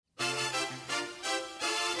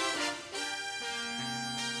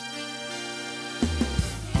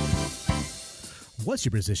What's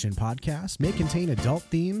Your Position podcast may contain adult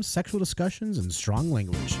themes, sexual discussions, and strong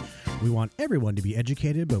language. We want everyone to be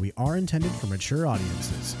educated, but we are intended for mature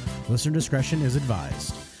audiences. Listener discretion is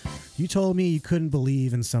advised. You told me you couldn't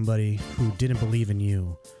believe in somebody who didn't believe in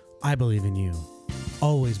you. I believe in you.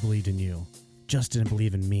 Always believed in you. Just didn't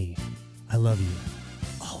believe in me. I love you.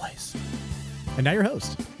 Always. And now your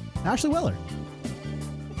host, Ashley Weller.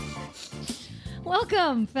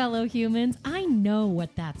 Welcome, fellow humans. I know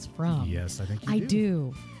what that's from. Yes, I think you I do.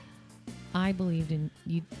 do. I believed in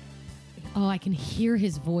you. Oh, I can hear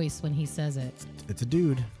his voice when he says it. It's a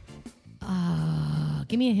dude.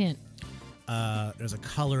 Give me a hint. There's a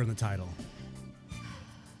color in the title.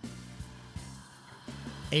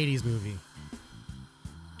 80s movie.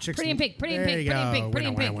 Chicks Pretty in Pink, Pretty in There Pink, you Pretty in go. Pink, Pretty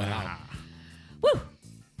in Pink. Winner. Woo!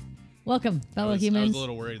 Welcome, fellow I humans. was a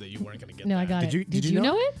little worried that you weren't going to get No, that. I got Did it. you- Did did you you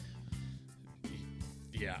know? know it?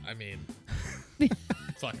 Yeah, I mean,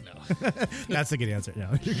 fuck no. That's a good answer.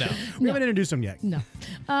 No. No. We haven't introduced him yet. No.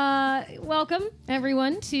 Welcome,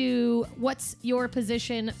 everyone, to What's Your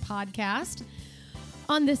Position podcast.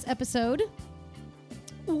 On this episode,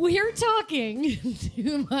 we're talking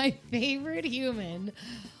to my favorite human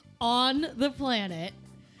on the planet.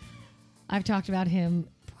 I've talked about him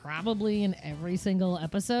probably in every single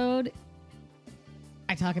episode.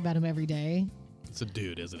 I talk about him every day. It's a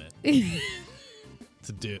dude, isn't it? It's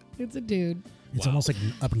a dude. It's a dude. It's Wow. almost like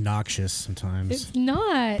obnoxious sometimes. It's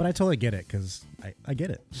not. But I totally get it because I get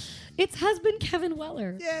it. It's husband Kevin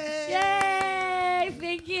Weller. Yay! Yay!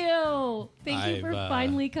 Thank you. Thank you for I've,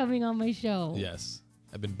 finally coming on my show. Yes.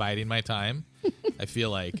 I've been biding my time. I feel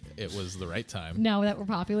like it was the right time. Now that we're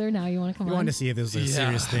popular, now you want to come You on? wanted to see if this was a Yeah,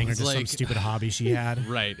 serious thing or it's just some like- stupid hobby she had.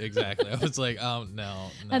 Right, exactly. I was like, oh, no.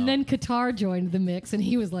 And then Qatar joined the mix, and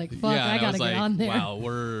he was like, fuck, yeah, I and got to was get like, on there. Wow,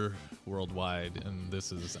 we're worldwide, and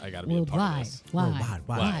this is, I got to be a part of Worldwide.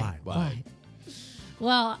 this. Wide.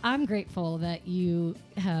 Well, I'm grateful that you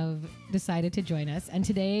have decided to join us. And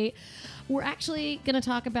today, we're actually going to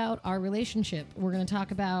talk about our relationship. We're going to talk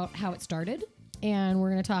about how it started, and we're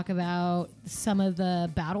going to talk about some of the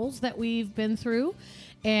battles that we've been through.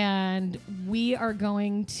 And we are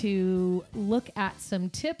going to look at some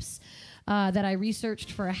tips that I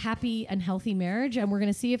researched for a happy and healthy marriage. And we're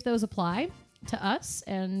going to see if those apply to us.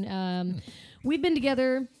 And we've been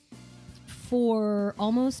together for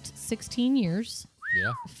almost 16 years.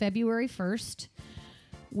 Yeah. February 1st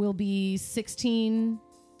will be 16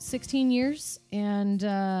 years and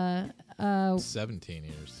 17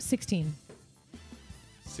 years. 16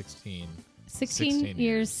 16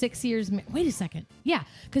 years, 6 years. Wait a second. Yeah,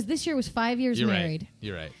 because this year was 5 years You're married. right.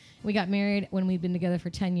 You're right. We got married when we've been together for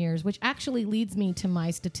 10 years, which actually leads me to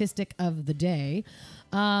my statistic of the day.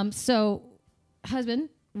 So, husband,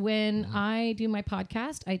 when I do my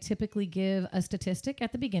podcast, I typically give a statistic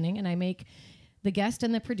at the beginning, and I make the guest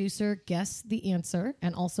and the producer guess the answer,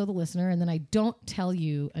 and also the listener, and then I don't tell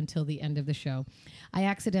you until the end of the show. I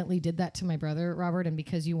accidentally did that to my brother, Robert, and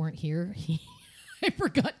because you weren't here, I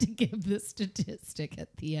forgot to give the statistic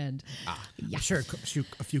at the end. Yeah. Sure, shoot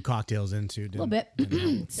a few cocktails into. A little bit.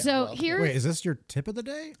 So here... Wait, is this your tip of the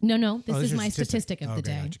day? No. This this is is my your statistic. statistic of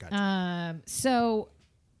the Okay, day. gotcha. So,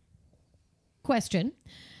 question.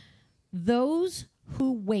 Those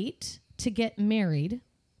who wait to get married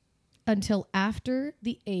until after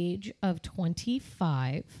the age of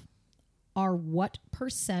 25 are what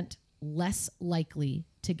 % less likely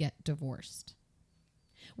to get divorced?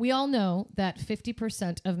 We all know that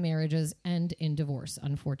 50% of marriages end in divorce,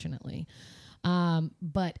 unfortunately.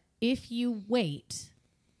 But if you wait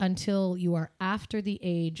until you are after the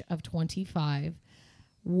age of 25,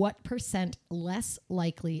 what % less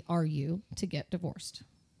likely are you to get divorced?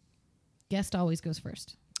 Guest always goes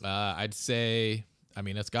first. I'd say, I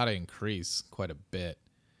mean, it's got to increase quite a bit.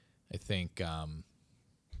 I think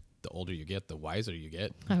the older you get, the wiser you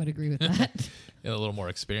get. I would agree with that. And a little more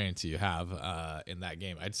experience you have in that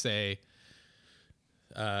game. I'd say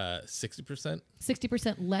 60%.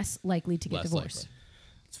 60% less likely to get Less divorced. likely.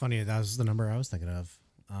 It's funny. That was the number I was thinking of.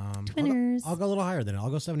 Twinners. I'll go a little higher than it. I'll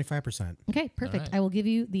go 75%. Okay, perfect. right. I will give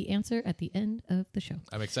you the answer at the end of the show.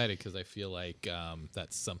 I'm excited because I feel like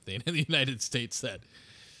that's something in the United States that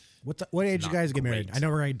What age you Not guys get married? great. I know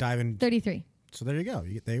we're going to dive in. 33. So there you go.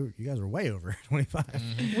 You guys were way over 25.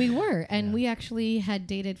 We were, and we actually had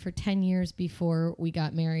dated for 10 years before we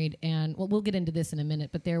got married. And well, we'll get into this in a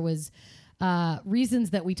minute, but there was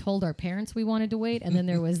reasons that we told our parents we wanted to wait, and then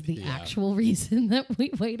there was the actual reason that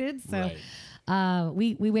we waited. So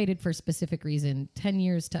we waited for a specific reason. 10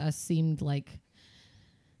 years to us seemed like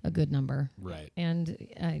a good number. Right.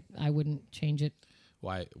 And I wouldn't change it.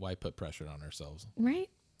 Why put pressure on ourselves? Right?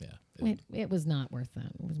 Yeah. It was not worth that.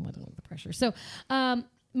 It wasn't worth the pressure. So,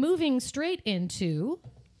 moving straight into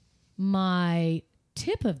my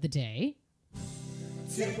tip of the day.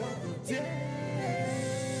 Tip of the day.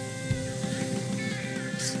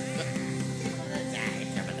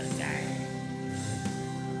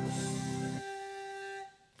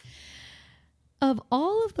 Of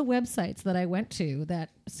all of the websites that I went to that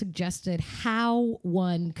suggested how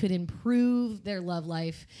one could improve their love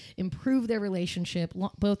life, improve their relationship,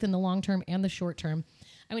 both in the long term and the short term,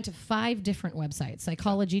 I went to 5 different websites: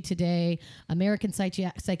 Psychology Today, American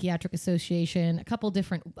Psychiatric Association, a couple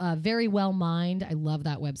different, Very Well Mind. I love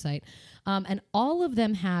that website. And all of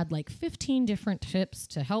them had like 15 different tips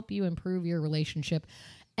to help you improve your relationship.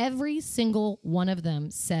 Every single one of them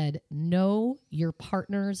said, know your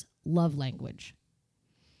partner's love language.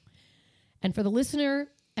 And for the listener,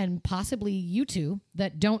 and possibly you two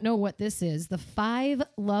that don't know what this is, the 5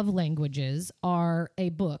 love languages are a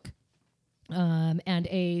book and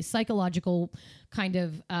a psychological kind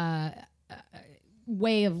of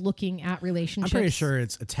way of looking at relationships. I'm pretty sure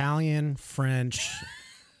it's Italian, French,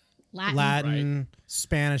 Latin,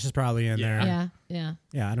 Spanish is probably in there. Yeah.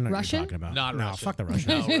 Yeah, I don't know Russian? what you're talking about. Not no, Russian. fuck the Russian.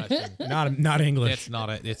 No, Russian. not English. It's not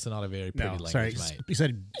a very pretty language, Sorry, mate. you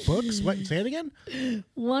said books? What? Say it again?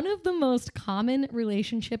 One of the most common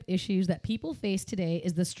relationship issues that people face today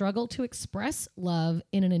is the struggle to express love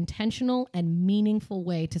in an intentional and meaningful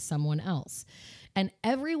way to someone else. And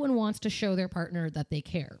everyone wants to show their partner that they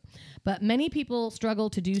care. But many people struggle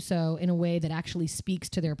to do so in a way that actually speaks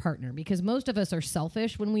to their partner, because most of us are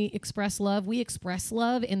selfish when we express love. We express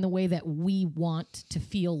love in the way that we want to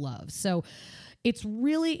feel love. So it's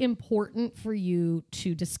really important for you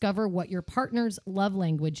to discover what your partner's love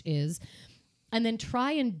language is, and then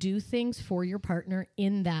try and do things for your partner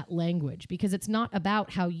in that language, because it's not about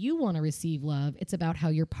how you want to receive love. It's about how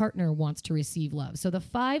your partner wants to receive love. So the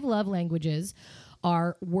 5 love languages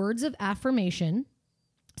are words of affirmation.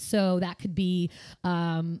 So that could be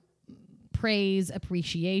praise,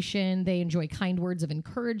 appreciation. They enjoy kind words of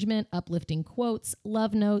encouragement, uplifting quotes,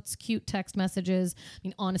 love notes, cute text messages. I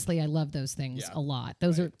mean, honestly, I love those things a lot.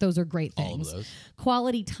 Those are great things. All of those.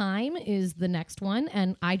 Quality time is the next one,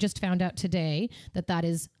 and I just found out today that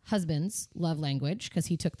is husband's love language, because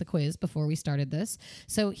he took the quiz before we started this.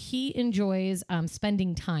 So he enjoys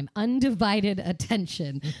spending time, undivided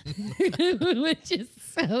attention, which is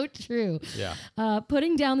so true. Yeah.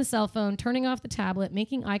 Putting down the cell phone, turning off the tablet,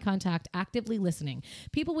 making eye contact, actively listening.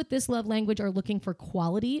 People with this love language are looking for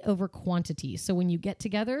quality over quantity. So when you get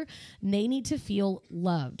together, they need to feel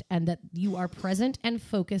loved and that you are present and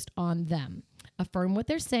focused on them. Affirm what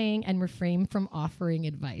they're saying and refrain from offering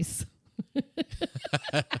advice.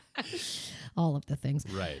 All of the things.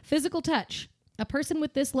 Right. Physical touch. A person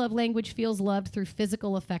with this love language feels loved through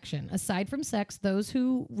physical affection. Aside from sex, those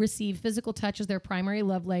who receive physical touch as their primary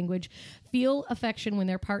love language feel affection when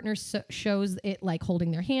their partner shows it, like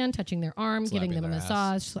holding their hand, touching their arm, Slapping giving them a their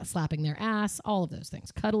massage, slapping their ass, all of those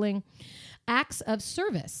things. Cuddling. Acts of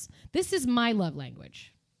service. This is my love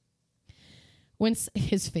language. When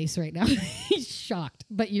his face right now, he's shocked,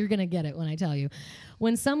 but you're going to get it when I tell you.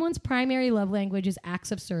 When someone's primary love language is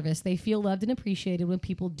acts of service, they feel loved and appreciated when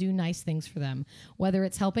people do nice things for them, whether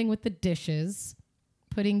it's helping with the dishes,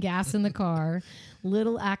 putting gas in the car.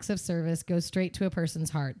 Little acts of service go straight to a person's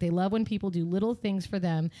heart. They love when people do little things for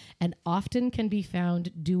them and often can be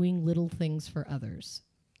found doing little things for others.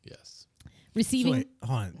 Yes. Receiving. So wait,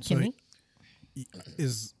 hold on. Kimmy?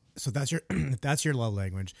 So that's your that's your love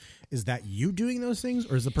language. Is that you doing those things,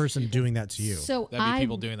 or is the person doing that to you? So That'd be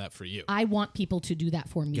people doing that for you. I want people to do that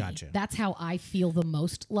for me. Gotcha. That's how I feel the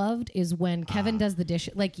most loved, is when Kevin does the dish.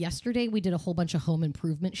 Like yesterday, we did a whole bunch of home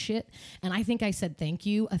improvement shit. And I think I said thank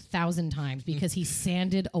you 1,000 times because he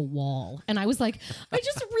sanded a wall. And I was like, I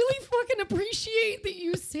just really fucking appreciate that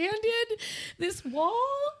you sanded this wall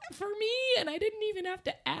for me. And I didn't even have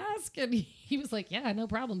to ask. And he was like, yeah, no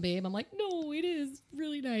problem, babe. I'm like, no, it is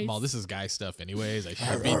really nice. Well, this is guy stuff anyways. I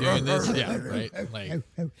should be doing this. Yeah, right? Like,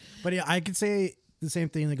 But yeah, I could say the same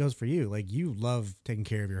thing that goes for you. Like, you love taking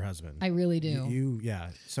care of your husband. I really do. Yeah.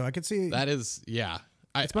 So I could see that is, yeah.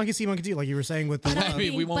 it's monkey see, monkey do. Like you were saying with the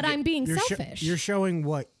But, love. I'm being You're selfish. you're showing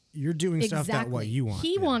what you're doing stuff that what you want.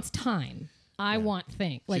 He Yeah. wants time. I want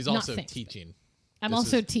things. Like, She's not also things. teaching. I'm This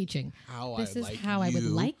also is teaching. How This I is like how I would you.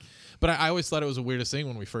 like. But I always thought it was the weirdest thing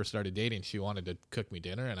when we first started dating. She wanted to cook me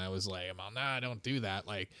dinner, and I was like, "Mom, nah, don't do that."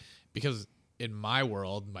 Like, because in my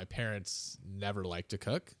world, my parents never liked to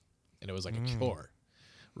cook, and it was like a chore.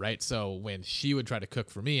 right? So when she would try to cook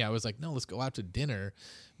for me, I was like, no, let's go out to dinner,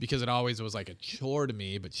 because it always was like a chore to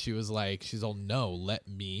me. But she was like, she's all, no, let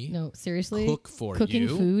me No, seriously. cook for Cooking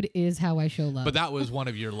you. food is how I show love. But that was one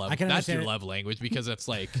of your love. I can That's your understand it. love language, because it's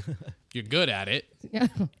like you're good at it, Yeah.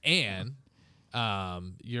 and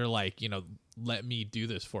you're like, let me do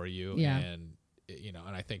this for you. Yeah. And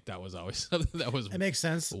and I think that was always something that was It makes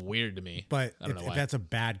sense. weird to me. But I don't know if why. that's a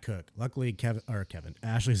bad cook, luckily Kevin,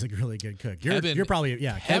 Ashley's a really good cook. Kevin- You're probably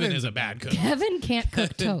Kevin Kevin's is a bad cook. Kevin can't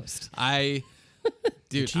cook toast.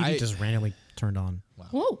 Dude, TV just randomly turned on.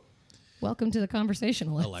 Whoa. Welcome to the conversation,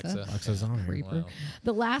 Alexa. Alexa's on here. Creeper. Wow.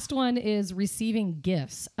 The last one is receiving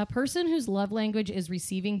gifts. A person whose love language is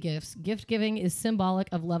receiving gifts, gift giving is symbolic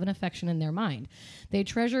of love and affection in their mind. They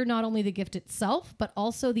treasure not only the gift itself, but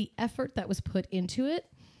also the effort that was put into it.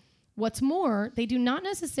 What's more, they do not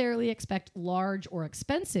necessarily expect large or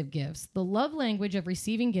expensive gifts. The love language of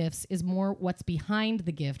receiving gifts is more what's behind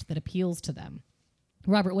the gift that appeals to them.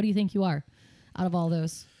 Robert, what do you think you are out of all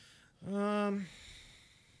those?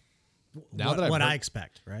 Now that I've what heard- I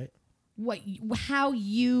expect, right? How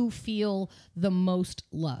you feel the most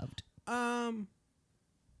loved? I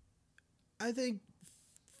think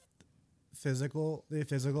physical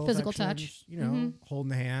Physical affection, touch. holding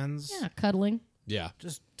the hands, Yeah, cuddling. Yeah.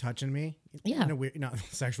 just touching me. Yeah. in a weird, not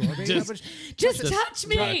sexual, but Just- Just touch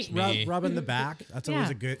me. touch me. rubbing the back. That's always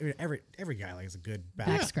Yeah. a good. Every guy likes a good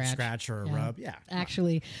Back back scratch. or a Yeah. rub. Yeah,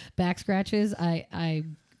 Actually, back scratches, I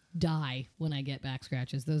die when I get back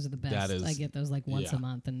scratches. Those are the best. That is- I get those like once yeah. a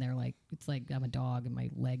month, and they're like, it's like I'm a dog and my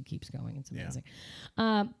leg keeps going. It's Yeah. amazing.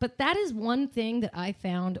 But that is one thing that I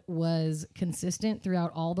found was consistent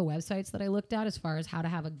throughout all the websites that I looked at as far as how to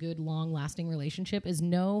have a good, long-lasting relationship is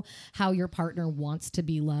know how your partner wants to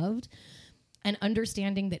be loved. And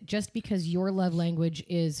understanding that just because your love language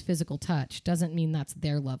is physical touch doesn't mean that's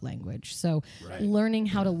their love language. So Right. learning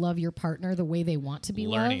how to love your partner the way they want to be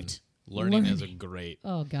Learning. loved. Learning is a great.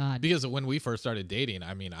 Oh God. Because when we first started dating,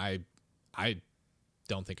 I mean, I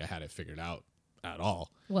don't think I had it figured out at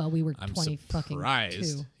all. Well, we were I'm 20 surprised. fucking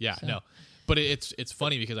two. Yeah, so. no. But it's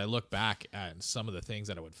funny because I look back at some of the things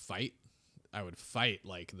that I would fight. I would fight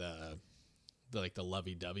like the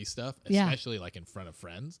lovey-dovey stuff, Yeah. especially like in front of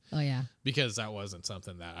friends, Oh yeah. because that wasn't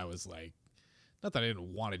something that I was like, not that I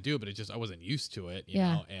didn't want to do, but it just I wasn't used to it, you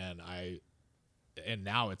Yeah. know. And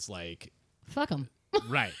now it's like, Fuck them.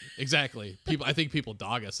 right, exactly. I think people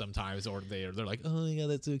dog us sometimes, or they're like, oh yeah,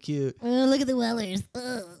 that's so cute, Oh, look at the Wellers.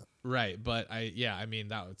 Ugh. right? But I mean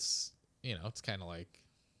that it's it's kind of like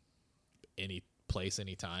any place,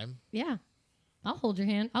 anytime. Yeah. I'll hold your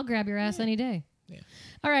hand. I'll grab your ass any day. Yeah.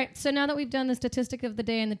 All right. So now that we've done the statistic of the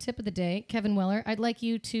day and the tip of the day, Kevin Weller, I'd like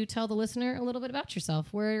you to tell the listener a little bit about yourself.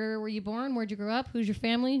 Where were you born? Where'd you grow up? Who's your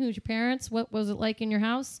family? Who's your parents? What was it like in your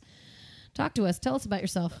house? Talk to us. Tell us about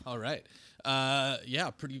yourself. All right. Yeah,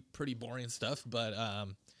 pretty boring stuff. But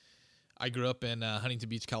I grew up in Huntington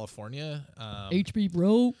Beach, California. HB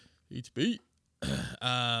bro. HB.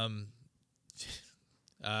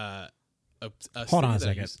 Hold on a city that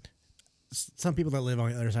second. used- Some people that live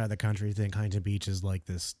on the other side of the country think Huntington Beach is like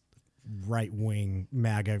this right-wing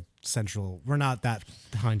MAGA central. We're not that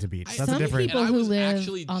Huntington Beach. That's Some a different. people And I who was live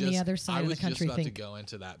actually on the just- other side I of the was country just about think- to go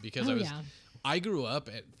into that because Oh, yeah. I grew up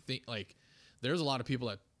and think like there's a lot of people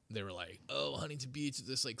that they were like, oh, Huntington Beach is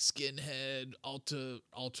this like skinhead,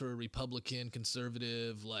 ultra Republican,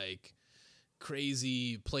 conservative, like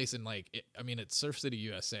crazy place, and like it's Surf City,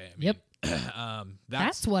 USA. I mean, Yep. that's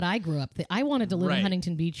That's what I grew up. I wanted to live in Right.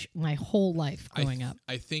 Huntington Beach my whole life growing up.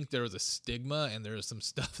 I think there was a stigma and there was some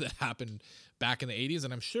stuff that happened back in the 80s,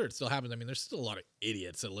 and I'm sure it still happens. I mean, there's still a lot of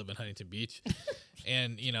idiots that live in Huntington Beach,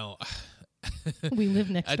 and We live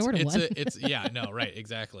next door to one. Right,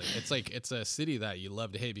 exactly. It's a city that you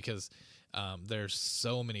love to hate because there's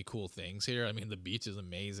so many cool things here. I mean, the beach is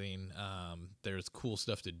amazing. There's cool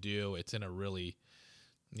stuff to do. It's in a really,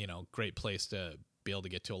 great place to be able to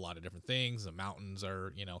get to a lot of different things. The mountains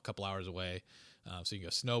are, a couple hours away. So you can go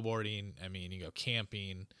snowboarding. I mean, you can go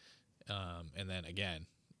camping. And then again,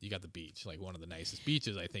 you got the beach, like one of the nicest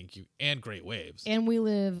beaches, I think, and great waves. And we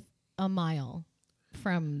live a mile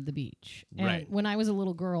from the beach. And Right. when I was a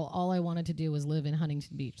little girl, all I wanted to do was live in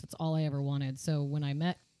Huntington Beach. That's all I ever wanted. So when I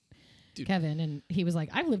met Dude. Kevin and he was like,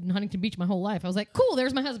 I've lived in Huntington Beach my whole life, I was like, cool,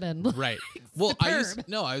 there's my husband. Right. Well, I superb.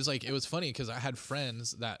 was like, it was funny because I had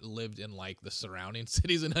friends that lived in like the surrounding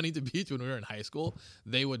cities in Huntington Beach when we were in high school.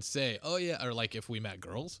 They would say, oh yeah, or like if we met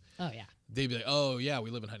girls, Oh, yeah. they'd be like, oh yeah, we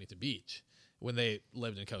live in Huntington Beach. when they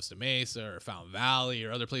lived in Costa Mesa or Fountain Valley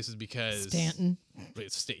or other places because Stanton.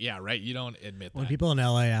 Yeah, right. You don't admit When that. people in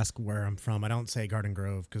LA ask where I'm from, I don't say Garden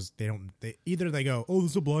Grove because they don't. They either they go, "Oh,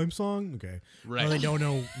 this is a Blime song," okay, Right. or they don't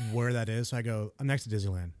know where that is. So I go, "I'm next to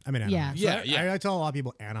Disneyland." I'm in Anaheim. Yeah. So Yeah, I tell a lot of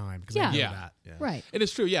people Anaheim because I Yeah. know Yeah. that. Yeah. Right. And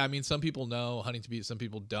it's true. Yeah. I mean, some people know Huntington Beach, some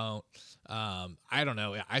people don't. I don't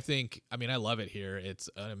know. I think, I mean, I love it here. It's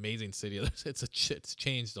an amazing city. It's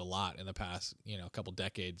changed a lot in the past, couple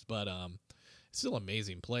decades, but it's still an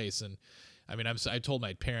amazing place. And I mean, I told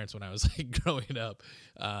my parents when I was like growing up,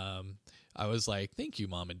 I was like, thank you,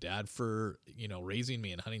 Mom and Dad, for, raising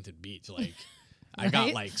me in Huntington Beach. Like, I got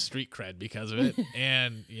Right? like street cred because of it.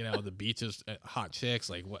 And, the beaches, hot chicks,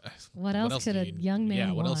 like What else could do a you- young man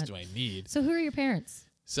Yeah, what else want? do I need? So who are your parents?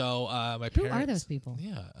 So my Who parents. are those people?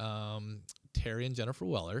 Yeah, Terry and Jennifer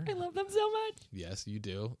Weller. I love them so much. Yes, you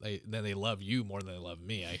do. They love you more than they love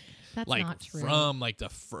me. That's like not true. from like the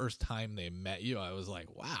first time they met you, I was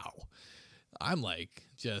like, wow, I'm like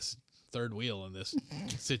just third wheel in this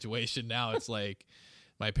situation. Now it's like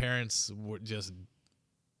my parents were just.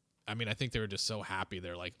 I mean, I think they were just so happy.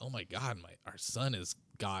 They're like, oh my god, our son has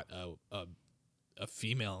got a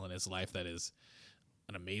female in his life that is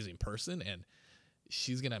an amazing person, and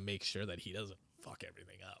she's gonna make sure that he doesn't fuck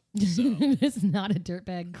everything up. So, This is not a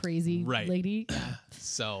dirtbag crazy Right. lady.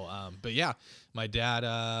 so but yeah, my dad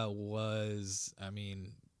was, I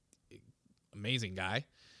mean, amazing guy.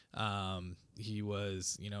 He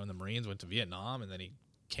was, in the Marines, went to Vietnam, and then he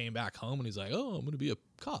came back home and he's like, oh, I'm gonna be a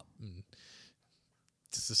cop, and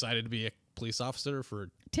just decided to be a police officer for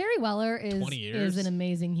Terry Weller 20 years. is an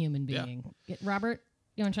amazing human Yeah. being. Robert,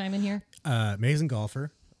 you want to chime in here? Amazing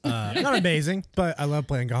golfer. Not amazing, but I love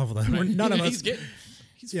playing golf with him. None of us.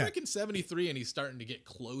 He's Yeah. freaking 73, and he's starting to get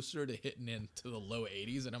closer to hitting into the low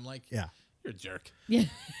 80s, and I'm like, Yeah. you're a jerk. Yeah.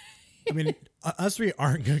 I mean, us three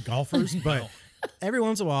aren't good golfers, but every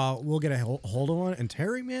once in a while we'll get a hold of one. And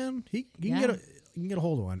Terry, man, he can Yeah. get a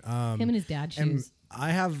hold of one. Him and his dad and shoes.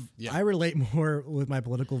 I relate more with my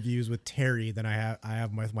political views with Terry than I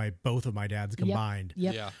have with both of my dads combined.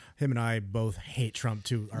 Yep. Yeah. Him and I both hate Trump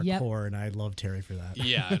to our Yep. core, and I love Terry for that.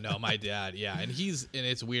 Yeah, no, my dad, yeah, and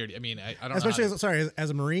it's weird. I mean, I don't Especially know. as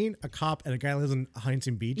a Marine, a cop, and a guy who lives in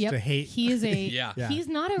Huntington Beach Yep. to hate. He is a Yeah. Yeah. He's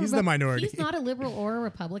not a He's the minority. He's not a liberal or a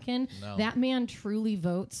Republican. No. That man truly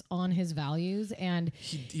votes on his values, and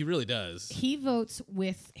He really does. he votes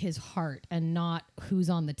with his heart and not who's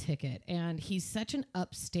on the ticket. And he's such an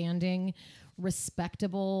upstanding,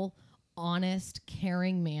 respectable, honest,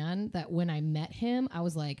 caring man that when I met him, I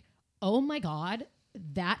was like, oh my God,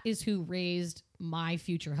 that is who raised my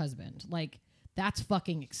future husband. Like, that's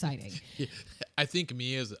fucking exciting. I think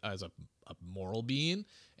me as a moral being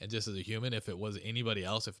and just as a human, if it was anybody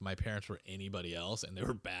else, if my parents were anybody else and they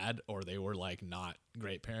were bad or they were like not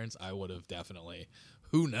great parents, I would have definitely.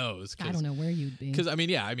 Who knows? I don't know where you'd be. Because I mean,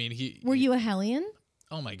 yeah, I mean Were you a hellion?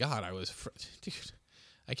 Oh my God, dude.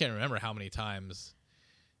 I can't remember how many times.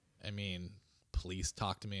 I mean, police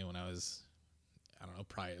talked to me when I was, I don't know,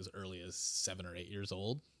 probably as early as 7 or 8 years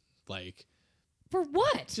old. Like, For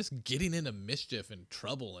what? just getting into mischief and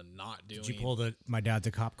trouble and not doing. Did you pull my dad's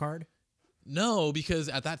a cop card? No, because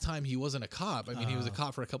at that time he wasn't a cop. I mean, he was a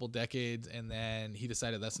cop for a couple decades, and then he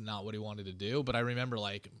decided that's not what he wanted to do. But I remember,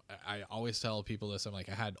 like, I always tell people this. I'm like,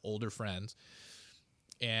 I had older friends,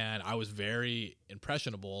 and I was very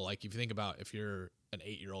impressionable. Like, if you think about if you're an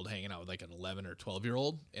 8-year-old hanging out with like an 11 or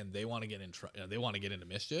 12-year-old, and they want to get they want to get into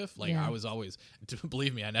mischief. Like, Yeah. I was always,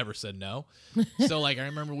 believe me, I never said no. So, like, I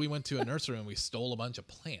remember we went to a nursery and we stole a bunch of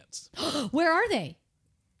plants. Where are they?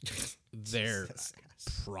 They're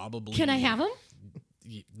probably. Can I have them?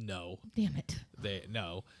 No. Damn it. We had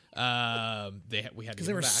to Because give they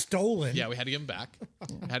them were back. stolen. Yeah, we had to give them back.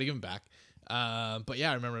 Had to give them back. But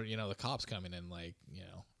yeah, I remember the cops coming and like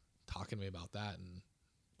talking to me about that, and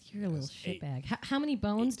You're a little Eight. shitbag. How many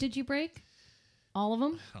bones did you break? All of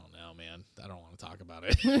them? I don't know, man. I don't want to talk about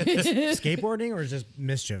it. Skateboarding or just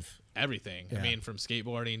mischief? Everything. Yeah. I mean, from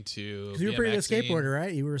skateboarding to 'Cause you were a pretty good BMXing. skateboarder,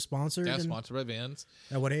 right? You were sponsored. Yeah, and- sponsored by Vans.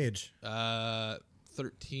 At what age?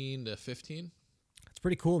 13 to 15. It's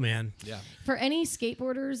pretty cool, man. Yeah. For any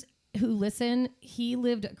skateboarders who listen, he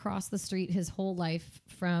lived across the street his whole life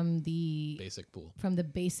from the Basic pool.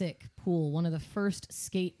 basic pool, one of the first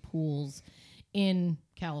skate pools in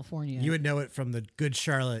California. You would know it from the Good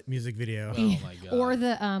Charlotte music video. Oh my god. or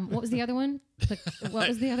the what was the other one? What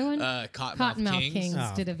was the other one? Cottonmouth Kings.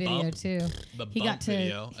 Oh, did a video Bump. too. The He Bump got to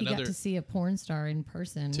video. he got Another to see a porn star in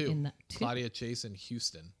person. two. In the, Claudia Chase in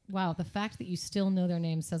Houston. Wow, the fact that you still know their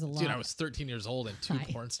names says a lot. Dude, I was 13 years old and two Hi.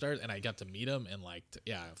 porn stars, and I got to meet them and like,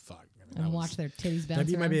 yeah, fuck. and watch their titties bounce That'd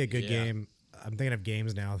be, might be around. a good Yeah. game. I'm thinking of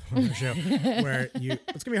games now on the show where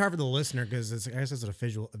it's gonna be hard for the listener because I guess it's a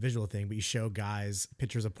visual thing, but you show guys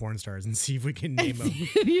pictures of porn stars and see if we can name them.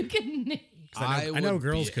 You can name. I know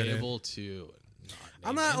girls be couldn't. able to.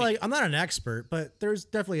 I'm not an expert, but there's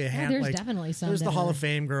definitely a hand. there's like, definitely some. There's the that Hall are- of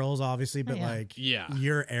Fame girls, obviously, but Yeah. like Yeah.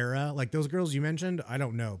 your era, like those girls you mentioned, I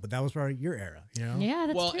don't know, but that was probably your era, you know? Yeah,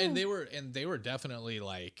 that's Well, true. and they were definitely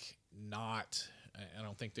like not. I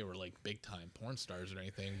don't think they were like big time porn stars or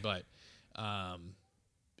anything, but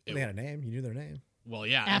They had a name. You knew their name. well,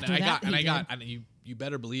 yeah. After and that, he did. and you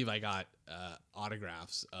better believe I got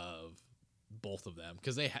autographs of both of them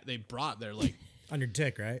because they brought their like. On your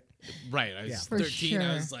dick, right? Right, I was Yeah. For 13. I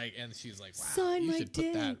sure. was like, and she's like, "Wow, Sign you my should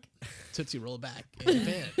put that dick." Tootsie Roll back in your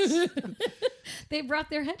pants." They brought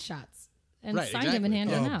their headshots and Right, signed them and exactly.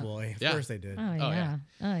 handed Oh them out. boy, of Yeah. course they did. Oh Oh, yeah.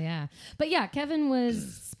 Oh yeah. But yeah, Kevin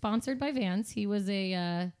was sponsored by Vans. He was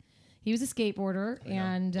a skateboarder,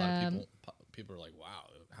 and A lot of people are like, "Wow,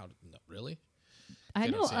 how no, really?" I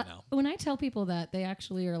They don't know see it now. when I tell people that, they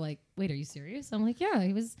actually are like, "Wait, are you serious?" I'm like,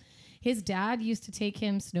 "Yeah." His dad used to take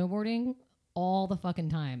him snowboarding all the fucking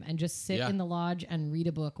time and just sit Yeah. in the lodge and read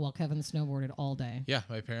a book while Kevin snowboarded all day. Yeah,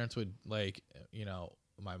 my parents would like,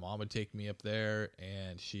 my mom would take me up there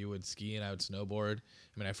and she would ski and I would snowboard.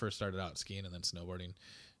 I mean, I first started out skiing and then snowboarding,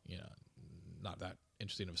 not that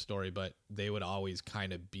interesting of a story, but they would always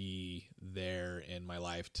kind of be there in my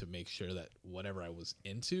life to make sure that whatever I was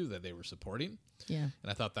into that they were supporting. Yeah.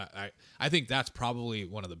 And I thought that I think that's probably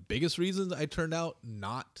one of the biggest reasons I turned out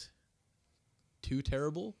not too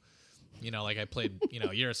terrible. Like I played,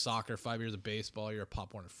 a year of soccer, 5 years of baseball, a year of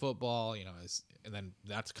Pop Warner football, and then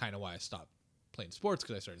that's kind of why I stopped playing sports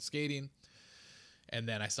because I started skating. And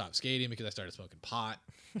then I stopped skating because I started smoking pot.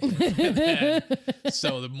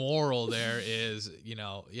 So the moral there is,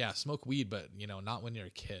 smoke weed, but, not when you're a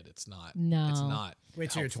kid. It's not. No. It's not. Wait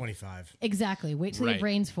till you're helpful. 25. Exactly. Wait till your Right.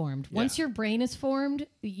 brain's formed. Once Yeah. your brain is formed,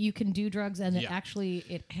 you can do drugs, and Yeah.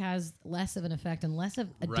 it has less of an effect and less of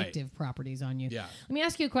Right. addictive properties on you. Yeah. Let me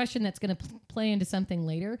ask you a question that's going to play into something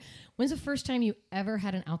later. When's the first time you ever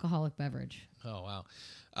had an alcoholic beverage? Oh,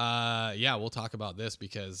 wow. Yeah, we'll talk about this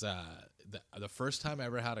because the first time I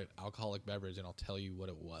ever had an alcoholic beverage, and I'll tell you what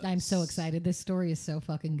it was. I'm so excited. This story is so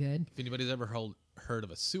fucking good. If anybody's ever heard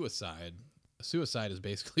of a suicide is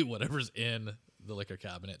basically whatever's in the liquor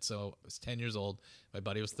cabinet. So I was 10 years old. My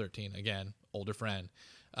buddy was 13. Again, older friend.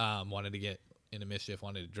 Wanted to get into mischief,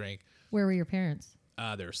 wanted to drink. Where were your parents?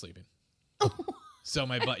 They were sleeping. So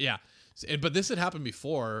but this had happened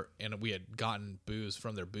before, and we had gotten booze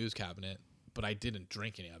from their booze cabinet, but I didn't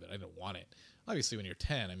drink any of it. I didn't want it. Obviously, when you're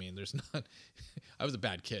 10, I mean, there's not. I was a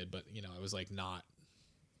bad kid, but I was like not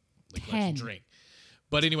like 10. let's drink.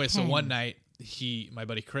 But anyway, so 10. one night my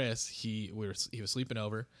buddy Chris, he was sleeping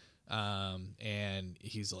over, and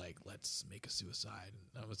he's like, "Let's make a suicide."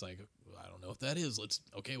 And I was like, "I don't know what that is.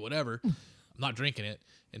 Okay, whatever." I'm not drinking it,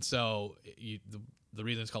 and so the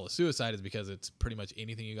reason it's called a suicide is because it's pretty much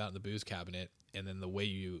anything you got in the booze cabinet, and then the way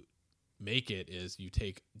you make it is you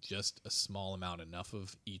take just a small amount, enough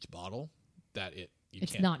of each bottle that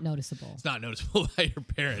It's not noticeable. it's not noticeable by your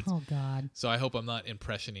parents. Oh, God. So I hope I'm not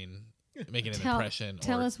making an impression.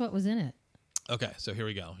 Tell us what was in it. Okay, so here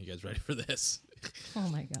we go. You guys ready for this? Oh,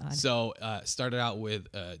 my God. So started out with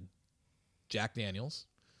Jack Daniels,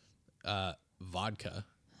 vodka,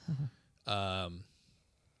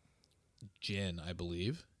 gin, I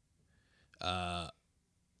believe,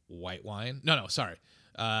 white wine. No, sorry.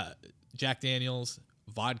 Jack Daniels,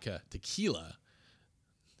 vodka, tequila,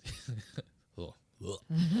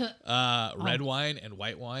 red wine and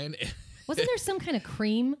white wine. Wasn't there some kind of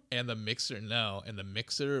cream? And the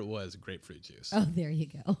mixer was grapefruit juice. Oh, there you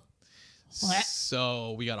go.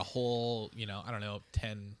 So we got a whole,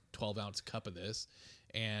 10, 12 ounce cup of this.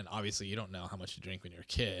 And obviously you don't know how much to drink when you're a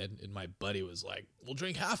kid. And my buddy was like, we'll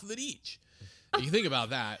drink half of it each. You think about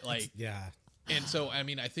that, like, Yeah. and so, I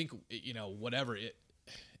mean, I think, whatever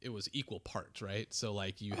it was equal parts, right? So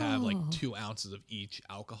like you have like 2 ounces of each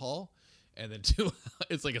alcohol, and then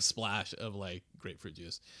it's like a splash of like grapefruit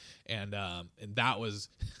juice. And that was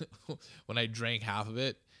when I drank half of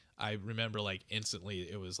it, I remember like instantly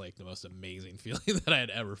it was like the most amazing feeling that I had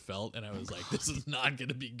ever felt. And I was like, this is not going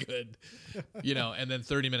to be good, and then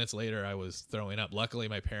 30 minutes later I was throwing up. Luckily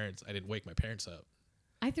I didn't wake my parents up.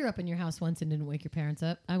 I threw up in your house once and didn't wake your parents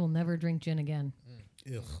up. I will never drink gin again.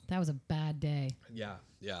 Ugh. That was a bad day. Yeah.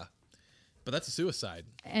 But that's a suicide.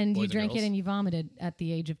 And Boys you and drank it girls. and you vomited at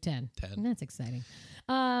the age of 10. 10. And that's exciting.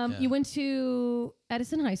 You went to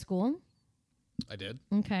Edison High School. I did.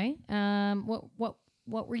 Okay. What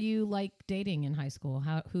what were you like dating in high school?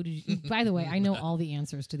 Who did you? By the way, I know all the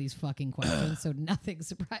answers to these fucking questions, so nothing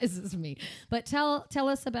surprises me. But tell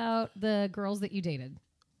us about the girls that you dated.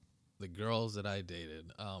 The girls that I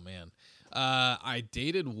dated. Oh man, I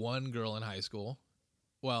dated one girl in high school.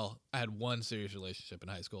 Well, I had one serious relationship in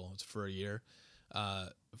high school. It was for a year.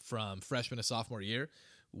 From freshman to sophomore year,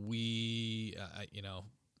 we,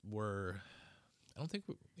 were. I don't think.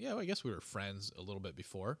 I guess we were friends a little bit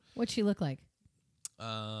before. What'd she look like?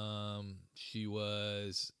 She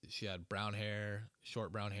had brown hair,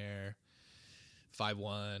 short brown hair,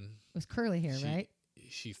 5'1". It was curly hair, right?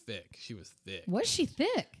 She was thick. Was she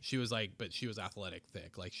thick? She was but she was athletic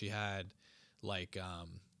thick. Like she had like a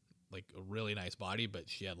really nice body, but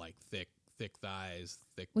she had like thick thighs,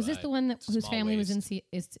 thick Was butt, this the one whose small family waist.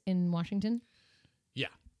 is in Washington? Yeah.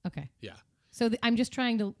 Okay. Yeah. So I'm just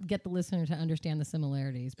trying to get the listener to understand the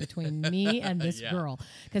similarities between me and this Yeah. girl.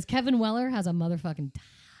 Because Kevin Weller has a motherfucking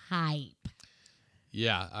type.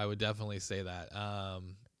 Yeah, I would definitely say that.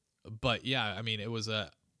 But yeah, I mean, it was I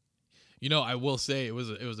will say it was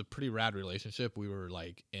a pretty rad relationship. We were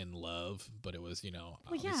like in love, but it was,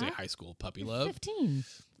 obviously yeah. high school puppy You're love. 15.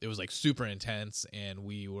 It was like super intense, and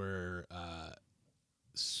we were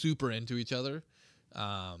super into each other.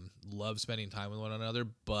 Loved spending time with one another,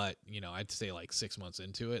 but I'd say like 6 months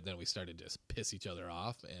into it, then we started to just piss each other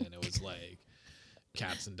off, and it was like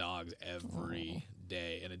cats and dogs every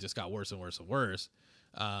day, and it just got worse and worse and worse.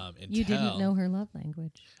 You didn't know her love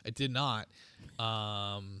language. I did not,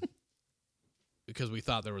 because we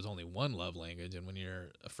thought there was only one love language, and when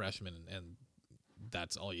you're a freshman and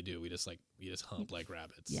that's all you do, we just hump like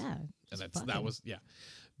rabbits. Yeah. And just that was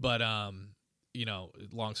but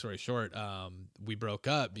long story short, we broke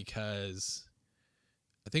up because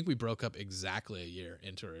I think we broke up exactly a year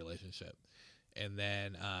into a relationship, and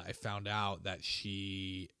then I found out that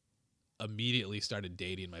she immediately started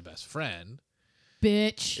dating my best friend.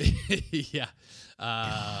 Bitch. Yeah.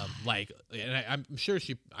 And I'm sure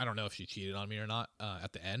I don't know if she cheated on me or not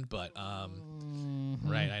at the end, but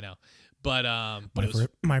right, I know. But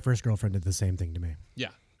my first girlfriend did the same thing to me. yeah.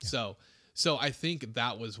 So I think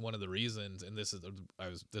that was one of the reasons, and this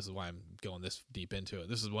is why I'm going this deep into it.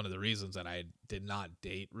 This is one of the reasons that I did not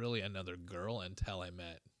date really another girl until I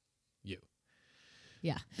met you.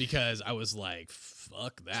 Yeah. Because I was like,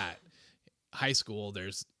 fuck that. High school,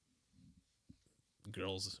 there's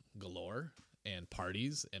girls galore and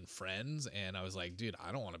parties and friends, and I was like, dude,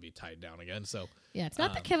 I don't want to be tied down again. So Yeah, it's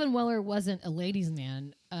not that Kevin Weller wasn't a ladies'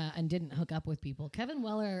 man and didn't hook up with people. Kevin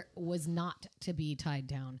Weller was not to be tied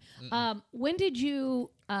down. When did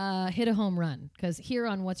you hit a home run? Because here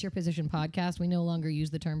on What's Your Position podcast, we no longer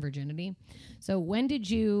use the term virginity. So when did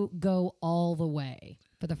you go all the way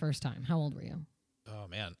for the first time? How old were you? oh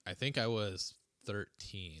man, I think I was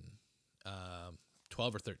 13,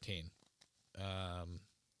 12 or 13.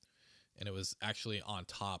 And it was actually on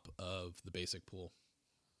top of the basic pool.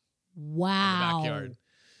 Wow. In the backyard.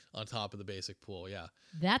 On top of the basic pool, yeah.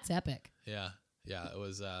 That's epic. Yeah. Yeah, it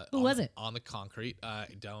was Who was it? On the concrete. I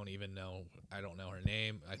don't even know. I don't know her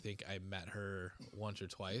name. I think I met her once or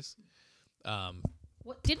twice.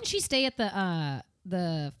 What, didn't she stay at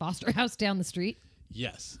the foster house down the street?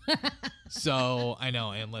 Yes. So I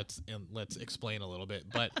know, and let's explain a little bit.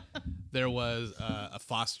 But there was a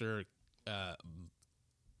foster.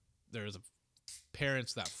 There was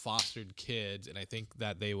parents that fostered kids, and I think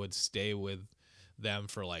that they would stay with them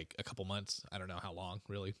for like a couple months. I don't know how long,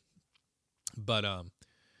 really. But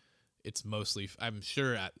it's mostly, I'm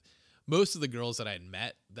sure, at most of the girls that I'd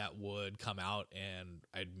met that would come out and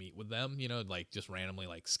I'd meet with them, like just randomly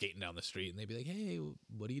like skating down the street, and they'd be like, hey,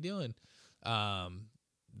 what are you doing?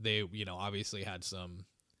 They, obviously had some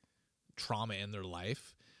trauma in their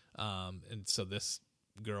life. And so this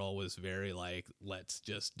girl was very like, let's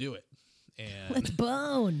just do it. And Let's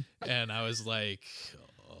bone. and I was like,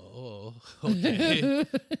 oh, okay.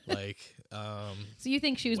 Like, So you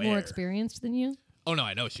think she was more Where? experienced than you? oh no,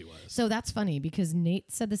 I know she was. So that's funny because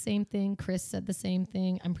Nate said the same thing. Chris said the same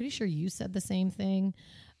thing. I'm pretty sure you said the same thing.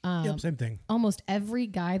 Yep, same thing. Almost every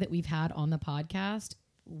guy that we've had on the podcast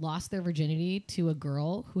lost their virginity to a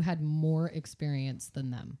girl who had more experience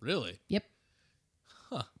than them. Really? Yep.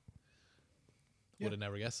 Would have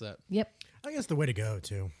never guessed that. Yep. I guess the way to go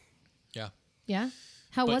too. Yeah. Yeah.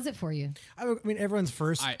 How But- was it for you? I mean, everyone's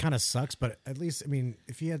first I- kind of sucks, but at least, I mean,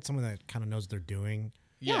 if you had someone that kind of knows what they're doing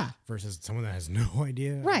Yeah. versus someone that has no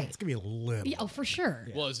idea, Right. it's gonna be a little. Yeah, oh, for sure.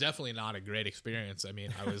 Well, it's definitely not a great experience. I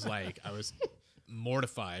mean, I was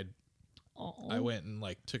mortified. Oh. I went and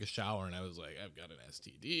like took a shower, and I was like, I've got an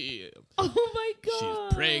STD. Oh my god.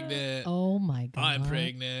 She's pregnant. Oh my god. I'm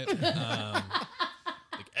pregnant.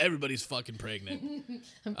 Like everybody's fucking pregnant.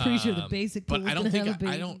 I'm pretty sure the basic pool But is I don't gonna think have a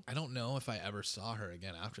baby. I don't know if I ever saw her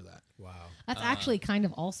again after that. Wow. That's actually kind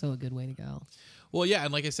of also a good way to go. Well, yeah,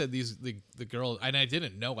 and like I said, the girl, and I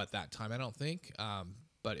didn't know at that time. I don't think,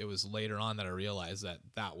 but it was later on that I realized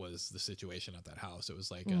that was the situation at that house. It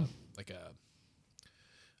was like a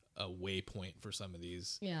waypoint for some of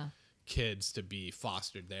these Yeah. kids to be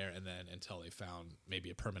fostered there, and then until they found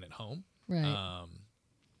maybe a permanent home. Right.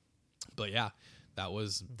 But yeah, that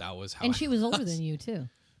was how. And she was older than you too.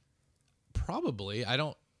 Probably. I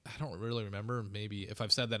don't really remember. Maybe if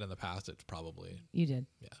I've said that in the past, it's probably You did.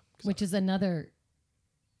 'cause Which is another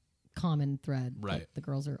common thread. that Right. The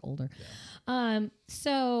girls are older.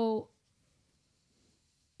 So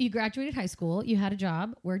you graduated high school. You had a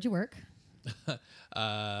job. Where'd you work?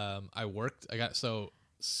 I worked. So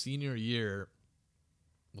senior year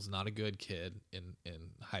was not a good kid in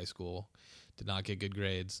high school. Did not get good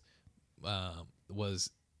grades.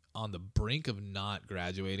 Was on the brink of not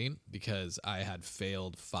graduating because I had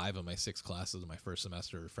failed 5 of my 6 classes in my first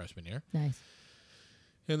semester of freshman year. Nice.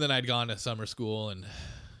 And then I'd gone to summer school, and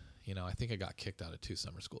I think I got kicked out of 2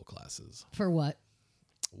 summer school classes. For what?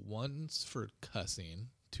 One's for cussing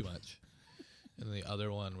too much, and the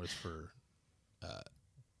other one was for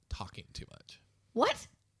talking too much. What?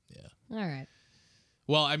 Yeah. All right.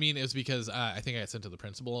 Well, I mean, it was because I think I got sent to the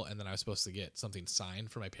principal, and then I was supposed to get something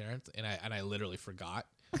signed for my parents, and I literally forgot,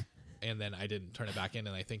 and then I didn't turn it back in,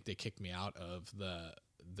 and I think they kicked me out of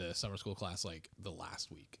the summer school class like the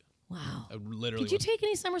last week. Wow. I literally. Did you take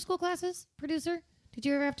any summer school classes, producer? Did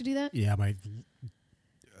you ever have to do that? Yeah, my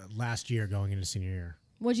last year going into senior year.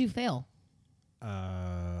 What'd you fail?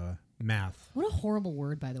 Math. What a horrible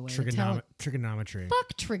word, by the way. Trigonometry.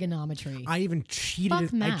 Fuck trigonometry. I even cheated.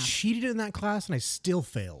 Fuck I math. cheated in that class and I still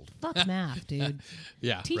failed. Fuck math, dude.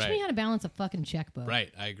 Yeah. Teach right. me how to balance a fucking checkbook.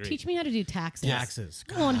 Right. I agree. Teach me how to do taxes. Taxes.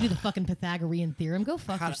 I don't want to do the fucking Pythagorean theorem. Go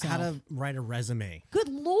fuck How yourself. to write a resume. Good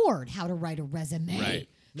Lord, how to write a resume. Right.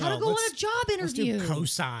 How to go on a job Let's do interview.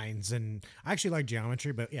 cosines, and I actually like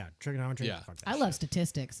geometry, but yeah, trigonometry. Yeah. Fuck that I shit. love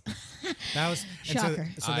statistics. That was and Shocker.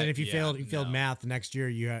 So then, if you failed no. math the next year,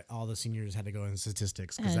 you had, all the seniors had to go in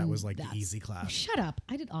statistics because that And was like the that's- easy class. Shut up.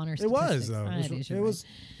 I did honor It statistics. was though. I did, you're right.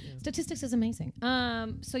 Statistics is amazing.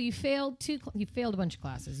 So you failed you failed a bunch of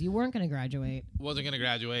classes. You weren't going to graduate. Wasn't gonna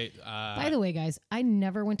graduate. By the way, guys, I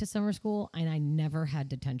never went to summer school and I never had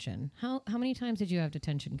detention. How many times did you have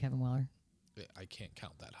detention, Kevin Weller? I can't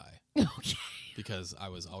count that high Okay. because I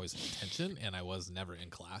was always in detention and I was never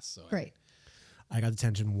in class. So Great. I got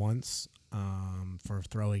detention once for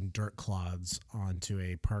throwing dirt clods onto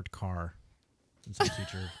a parked car. And some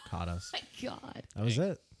teacher caught us. My God. That was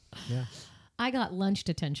it. Yeah. I got lunch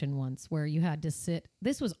detention once where you had to sit.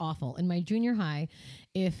 This was awful. In my junior high,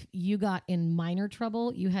 if you got in minor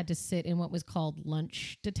trouble, you had to sit in what was called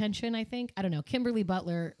lunch detention, I think. I don't know. Kimberly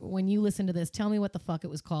Butler, when you listen to this, tell me what the fuck it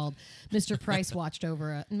was called. Mr. Price watched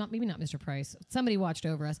over us. Maybe not Mr. Price. Somebody watched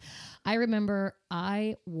over us. I remember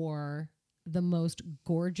I wore the most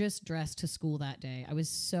gorgeous dress to school that day. I was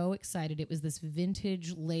so excited. It was this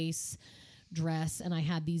vintage lace dress, and I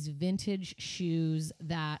had these vintage shoes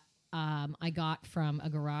that I got from a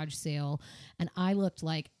garage sale, and I looked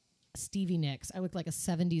like Stevie Nicks. I looked like a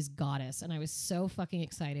 70s goddess, and I was so fucking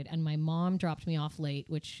excited. And my mom dropped me off late,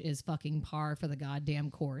 which is fucking par for the goddamn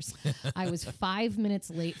course. I was 5 minutes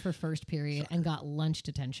late for first period and got lunch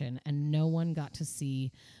detention, and no one got to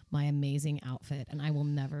see my amazing outfit, and I will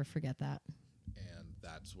never forget that. and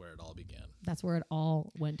that's where it all began. That's where it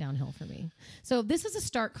all went downhill for me. So this is a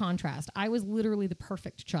stark contrast. I was literally the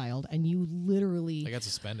perfect child, and you literally... I got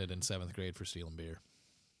suspended in 7th grade for stealing beer.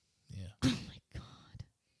 Yeah. Oh my God.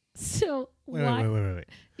 So Wait.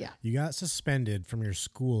 Yeah. You got suspended from your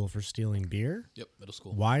school for stealing beer? Yep. Middle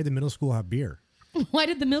school. Why did the middle school have beer? Why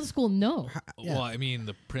did the middle school know? Yeah. Well, I mean,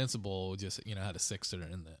 the principal just had a sixer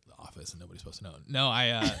in the office, and nobody's supposed to know. No,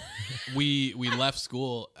 we left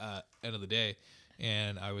school end of the day,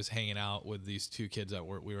 and I was hanging out with these 2 kids that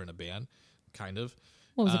we were in a band, kind of.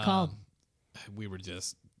 What was it called? We were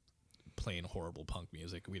just playing horrible punk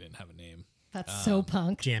music. We didn't have a name. That's so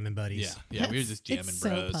punk. Jamming buddies. Yeah, we were just jamming It's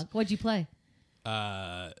bros. so punk. What'd you play?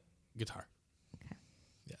 Guitar. Okay.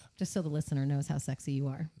 Yeah. Just so the listener knows how sexy you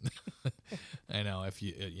are. I know if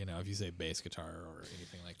you say bass guitar or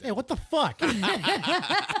anything like that. Hey, what the fuck?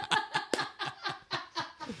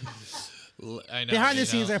 I know, Behind the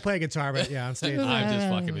scenes, I play guitar, but yeah, on stage. I'm just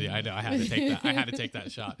fucking with you. I know. I had to take that. I had to take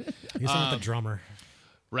that shot. He's with the drummer.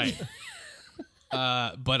 Right.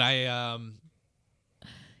 But I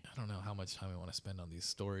don't know how much time I want to spend on these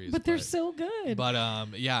stories. But they're so good. But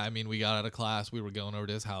yeah, I mean, we got out of class. We were going over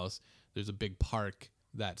to his house. There's a big park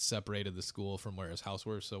that separated the school from where his house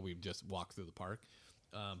was, so we just walked through the park.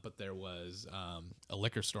 But there was a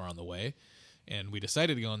liquor store on the way, and we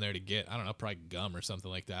decided to go in there to get, I don't know, probably gum or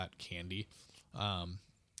something like that, candy.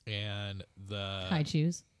 And the High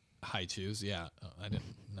chews. High chews, yeah. I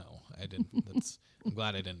didn't know. I didn't. I'm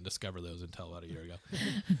glad I didn't discover those until about a year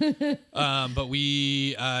ago. But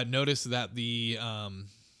we noticed that the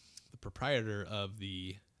proprietor of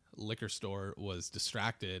the liquor store was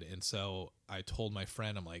distracted, and so I told my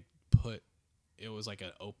friend, I'm like, it was like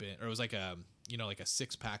a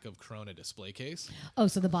 6-pack of Corona display case. Oh,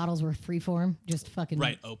 so the bottles were freeform, just fucking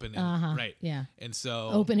Right, open and right. Yeah. And so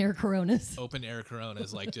Open air Coronas. open air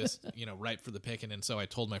Coronas, like just, right for the picking. And so I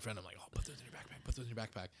told my friend, I'm like, oh, put those in your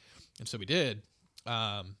backpack. And so we did.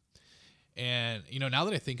 And now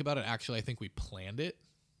that I think about it, actually, I think we planned it,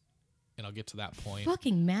 and I'll get to that point.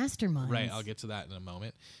 Fucking masterminds. Right, I'll get to that in a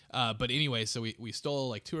moment. But anyway, so we stole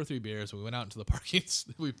like 2 or 3 beers. We went out into the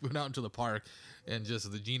park, and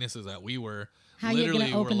just the geniuses that we were. How are you literally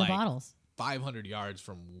going to open were the like bottles? 500 yards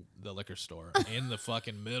from the liquor store in the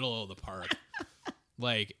fucking middle of the park,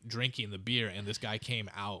 like drinking the beer, and this guy came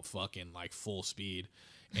out fucking like full speed,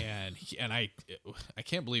 and I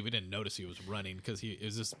can't believe we didn't notice he was running, because he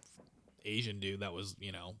is this Asian dude that was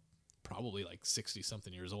probably like 60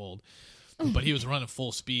 something years old, but he was running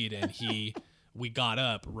full speed, and we got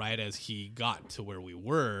up right as he got to where we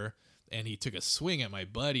were, and he took a swing at my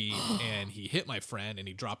buddy and he hit my friend, and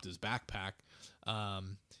he dropped his backpack.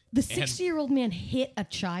 The 60-year-old man hit a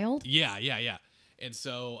child? Yeah. And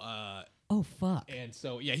so Oh, fuck. and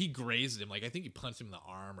so yeah, he grazed him. Like I think he punched him in the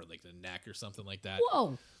arm or like the neck or something like that.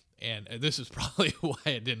 Whoa. And this is probably why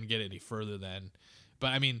it didn't get any further then. But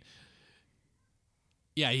I mean,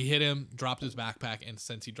 yeah, he hit him, dropped his backpack, and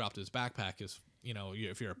since he dropped his backpack, is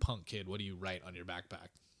if you're a punk kid, what do you write on your backpack?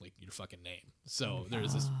 Like your fucking name. So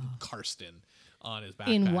there's this Karsten on his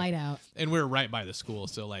backpack In whiteout. and we were right by the school,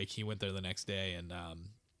 so like he went there the next day, and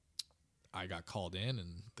I got called in,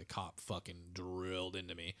 and the cop fucking drilled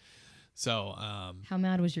into me. So How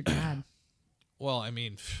mad was your dad? well, I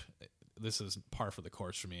mean, this is par for the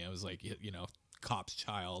course for me. I was like, cop's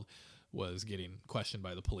child was getting questioned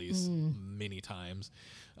by the police many times.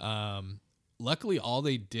 Luckily, all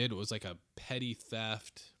they did was like a petty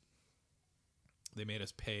theft. They made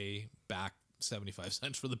us pay back 75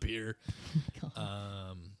 cents for the beer.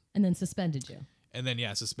 And then suspended you. And then,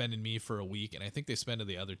 suspended me for a week. And I think they suspended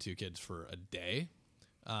the other 2 kids for a day.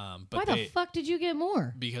 But Why the fuck did you get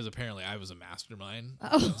more? Because apparently I was a mastermind. Oh.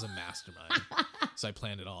 I was a mastermind. So I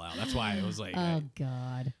planned it all out. That's why it was like... Oh,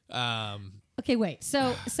 God. Okay, wait.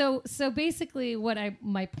 So basically what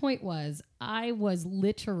my point was, I was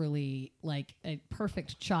literally like a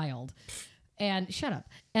perfect child. And shut up.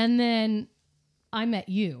 And then I met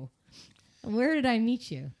you. Where did I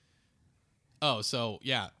meet you? Oh, so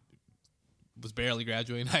yeah, was barely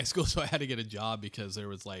graduating high school, so I had to get a job because there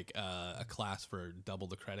was like a class for double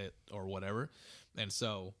the credit or whatever, and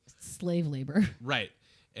so Slave labor. right,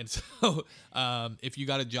 and so if you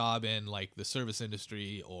got a job in like the service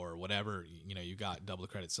industry or whatever, you got double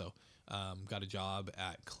the credit. So got a job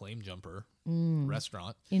at Claim Jumper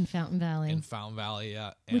restaurant In Fountain Valley.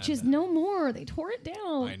 yeah, Which and is no more. They tore it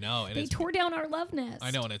down. I know, and They tore down our love nest. I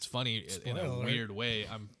know, and it's funny in a Spoiler. weird way.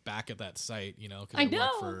 I'm back at that site, because I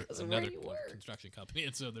know, work 'cause for of where another you work. construction company,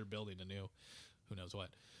 and so they're building a new, who knows what.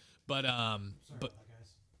 But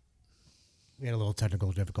We had a little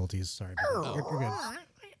technical difficulties. Sorry. But you're good. I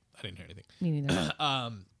didn't hear anything. Me neither.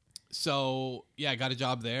 So yeah, I got a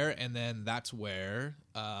job there, and then that's where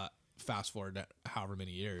fast forward however many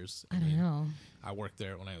years. I don't know. I worked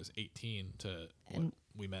there when I was 18 to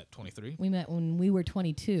we met 23. We met when we were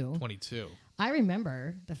 22. 22. I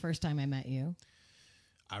remember the first time I met you.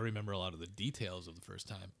 I remember a lot of the details of the first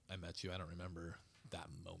time I met you. I don't remember that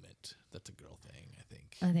moment. That's a girl thing, I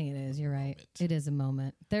think. I think it is. You're right. Moment. It is a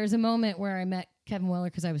moment. There's a moment where I met Kevin Weller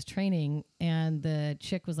because I was training, and the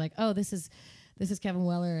chick was like, "Oh, this is Kevin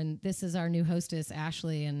Weller, and this is our new hostess,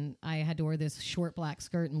 Ashley." And I had to wear this short black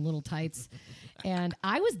skirt and little tights. And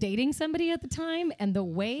I was dating somebody at the time, and the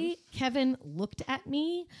way Kevin looked at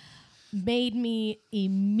me made me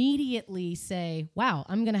immediately say, wow,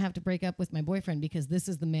 I'm going to have to break up with my boyfriend because this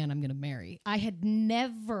is the man I'm going to marry. I had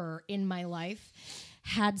never in my life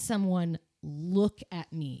had someone look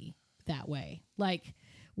at me that way, like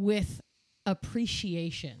with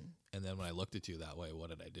appreciation. And then when I looked at you that way, what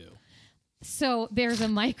did I do? So there's a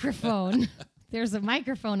microphone. There's a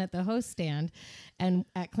microphone at the host stand. And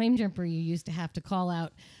at Claim Jumper, you used to have to call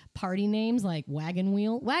out party names like Wagon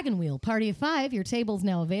Wheel, party of 5. Your table's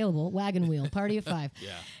now available. Wagon Wheel, party of 5. Yeah.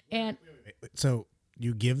 And So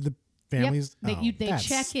you give the families. Yep. Oh, They that's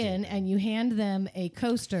check in stupid. and you hand them a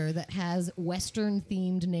coaster that has Western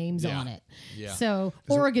themed names Yeah. on it. Yeah. So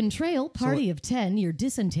Oregon Trail, party of 10, your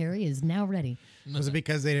dysentery is now ready. Was it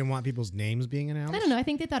because they didn't want people's names being announced? I don't know. I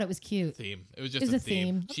think they thought it was cute. Theme. It was just It was a a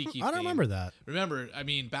theme. Cheeky I don't theme. remember that. Remember, I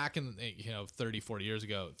mean, back in 30, 40 years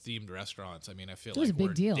ago, themed restaurants. I mean, I feel was like a big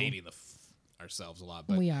we're deal. dating ourselves a lot,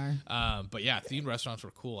 but We are. But yeah, themed restaurants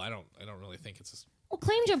were cool. I don't really think it's Well,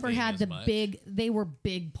 Claim Jumper theme had as the much. they were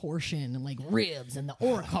big portion, and like ribs and the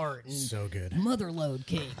orc heart and So good. motherload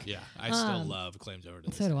cake. yeah. I still love Claim Jumper. to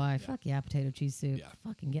this So do day. I. Yeah. Fuck yeah, potato cheese soup. Yeah.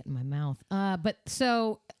 Fucking get in my mouth. But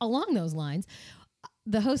so along those lines,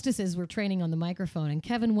 the hostesses were training on the microphone, and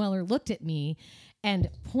Kevin Weller looked at me and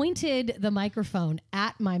pointed the microphone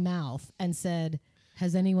at my mouth and said,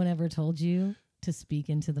 "Has anyone ever told you to speak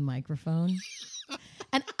into the microphone?"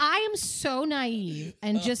 And I am so naive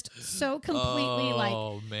and just so completely like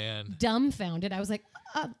Oh man. dumbfounded. I was like,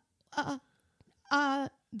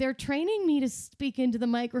 they're training me to speak into the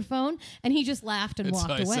microphone. And he just laughed and And so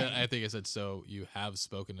walked away. I think I said, so you have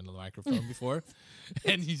spoken into the microphone before?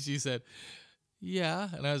 And she said, yeah.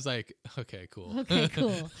 And I was like, okay, cool. Okay,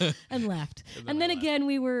 cool. And left. And then I left. again,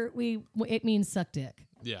 it means suck dick.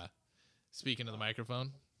 Yeah. Speaking to the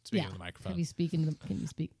microphone. Speaking Yeah. to the microphone. Have you can you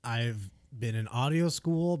speak? I've been in audio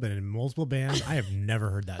school, been in multiple bands. I have never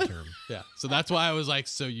heard that term. Yeah. So that's why I was like,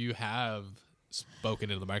 so you have spoken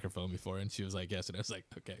into the microphone before? And she was like, yes. And I was like,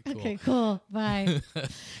 okay, cool. Okay, cool. Bye.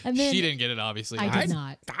 And then She didn't get it, obviously. I but- did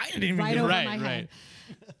not. I didn't even Right get over Right, my right. head.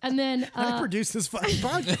 And then I produced this fucking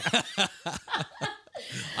podcast.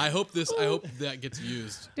 I hope that gets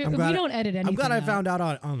used. we glad- don't edit anything. I'm glad I out. found out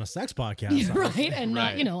on a sex podcast. Right, and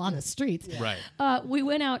not Right. on the streets. Right. We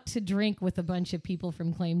went out to drink with a bunch of people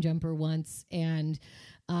from Claim Jumper once, and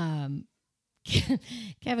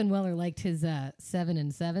Kevin Weller liked his 7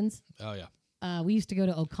 and 7s. Oh, yeah. We used to go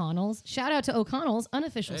to O'Connell's. Shout out to O'Connell's,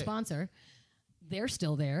 unofficial Hey. sponsor. They're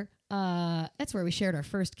still there. That's where we shared our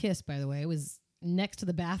first kiss, by the way. It was next to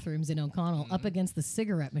the bathrooms in O'Connell, up against the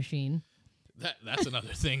cigarette machine. That's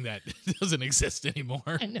another thing that doesn't exist anymore.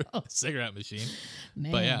 I know. Cigarette machine.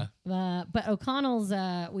 Man. But yeah. But O'Connell's,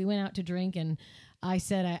 we went out to drink, and I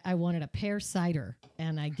said I wanted a pear cider,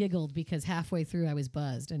 and I giggled because halfway through I was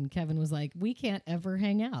buzzed, and Kevin was like, "We can't ever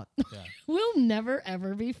hang out. Yeah. We'll never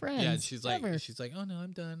ever be friends." Yeah, and she's like, ever." oh no,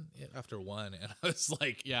 I'm done after one, and I was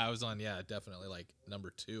like, yeah, I was on, definitely like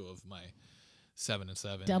number 2 of my 7 and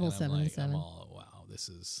 7, Double and I'm 7 and like, 7. I'm all, wow, it's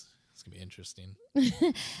gonna be interesting.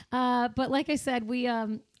 But like I said, we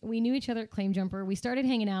knew each other at Claim Jumper. We started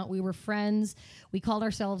hanging out. We were friends. We called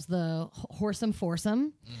ourselves the Horsome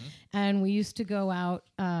Foursome, and we used to go out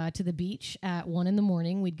to the beach at 1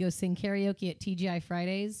 a.m. We'd go sing karaoke at TGI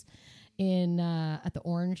Fridays at the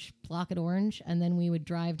Orange Block at Orange, and then we would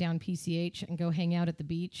drive down PCH and go hang out at the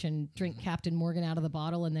beach and drink Captain Morgan out of the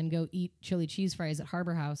bottle, and then go eat chili cheese fries at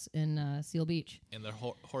Harbor House in Seal Beach. In the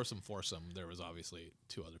Horsome Foursome, there was obviously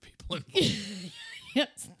 2 other people involved,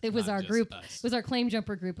 Yes, it was Not our just group. us. It was our Claim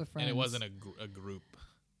Jumper group of friends. and it wasn't a group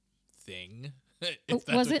thing. It if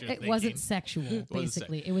that's wasn't. what you're It wasn't thinking. sexual. wasn't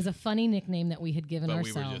Basically, it was a funny nickname that we had given But we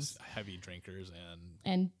ourselves. were just heavy drinkers,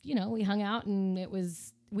 and And we hung out, and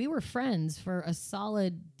we were friends for a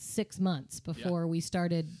solid 6 months before we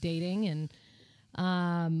started dating. And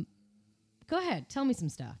go ahead, tell me some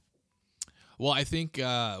stuff. well, I think one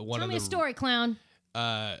Tell of me the a story, clown.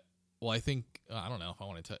 Well, I think I don't know if I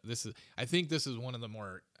want to. I think this is one of the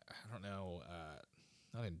more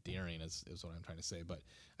not endearing is what I'm trying to say, but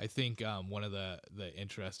I think one of the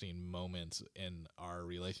interesting moments in our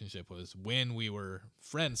relationship was when we were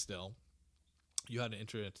friends still. You had an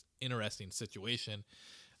interesting situation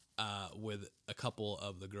with a couple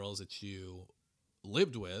of the girls that you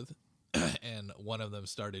lived with, and one of them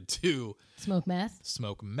started to Smoke meth.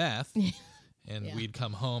 smoke meth. And we'd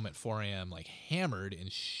come home at 4 a.m. like hammered,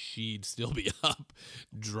 and she'd still be up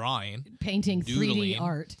drawing, Painting doodling. 3D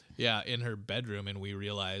art. Yeah, in her bedroom, and we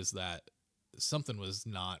realized that something was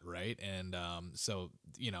not right. And so,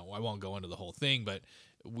 I won't go into the whole thing, but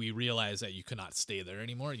we realized that you could not stay there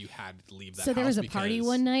anymore. You had to leave that So there house was a party because-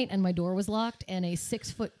 one night, and my door was locked, and a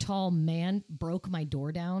 6-foot-tall man broke my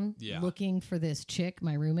door down looking for this chick,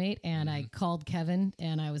 my roommate, and I called Kevin,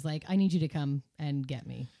 and I was like, I need you to come and get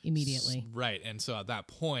me immediately. Right. And so at that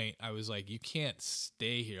point, I was like, you can't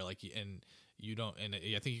stay here. And you don't, and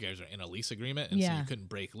I think you guys are in a lease agreement, and so Yeah. you couldn't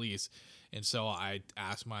break lease. And so I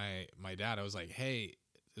asked my dad, I was like, hey,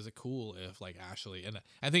 is it cool if like Ashley, and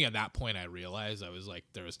I think at that point I realized I was like,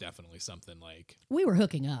 there was definitely something like, We were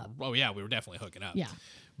hooking up. oh yeah, we were definitely hooking up. Yeah.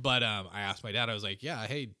 But I asked my dad, I was like, yeah,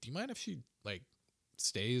 hey, do you mind if she like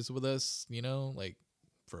stays with us, like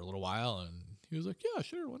for a little while? And He was like, yeah,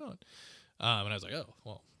 sure, why not? And I was like, oh,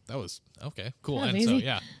 well, that was okay, cool. That was And so easy.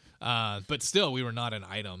 yeah, but still, we were not an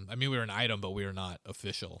item. I mean, we were an item, but we were not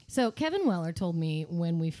official. So Kevin Weller told me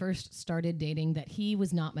when we first started dating that he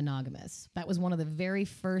was not monogamous. That was one of the very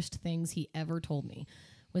first things he ever told me,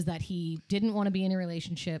 was that he didn't want to be in a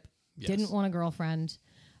relationship, Yes. didn't want a girlfriend,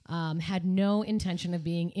 had no intention of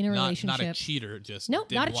being in a relationship. Not a cheater, just Nope,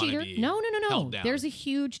 didn't not a wanna cheater. be No. held down. There's a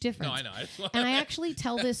huge difference. No, I know. I just And I actually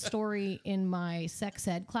tell this story in my sex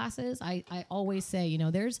ed classes. I always say, you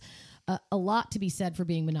know, there's a lot to be said for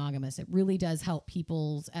being monogamous. It really does help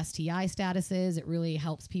people's STI statuses. It really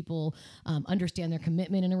helps people understand their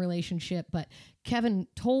commitment in a relationship. But Kevin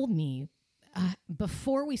told me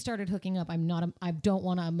before we started hooking up, I don't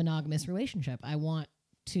want a monogamous relationship. I want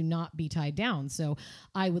to not be tied down. So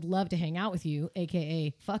I would love to hang out with you,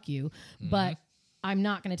 AKA fuck you, but I'm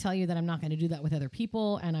not going to tell you that I'm not going to do that with other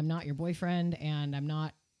people, and I'm not your boyfriend, and I'm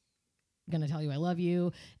not going to tell you I love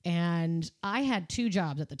you. And I had 2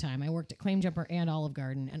 jobs at the time. I worked at Claim Jumper and Olive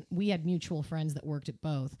Garden, and we had mutual friends that worked at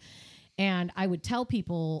both. And I would tell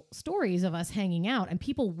people stories of us hanging out, and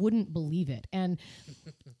people wouldn't believe it. And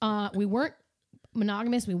we weren't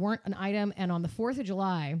monogamous. We weren't an item. And on the 4th of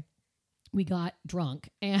July, we got drunk,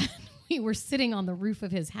 and we were sitting on the roof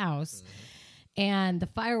of his house, and the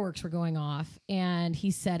fireworks were going off. And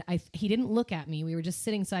he said, he didn't look at me. We were just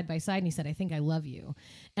sitting side by side, and he said, I think I love you.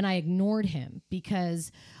 And I ignored him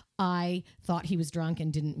because I thought he was drunk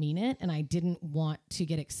and didn't mean it. And I didn't want to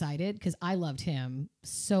get excited because I loved him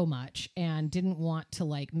so much and didn't want to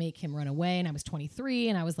like make him run away. And I was 23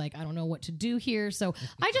 and I was like, I don't know what to do here. So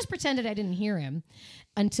I just pretended I didn't hear him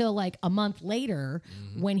until like a month later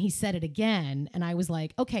when he said it again. And I was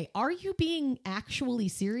like, okay, are you being actually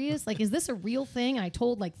serious? Like, is this a real thing? And I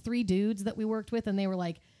told like 3 dudes that we worked with, and they were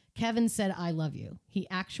like, Kevin said, I love you. He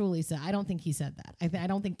actually said, I don't think he said that. I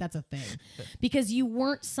don't think that's a thing because you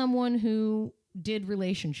weren't someone who did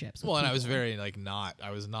relationships. Well, and I was very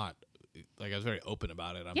I was very open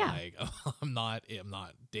about it. I'm Yeah. like, I'm not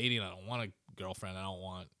dating. I don't want a girlfriend. I don't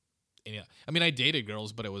want any. I mean, I dated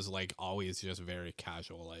girls, but it was like always just very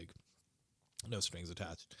casual, like no strings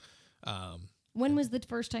attached. When was the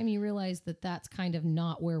first time you realized that that's kind of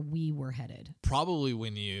not where we were headed? Probably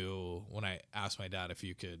when I asked my dad if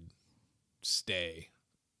you could stay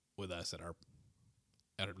with us at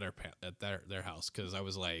their house, because I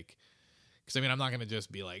was like, because I mean, I'm not gonna just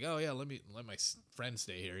be like, oh yeah, let my friend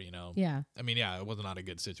stay here, you know? Yeah. I mean, yeah, it was not a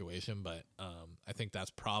good situation, but I think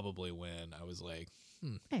that's probably when I was like,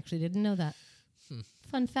 I actually didn't know that.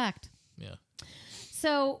 Fun fact. yeah.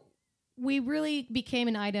 So we really became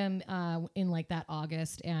an item in like that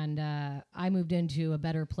August, and I moved into a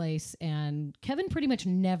better place, and Kevin pretty much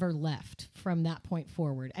never left from that point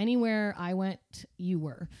forward. Anywhere I went, you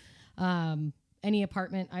were. Any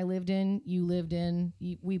apartment I lived in, you lived in.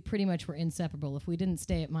 We pretty much were inseparable. If we didn't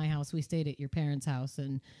stay at my house, we stayed at your parents' house,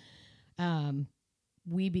 and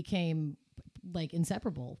we became like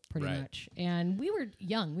inseparable pretty Right. much. And we were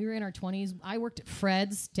young. We were in our 20s. I worked at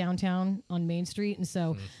Fred's downtown on Main Street, and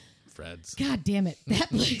so Fred's. God damn it, that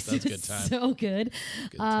place That's is a good time. so good.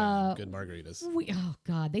 Good time. Good margaritas. Oh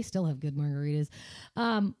God, they still have good margaritas.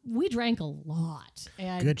 We drank a lot,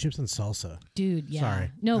 and Good chips and salsa. dude, yeah,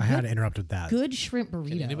 Sorry. no, I good, had to interrupt with that. good shrimp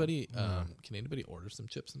burrito. Can anybody order some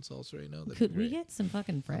chips and salsa right now? That'd Could be we great. get some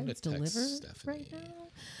fucking gonna Fred's text delivered Stephanie. right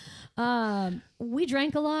now? We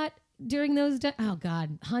drank a lot during those. Oh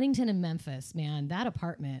God, Huntington and Memphis, man, that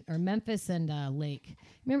apartment, or Memphis and Lake.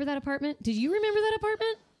 Remember that apartment? Did you remember that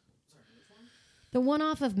apartment? The one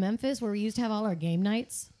off of Memphis where we used to have all our game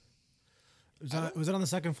nights. Was it on the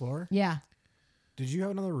second floor? Yeah, Did you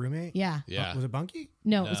have another roommate? yeah. Yeah. Was it Bunky?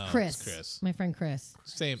 No, it was No, it's Chris. Chris. My friend Chris.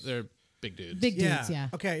 Same. They're big dudes. Big dudes, yeah.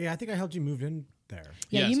 Okay, yeah, I think I helped you move in there.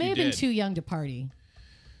 Yeah, Yes, you may you have been did. too young to party.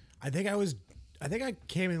 I think I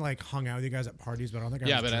came and like hung out with you guys at parties, but I don't think I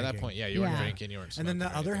Yeah, was but at that drinking. point, yeah, you weren't Yeah. drinking, you weren't And then the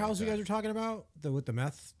smoking or other anything house you like guys were talking about, with the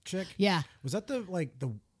meth chick. Yeah. Was that the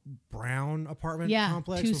brown apartment Yeah,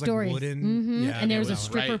 complex? 2 It was, like, stories. wooden. Mhm. Yeah, And there was a right.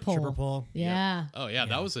 stripper pole. stripper pole. Yeah. that. Oh yeah,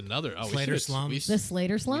 that was another. Oh, Slater we Slums. The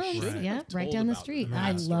Slater Slums. should've Yeah, right told down the about street. the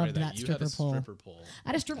I meth story loved that you had stripper a pole. stripper pole. I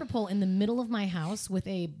had a stripper pole in the middle of my house with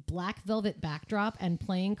a black velvet backdrop and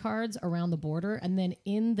playing cards around the border. And then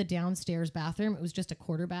in the downstairs bathroom, it was just a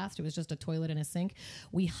quarter bath. It was just a toilet and a sink.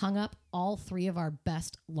 We hung up all 3 of our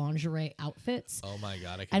best lingerie outfits. Oh my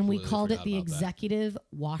god, I And we completely called it forgot the about that. executive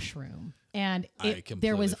washroom. And there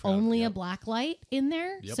completely was forgot. only a Yep. black light in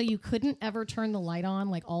there. Yep. So you couldn't ever turn the light on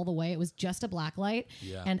like all the way. It was just a black light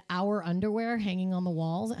Yeah. and our underwear hanging on the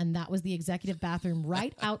walls. And that was the executive bathroom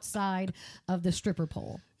right outside of the stripper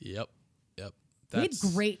pole. Yep. We had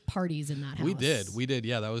great parties in that house. We did.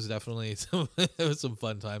 Yeah, that was definitely it was some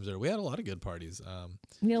fun times there. We had a lot of good parties.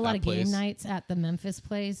 We had a lot of place. game nights at the Memphis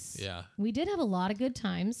place. Yeah. We did have a lot of good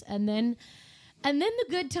times. And then the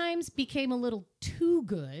good times became a little too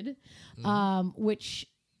good, which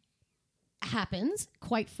happens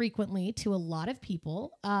quite frequently to a lot of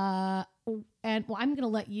people. And well, I'm going to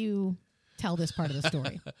let you tell this part of the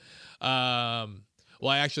story. Well,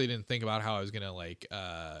 I actually didn't think about how I was gonna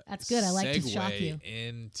That's good. I like to shock you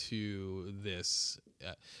into this.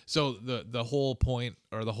 So the whole point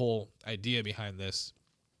or the whole idea behind this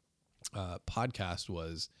podcast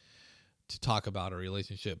was to talk about a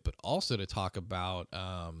relationship, but also to talk about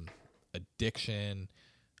addiction,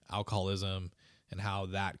 alcoholism, and how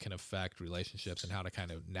that can affect relationships and how to kind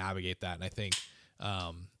of navigate that. And I think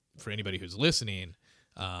for anybody who's listening.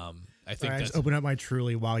 I think I just opened up my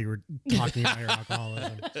Truly while you were talking about your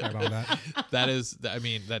alcoholism. Sorry about that. That is, I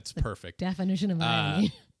mean, that's perfect. Definition of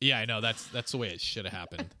irony. Yeah, I know that's the way it should have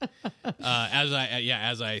happened. As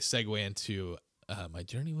I segue into my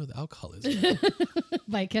journey with alcoholism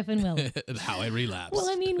by Kevin Miller, and how I relapsed. Well,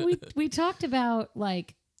 I mean, we talked about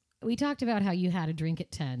how you had a drink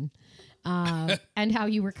at 10. And how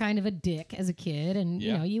you were kind of a dick as a kid, and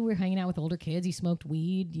you know you were hanging out with older kids. You smoked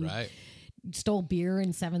weed. You right. Stole beer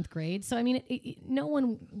in 7th grade. So, I mean, no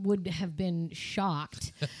one would have been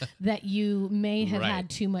shocked that you may have had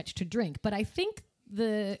too much to drink. But I think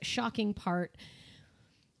the shocking part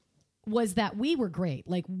was that we were great.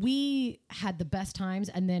 Like, we had the best times,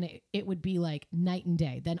 and then it would be like night and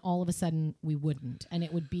day. Then all of a sudden we wouldn't. And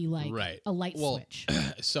it would be like a light switch.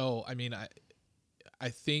 So, I mean, I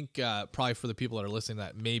think probably for the people that are listening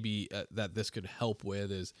that maybe that this could help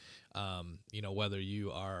with is, you know, whether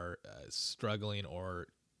you are struggling or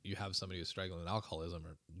you have somebody who's struggling with alcoholism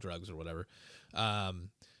or drugs or whatever.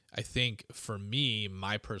 I think for me,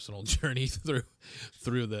 my personal journey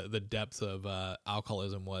through the depths of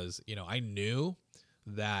alcoholism was, you know, I knew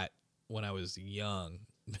that when I was young,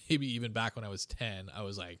 maybe even back when I was 10, I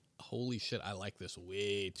was like, holy shit, I like this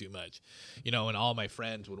way too much. You know, and all my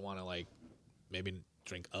friends would want to like maybe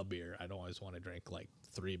drink a beer. I don't always want to drink like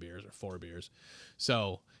 3 beers or 4 beers.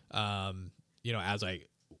 So, you know, as I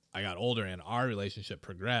got older and our relationship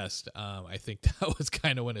progressed, I think that was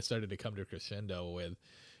kind of when it started to come to a crescendo with,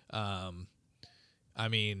 I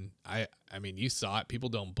mean, you saw it, people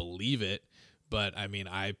don't believe it, but I mean,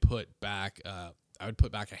 I would put back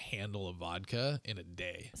a handle of vodka in a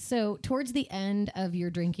day. So towards the end of your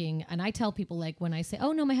drinking, and I tell people, like, when I say,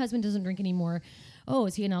 oh no, my husband doesn't drink anymore. Oh,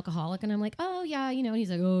 is he an alcoholic? And I'm like, oh yeah, you know, and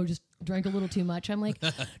he's like, oh, just drank a little too much. I'm like,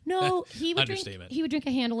 no, he would drink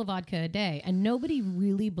a handle of vodka a day. And nobody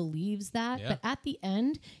really believes that. Yeah. But at the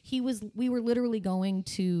end, we were literally going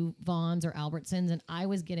to Vaughn's or Albertsons, and I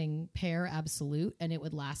was getting Pear Absolute, and it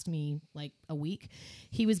would last me like a week.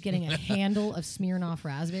 He was getting a handle of Smirnoff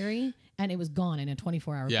Raspberry, and it was gone in a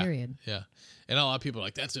 24-hour period. Yeah. And a lot of people are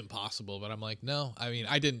like, that's impossible. But I'm like, no, I mean,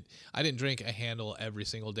 I didn't drink a handle every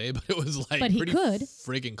single day, but it was like pretty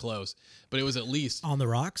friggin' close. But it was at least on the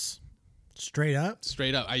rocks. Straight up.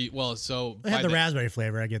 They had the raspberry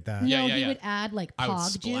flavor. I get that. Yeah, he would add like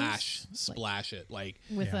Pog juice. Splash it like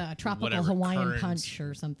with a tropical Hawaiian punch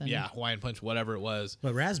or something. Yeah, Hawaiian punch, whatever it was.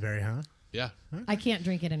 But raspberry, huh? Yeah. Okay. I can't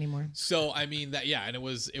drink it anymore. So I mean that, and it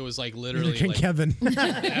was like literally. Neither can like, Kevin.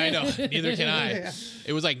 I know. Neither can I. Yeah.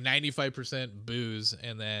 It was like 95% booze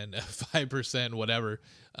and then 5% whatever.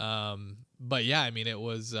 But yeah, I mean, it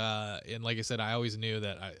was, and like I said, I always knew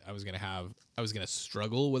that I was gonna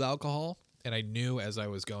struggle with alcohol, and I knew as I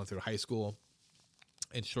was going through high school,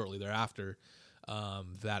 and shortly thereafter,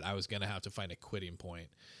 that I was gonna have to find a quitting point,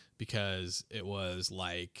 because it was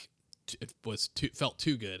like. Felt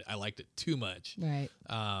too good. I liked it too much. Right.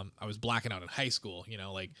 I was blacking out in high school, you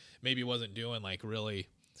know, like maybe wasn't doing like really,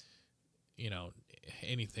 you know,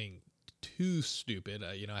 anything too stupid.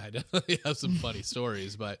 You know, I definitely have some funny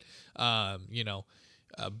stories, but, you know,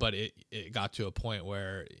 but it got to a point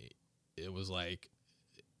where it was like,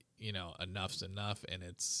 you know, enough's enough, and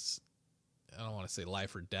I don't want to say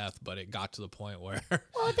life or death, but it got to the point where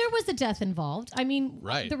well, there was a death involved. I mean,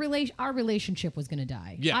 right. Our relationship was going to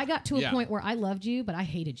die. Yeah. I got to a point where I loved you, but I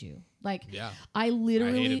hated you. Like, I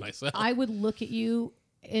hated myself. I would look at you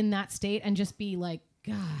in that state and just be like,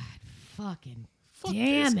 God, fuck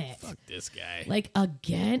this guy. Like,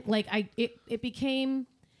 again, like it became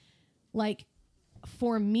like,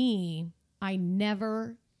 for me, I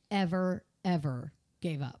never, ever, ever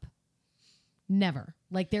gave up. Never.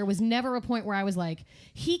 Like, there was never a point where I was like,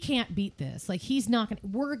 he can't beat this. Like,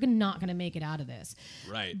 we're not going to make it out of this.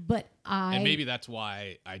 Right. But and maybe that's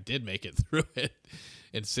why I did make it through it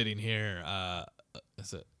and sitting here,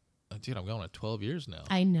 dude, I'm going on 12 years now.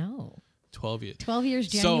 I know. 12 years. 12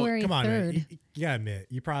 years, So- January Come on, 3rd. man. You gotta admit,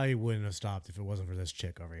 you probably wouldn't have stopped if it wasn't for this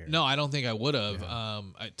chick over here. No, I don't think I would have.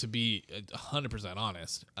 To be 100%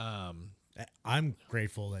 honest. I'm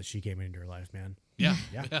grateful that she came into your life, man. Yeah,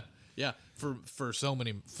 Yeah. yeah, yeah. For so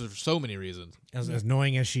many reasons. As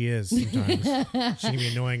annoying as she is sometimes, she can be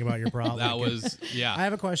annoying about your problem. That was I yeah.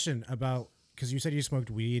 have a question about, because you said you smoked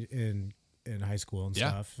weed in high school and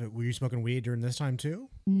Yeah. stuff. Were you smoking weed during this time too?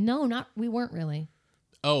 No, we weren't really.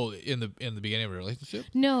 Oh, in the beginning of a relationship.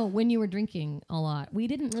 No, when you were drinking a lot. We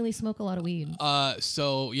didn't really smoke a lot of weed.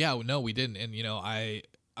 So yeah, no, we didn't. And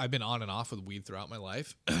I've been on and off with weed throughout my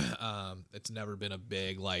life. It's never been a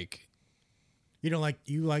big like. You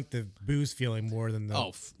like the booze feeling more than the.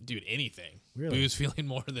 Oh, dude, anything. Really? Booze feeling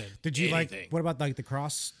more than. Did you anything. like? What about like the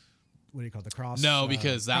cross? What do you call it? The cross? No,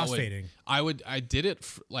 because that would crossfading. I did it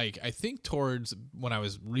like I think towards when I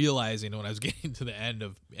was realizing when I was getting to the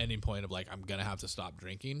ending point of like I'm gonna have to stop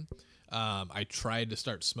drinking. I tried to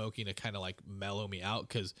start smoking to kind of like mellow me out,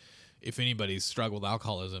 because if anybody's struggled with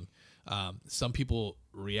alcoholism, some people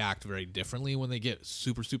react very differently when they get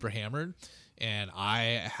super hammered. And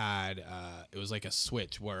I had it was like a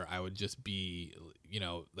switch where I would just be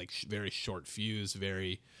like very short fuse,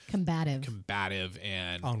 very combative,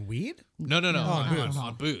 and On weed? no, on booze.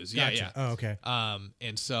 on booze. Yeah, Gotcha. yeah. Oh, okay.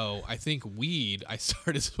 And so I think weed, I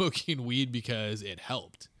started smoking weed because it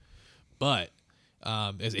helped. But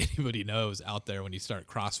as anybody knows out there, when you start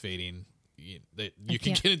crossfading, you can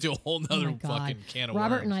can't- get into a whole Oh nother my God. fucking can of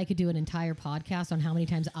Robert worms. and I could do an entire podcast on how many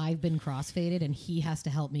times I've been crossfaded, and he has to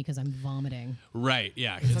help me because I'm vomiting. Right,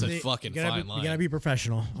 yeah. It's a Someday fucking you gotta fine be, line. You gotta be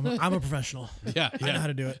professional. I'm a professional. yeah, I know how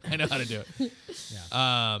to do it. I know how to do it.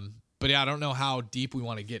 But yeah, I don't know how deep we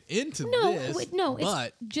want to get into No, this. no,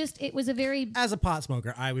 but it's just it was a very As a pot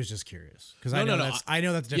smoker, I was just curious because No, I know no, I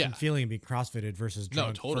know that's a different yeah. feeling being crossfitted versus No,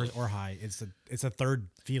 drunk totally. or high. It's a third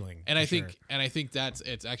feeling. and for I think sure. and I think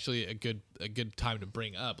it's actually a good time to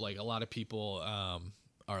bring up. Like a lot of people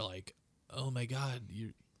are like, "Oh my God,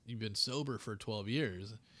 you've been sober for 12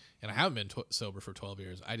 years," and I haven't been sober for 12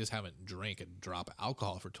 years. I just haven't drank a drop of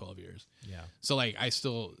alcohol for 12 years. yeah. So like, I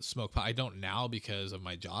still smoke pot. I don't now because of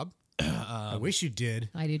my job. I wish you did.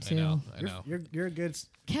 I do I too. know. I know. You're a good.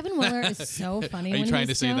 Kevin Weller is so funny. Are you when trying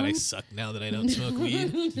he's to say that I stoned. suck now that I don't smoke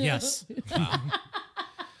weed? Yes.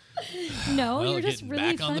 No, Well, you're just getting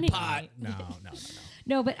really back on funny. the pot. No.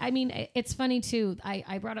 No, but I mean, it's funny too.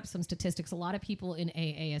 I brought up some statistics. A lot of people in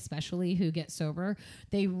AA, especially who get sober,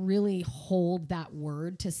 they really hold that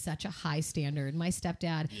word to such a high standard. My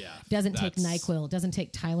stepdad Yeah, doesn't take that's- NyQuil, doesn't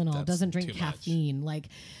take Tylenol, that's doesn't drink too much. caffeine. Like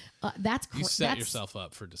that's You set that's, yourself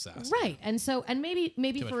up for disaster. right. And so, and maybe Too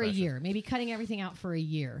much for a pressure. year, maybe cutting everything out for a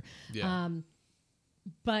year. Yeah.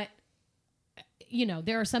 But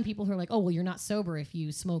there are some people who are like, oh, well, you're not sober if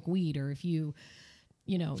you smoke weed or if you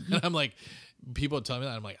I'm like, people tell me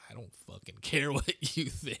that. I'm like, I don't fucking care what you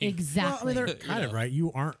think. Well, I exactly. mean, they're kind of right.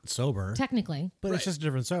 You aren't sober, Technically, but Right. it's just a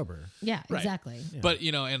different sober. yeah, Right. exactly. But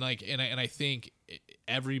and I think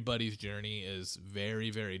everybody's journey is very,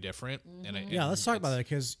 very different. Yeah, let's talk about that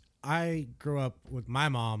because I grew up with my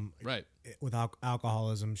mom Right. with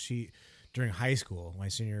alcoholism. She during high school, my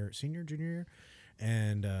junior year,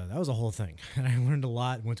 and that was a whole thing. And I learned a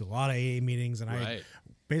lot. Went to a lot of AA meetings, and I Right.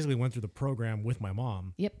 basically went through the program with my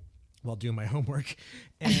mom Yep. while doing my homework.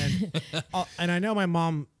 And and I know my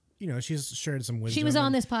mom, she's shared some wisdom. She was on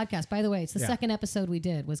and this podcast, by the way. It's the Yeah. second episode we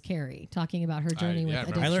did was Carrie talking about her journey with yeah, I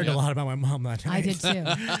remember. addiction. I learned a lot about my mom that night. I did too.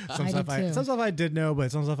 some I stuff did too. some stuff I did know,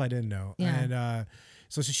 but some stuff I didn't know. Yeah. And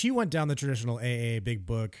so she went down the traditional AA big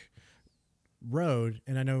book road,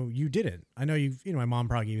 and I know you didn't. I know my mom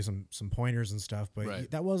probably gave you some pointers and stuff, but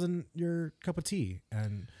Right. that wasn't your cup of tea,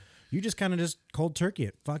 and you just kind of just cold turkey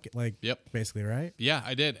it, fuck it, like Yep. basically, right? Yeah,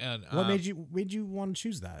 I did. And What made you want to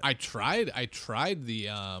choose that? I tried the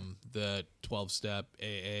 12-step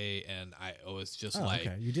AA, and I was just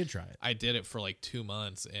okay, you did try it. I did it for like 2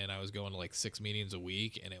 months, and I was going to like 6 meetings a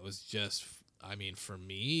week, and it was just, I mean, for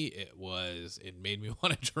me, it made me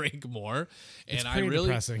want to drink more, and It's I pretty really,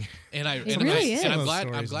 depressing. and I, It and really I, is. and I'm Some of those glad,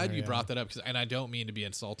 stories in there, you yeah. brought that up, and I don't mean to be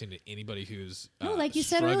insulting to anybody who's No, like you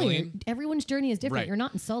said earlier, struggling. everyone's journey is different. Right. You're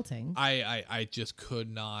not insulting. I just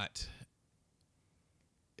could not.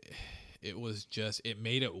 It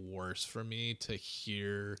made it worse for me to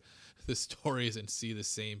hear the stories and see the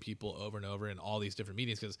same people over and over in all these different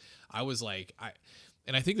meetings, because I was like,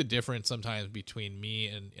 and I think the difference sometimes between me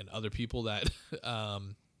and other people that are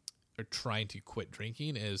trying to quit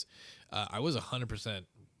drinking is I was 100%.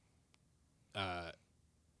 I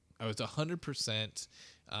was 100%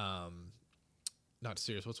 not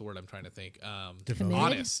serious. What's the word I'm trying to think? Devoted?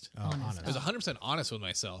 Honest. Honest. I was 100% honest with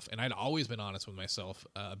myself, and I'd always been honest with myself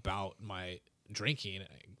about my drinking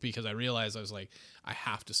because I realized I was like, I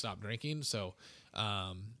have to stop drinking. So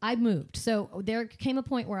I moved. So there came a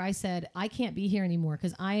point where I said, I can't be here anymore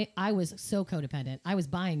because I was so codependent. I was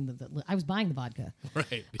buying the vodka.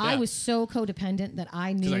 right, I was so codependent that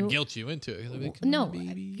I because I knew. guilt you into it. Like, No,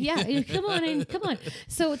 baby. yeah, come on in, come on.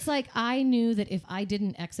 So it's like I knew that if I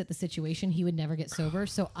didn't exit the situation, he would never get sober.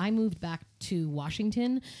 So I moved back to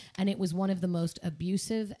Washington, and it was one of the most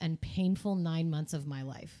abusive and painful 9 months of my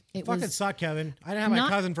life. It Fucking was, suck, Kevin. I didn't have my not-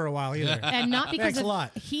 cousin for a while either. and not because Thanks a of,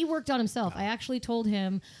 lot. he worked on himself. I actually told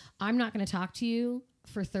him, I'm not going to talk to you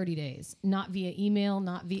for 30 days, not via email,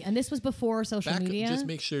 not via, and this was before social media. Just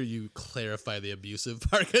make sure you clarify the abusive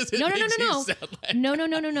part because No.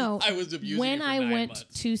 No. I was abusing when you for I 9 went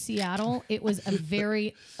months. to Seattle, it was a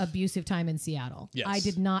very abusive time in Seattle. Yes. I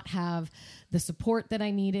did not have the support that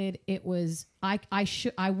I needed. It was I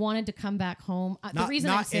wanted to come back home. The reason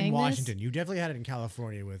I'm not saying in this- Washington. You definitely had it in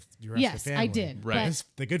California with your rest Yes, of the family. I did. Right. But,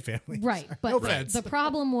 The good family. right, Sorry. but No the offense.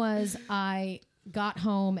 problem was I got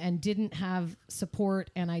home and didn't have support,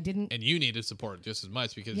 and I didn't. And you needed support just as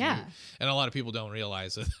much because Yeah. and a lot of people don't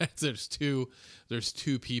realize that there's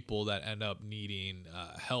two people that end up needing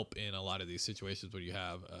help in a lot of these situations where you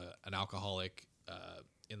have an alcoholic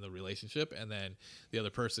in the relationship and then the other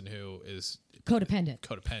person who is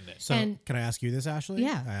Codependent. So And- can I ask you this, Ashley?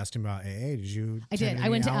 Yeah. I asked him about AA. Did you? I did. attend I any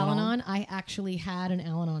went to Al-Anon? Al-Anon. I actually had an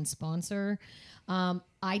Al-Anon sponsor.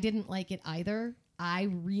 I didn't like it either. I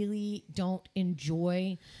really don't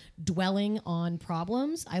enjoy dwelling on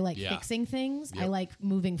problems. I like Yeah. fixing things. I Yep. like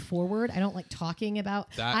moving forward. I don't like talking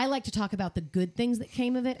about That- I like to talk about the good things that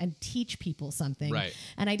came of it and teach people something. Right.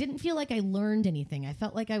 And I didn't feel like I learned anything. I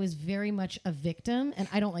felt like I was very much a victim, and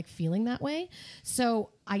I don't like feeling that way.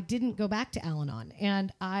 So I didn't go back to Al-Anon,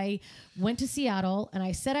 and I went to Seattle, and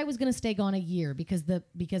I said I was going to stay gone a year because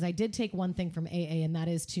I did take one thing from AA, and that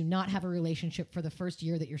is to not have a relationship for the first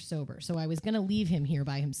year that you're sober. So I was going to leave him here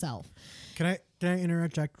by himself. Can I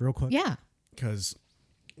interject real quick? Yeah. Because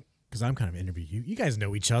I'm kind of interviewing you. You guys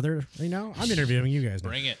know each other. You know, I'm interviewing you guys. Now.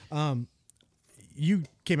 bring it. You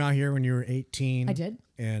came out here when you were 18. I did.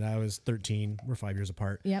 And I was 13. We're 5 years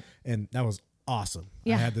apart. Yep. And that was awesome.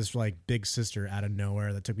 Yeah. I had this like big sister out of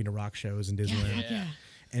nowhere that took me to rock shows in Disneyland. Yeah.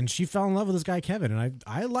 And she fell in love with this guy Kevin, and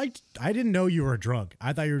I didn't know you were a drunk.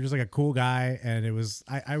 I thought you were just like a cool guy, and it was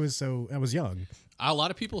I was young. A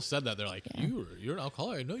lot of people said that. They're like, you're an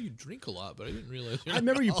alcoholic. I know you drink a lot, but I didn't realize you're I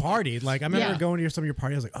remember you partied. Like I remember Yeah. going to some of your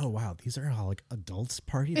parties. I was like, oh wow, these are all like adults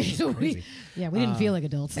party. This is crazy. we didn't feel like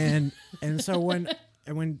adults. and so when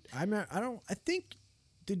I met, I think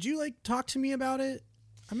did you like talk to me about it?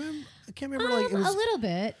 I can't remember. Like it was a little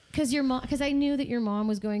bit because I knew that your mom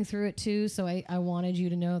was going through it too, so I wanted you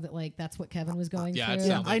to know that like that's what Kevin was going Yeah, it through.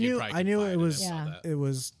 sounds like you probably I knew it confided was in Yeah. that. it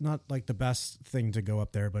was not like the best thing to go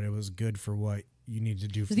up there, but it was good for what you need to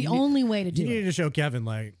do. It was the only way to you do needed it. to show Kevin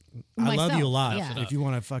like I love you a Myself, lot. yeah. If you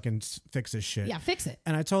want to fucking fix this shit, Yeah, fix it.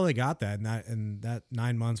 And I totally got that. And that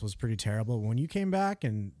 9 months was pretty terrible. When you came back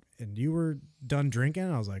and you were done drinking,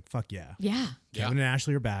 I was like, fuck yeah. Yeah. Kevin and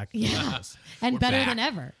Ashley are back. Yeah. And We're better back. than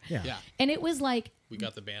ever. Yeah. Yeah, And it was like we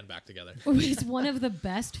got the band back together. it was one of the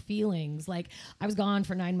best feelings. Like I was gone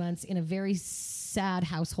for 9 months in a very sad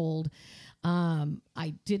household.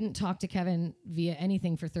 I didn't talk to Kevin via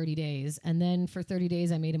anything for 30 days. And then for 30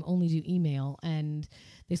 days, I made him only do email. And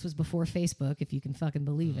this was before Facebook, if you can fucking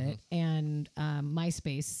believe it. And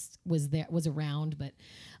MySpace was around, but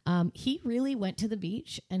he really went to the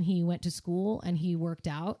beach and he went to school and he worked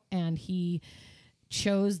out and he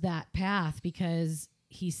chose that path because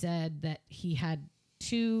he said that he had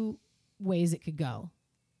 2 ways it could go.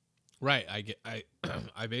 Right.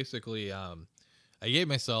 I basically I gave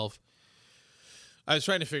myself. I was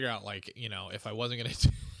trying to figure out like if I wasn't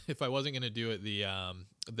gonna do it the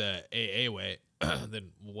AA way, then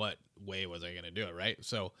what way was I gonna do it? Right.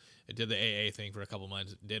 So I did the AA thing for a couple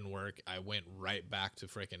months. It didn't work. I went right back to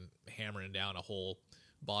freaking hammering down a whole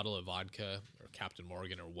bottle of vodka or Captain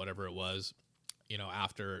Morgan or whatever it was.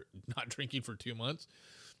 After not drinking for 2 months,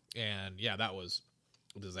 and yeah, that was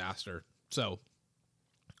a disaster. So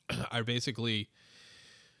I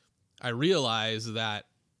realized that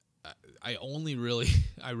I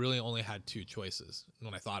really only had 2 choices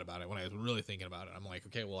when I thought about it. When I was really thinking about it, I'm like,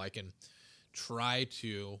 okay, well, I can try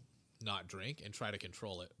to not drink and try to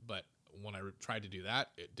control it. But when I tried to do that,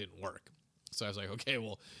 it didn't work. So I was like, okay,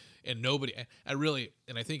 well, and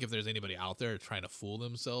I think if there's anybody out there trying to fool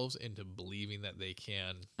themselves into believing that they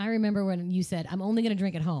can. I remember when you said, I'm only going to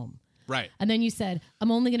drink at home. Right. And then you said,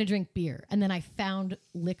 I'm only going to drink beer. And then I found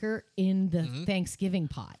liquor in the Thanksgiving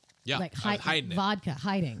pot. Yeah, Like I was hiding it. vodka,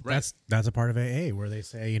 hiding. Right. That's a part of AA where they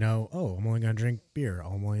say, I'm only going to drink beer.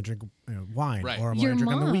 I'm only going to drink wine. Right. Or I'm going to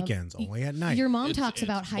drink on the weekends, only at night. Your mom It's- talks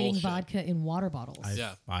about it's hiding bullshit. vodka in water bottles.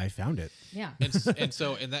 Yeah. I found it. Yeah.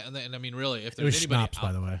 And I mean, really, if It was there's anybody schnapps,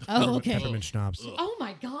 by the way. Oh, okay. Peppermint schnapps. Oh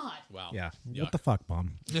my God. wow, Yeah. Yuck. What the fuck,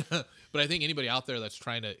 Mom? But I think anybody out there that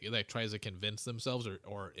tries to convince themselves,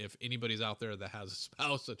 or if anybody's out there that has a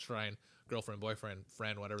spouse that's trying, girlfriend, boyfriend,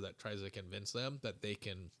 friend, whatever, that tries to convince them that they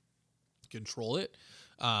can control it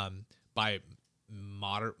by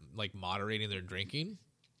moderating their drinking,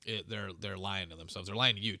 they're lying to themselves. They're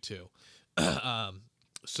lying to you too.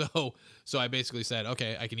 So I basically said,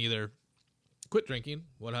 okay, I can either quit drinking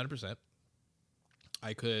 100%.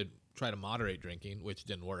 I could try to moderate drinking, which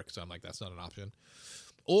didn't work. So I'm like, that's not an option.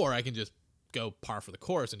 Or I can just go par for the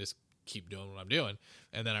course and just keep doing what I'm doing.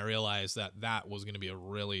 And then I realized that was going to be a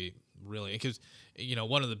really, really, because,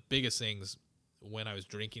 one of the biggest things when I was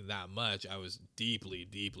drinking that much, I was deeply,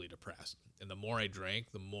 deeply depressed. And the more I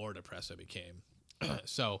drank, the more depressed I became.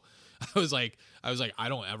 So I was like, I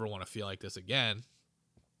don't ever want to feel like this again.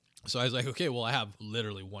 So I was like, okay, well, I have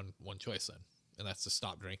literally one choice then, and that's to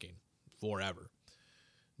stop drinking forever.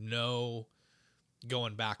 No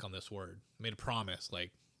going back on this word. I made a promise, like,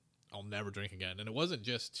 I'll never drink again. And it wasn't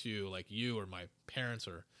just to like you or my parents,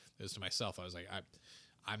 or it was to myself. I was like,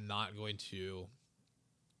 I'm not going to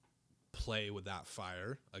play with that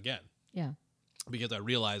fire again, Yeah. because I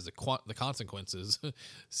realized the consequences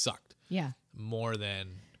sucked Yeah. more than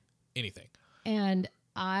anything. And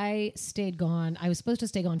I stayed gone. I was supposed to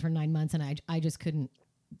stay gone for 9 months, and I just couldn't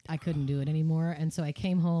do it anymore. And so I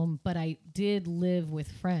came home, but I did live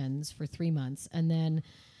with friends for 3 months. And then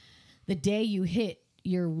the day you hit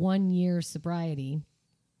your 1 year sobriety,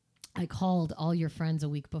 I called all your friends a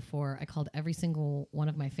week before. I called every single one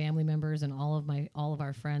of my family members and all of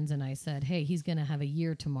our friends, and I said, "Hey, he's going to have a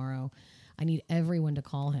year tomorrow. I need everyone to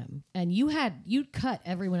call him." And you'd cut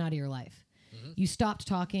everyone out of your life. You stopped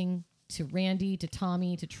talking to Randy, to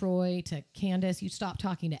Tommy, to Troy, to Candace. You stopped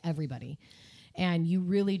talking to everybody, and you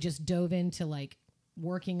really just dove into like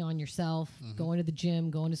working on yourself, going to the gym,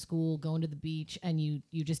 going to school, going to the beach, and you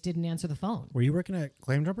just didn't answer the phone. Were you working at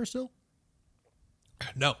Claim Jumper still?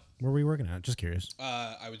 No, Where were you working at? Just curious.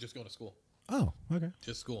 I was just going to school, Oh, okay.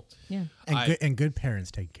 just school. Yeah. And good parents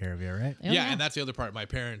take care of you, right? Oh, Yeah, and that's the other part. My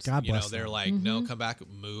parents, God bless they're them. like, no, come back,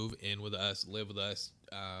 move in with us, live with us,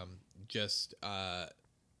 just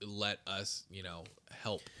let us,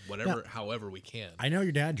 help however we can. I know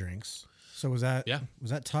your dad drinks. So was that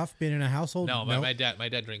tough being in a household? No, my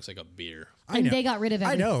dad drinks like a beer. I And know. they got rid of I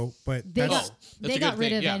everything. know, but They that's, got that's they a got good rid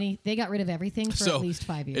thing, of yeah. they got rid of everything for So at least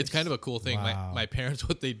 5 years. It's kind of a cool thing. Wow. My parents,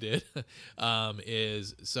 what they did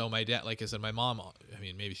is, so my dad, like I said, my mom, I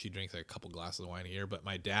mean, maybe she drinks like a couple glasses of wine a year, but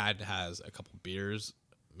my dad has a couple beers,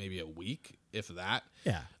 maybe a week, if that.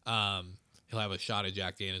 yeah. He'll have a shot of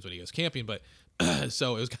Jack Daniels when he goes camping, but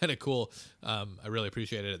so it was kind of cool. I really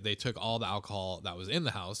appreciated it. They took all the alcohol that was in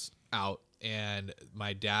the house out, and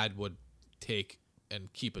my dad would take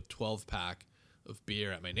and keep a 12-pack of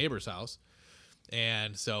beer at my neighbor's house.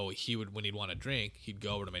 And so he would, when he'd want to drink, he'd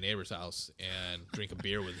go over to my neighbor's house and drink a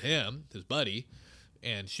beer with him, his buddy,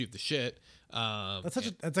 and shoot the shit. That's such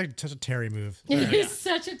a Terry move. It's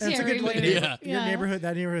such a That's a Terry good like, move. Yeah. Your neighborhood.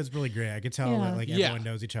 That neighborhood is really great. I could tell Yeah. that like Yeah. everyone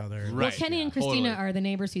knows each other. Right. Well, Kenny and Christina totally. are the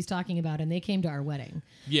neighbors he's talking about, and they came to our wedding.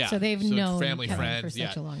 Yeah. So they've known family, Kevin friends, for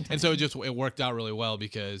such a long time. And so it worked out really well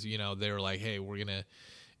because, they were like, hey, we're going to,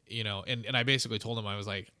 and I basically told them, I was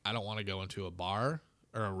like, I don't want to go into a bar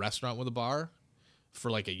or a restaurant with a bar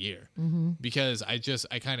for like a year because I guess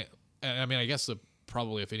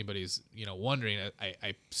probably if anybody's, wondering,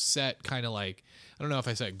 I set kind of like, I don't know if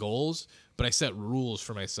I set goals, but I set rules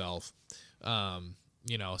for myself.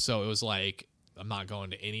 So it was like, I'm not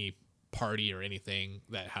going to any party or anything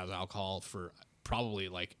that has alcohol for probably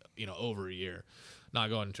like, over a year. Not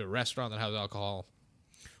going to a restaurant that has alcohol.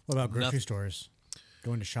 What about grocery Nothing. stores?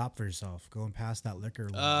 Going to shop for yourself. Going past that liquor.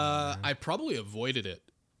 I probably avoided it.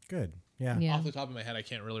 Good. Yeah. Yeah. Off the top of my head, I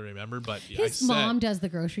can't really remember, but His mom does the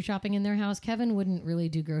grocery shopping in their house. Kevin wouldn't really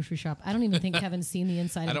do grocery shop. I don't even think Kevin's seen the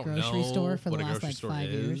inside I of a don't grocery know store for the what a last grocery like store 5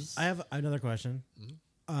 is. years. I have another question.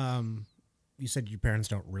 You said your parents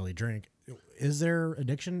don't really drink. Is there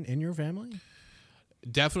addiction in your family?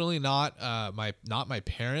 Definitely not my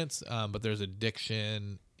parents, but there's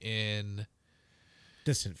addiction in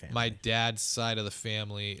Distant family. my dad's side of the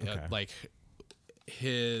family. Okay. Like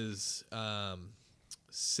his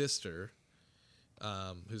sister,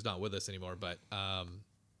 who's not with us anymore, but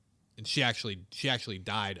and she actually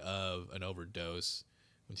died of an overdose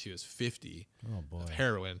when she was 50 Oh boy. of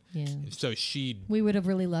heroin. Yeah. And so she We would have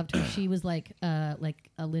really loved her. She was like a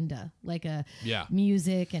Linda, like a Yeah.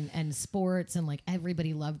 music and sports, and like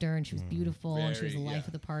everybody loved her, and she was beautiful, and she was the Very, life yeah.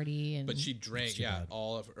 of the party. And but she drank too bad.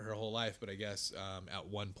 all of her whole life, but I guess at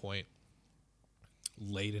one point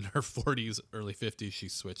late in her 40s, early 50s, she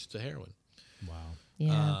switched to heroin. Wow.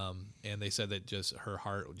 yeah, And they said that just her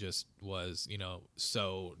heart just was,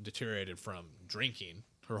 so deteriorated from drinking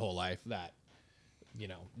her whole life that,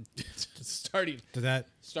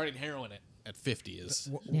 starting heroin at 50 is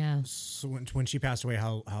yeah. So when she passed away,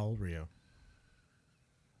 how old were you?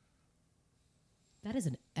 That is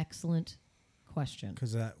an excellent question.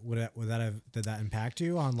 Because did that impact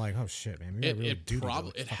you on like, oh shit, man, maybe I really it do need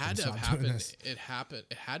probably to it fucking had to have stop doing happened. this. It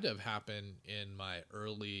had to have happened in my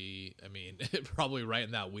early. I mean, probably right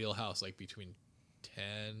in that wheelhouse, like between 10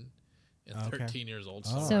 and Okay. 13 years old.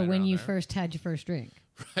 Oh. So right when around you there. first had your first drink,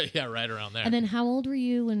 right, yeah, right around there. and then how old were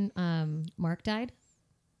you when Mark died?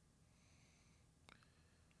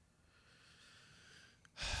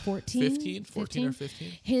 14 14 or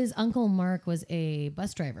 15. His uncle Mark was a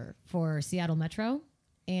bus driver for Seattle Metro,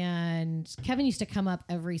 and Kevin used to come up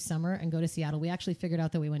every summer and go to Seattle. We actually figured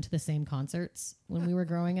out that we went to the same concerts when we were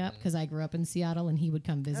growing up because I grew up in Seattle, and he would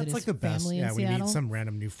come visit That's his like the best. family Yeah, in when you Seattle. meet some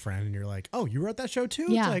random new friend and you're like, oh, you were at that show too?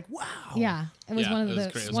 Yeah. It's like, wow. Yeah, it was Yeah, one of it was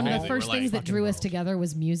the great. It was one of the crazy. first We're like things that fucking drew us world. together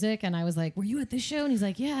was music, and I was like, "Were you at this show?" And he's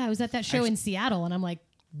like, "Yeah, I was at that show in Seattle," and I'm like,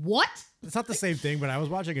 "What?" It's not the same thing, but I was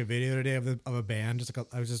watching a video today of a band.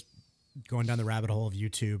 I was just going down the rabbit hole of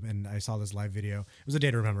YouTube, and I saw this live video. It was a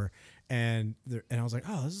day to remember, and I was like,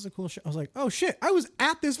 "Oh, this is a cool show." I was like, "Oh shit, I was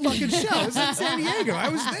at this fucking show. It was in San Diego. I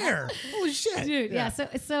was there. Holy shit, Dude, yeah.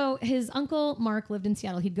 So his uncle Mark lived in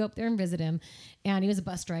Seattle. He'd go up there and visit him, and he was a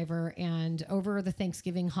bus driver. And over the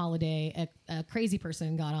Thanksgiving holiday, a crazy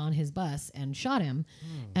person got on his bus and shot him,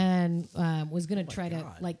 and was going to try to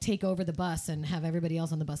like take over the bus and have everybody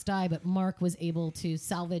else on the bus die. But Mark was able to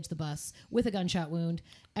salvage the bus with a gunshot wound.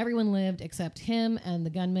 Everyone lived except him and the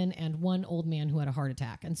gunman and one old man who had a heart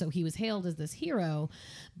attack. And so he was hailed as this hero,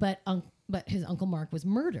 but his Uncle Mark was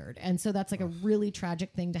murdered. And so that's like a really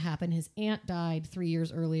tragic thing to happen. His aunt died 3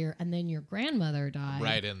 years earlier, and then your grandmother died.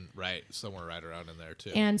 Right, somewhere right around in there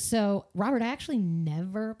too. And so, Robert, I actually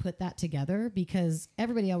never put that together because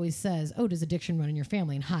everybody always says, oh, does addiction run in your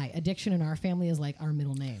family? And hi, addiction in our family is like our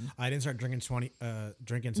middle name. I didn't start drinking until Me I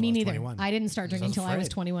was neither. 21. I didn't start drinking was until I was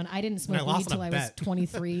afraid. 21. I didn't smoke I lost weed on till a I was bet.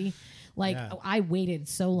 23. Like, Yeah. I waited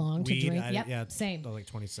so long to Weed, drink. I Yep, same. I was like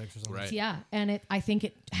 26 or something. Right. Yeah, and I think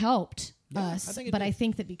it helped Yeah, us, I think it but did. I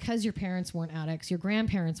think that because your parents weren't addicts, your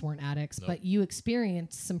grandparents weren't addicts, but you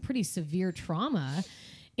experienced some pretty severe trauma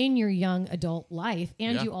in your young adult life,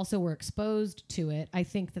 and Yeah. you also were exposed to it. I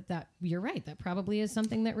think that you're right. That probably is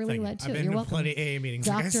something that really Thank you. led to I've it. been You're to welcome. plenty of AA meetings,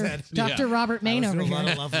 like I said. Dr. Yeah. Robert Main I over listened to a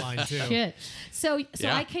here. lot of Love Line too. Shit. So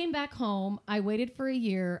Yeah. I came back home. I waited for a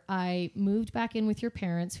year. I moved back in with your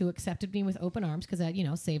parents, who accepted me with open arms because I,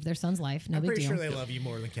 saved their son's life. No I'm big pretty deal. sure they love you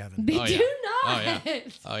more than Kevin. They Oh, do yeah. not.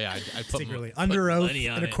 Oh yeah, I put Secretly, put under oath money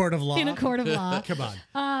on in a it. court of law. In a court of law. Come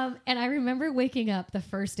on. And I remember waking up the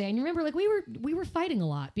first day, and you remember, like, we were fighting a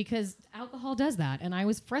lot because alcohol does that, and I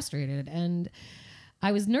was frustrated and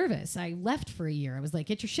I was nervous. I left for a year. I was like,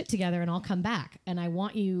 get your shit together and I'll come back, and I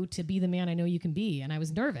want you to be the man I know you can be. And I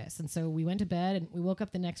was nervous, and so we went to bed, and we woke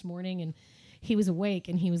up the next morning, and he was awake,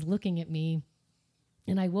 and he was looking at me,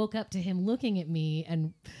 and I woke up to him looking at me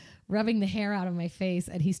and rubbing the hair out of my face,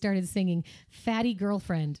 and he started singing, "Fatty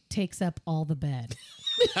girlfriend takes up all the bed."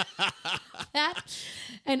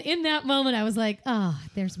 And in that moment, I was like, "Oh,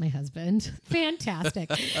 there's my husband.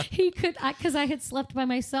 Fantastic." He could, because I had slept by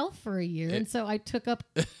myself for a year, and so I took up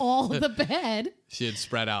all the bed. She had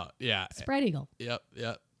spread out. Yeah. Spread eagle. Yep.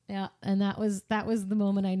 Yeah, and that was the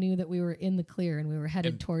moment I knew that we were in the clear and we were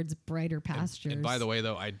headed towards brighter pastures. And by the way,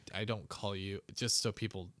 though, I don't call you, just so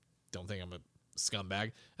people don't think I'm a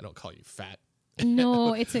scumbag, I don't call you fat.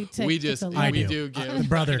 no, it's a we it's just a we I level. do. do The give.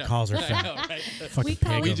 brother I know. calls her I fat. know, right? Fucking We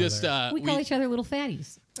call pig We over just there. we call each other little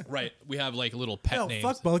fatties. right. We have like little pet No, names.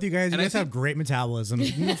 fuck both you guys. You And I guys have think- great metabolism.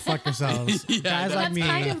 You can go fuck yourselves. Yeah, guys no. like That's me.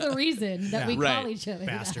 kind of the reason that we Right. call each other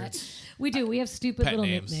Bastards. that. We do. We have stupid Pet little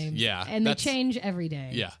names. nicknames. Yeah, and they that's- change every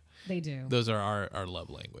day. Yeah. They do. Those are our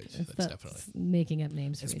love language. That's definitely. making up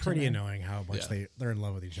names for It's each pretty other. annoying how much Yeah. they're in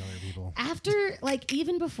love with each other, people. After, like,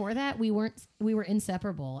 even before that, we were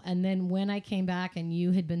inseparable. And then when I came back and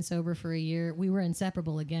you had been sober for a year, we were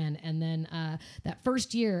inseparable again. And then that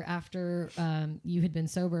first year after you had been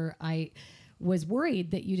sober, was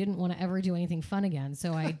worried that you didn't want to ever do anything fun again.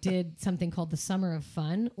 So I did something called the Summer of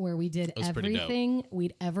Fun, where we did was pretty dope. everything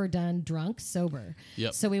we'd ever done drunk, sober.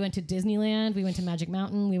 Yep. So we went to Disneyland, we went to Magic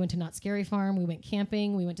Mountain, we went to Not Scary Farm, we went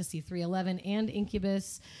camping, we went to see 311 and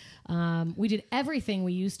Incubus. We did everything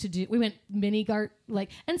we used to do. We went mini gart,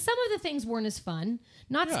 and some of the things weren't as fun.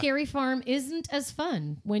 Not Yeah. Scary Farm isn't as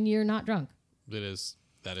fun when you're not drunk. That is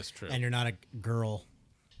true. And you're not a girl.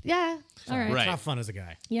 Yeah. All right. Right. It's not fun as a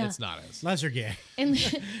guy. Yeah. It's not as. Unless you're gay. And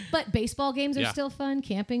but baseball games are Yeah. still fun.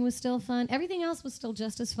 Camping was still fun. Everything else was still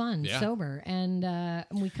just as fun, Yeah. sober. And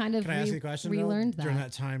we kind of Can I ask you a question? though? relearned that. During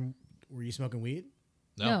that time, were you smoking weed?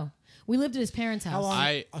 No. We lived at his parents' house. How long?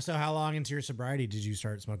 I- So how long into your sobriety did you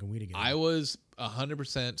start smoking weed again? I was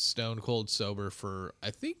 100% stone cold sober for I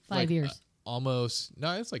think 5 years. Almost.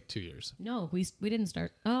 No, it's like 2 years. No, we didn't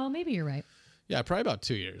start. Oh, maybe you're right. Yeah, probably about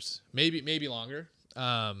 2 years, maybe longer.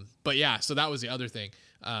 But yeah, so that was the other thing.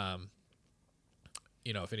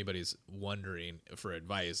 If anybody's wondering for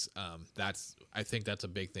advice, I think that's a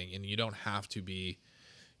big thing, and you don't have to be.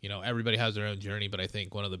 Everybody has their own journey, but I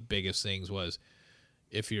think one of the biggest things was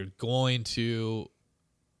if you're going to,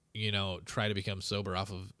 try to become sober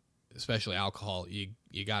off of, especially alcohol,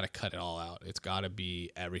 you got to cut it all out. It's got to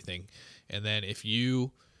be everything, and then if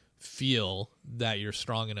you feel that you're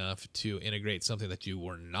strong enough to integrate something that you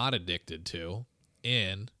were not addicted to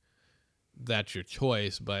in, that's your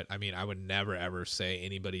choice. But I mean, I would never ever say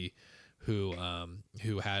anybody who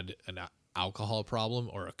had an alcohol problem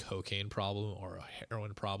or a cocaine problem or a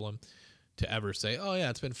heroin problem to ever say, oh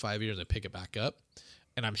yeah, it's been 5 years and pick it back up.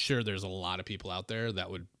 And I'm sure there's a lot of people out there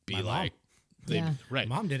that would be My mom. like, Yeah. right,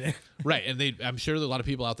 Mom did it. right, and I'm sure there's a lot of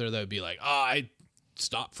people out there that would be like, oh, I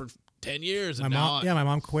stopped for 10 years and now My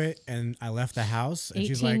mom quit, and I left the house. And 18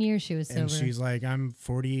 she's like, years she was sober. and she's like, I'm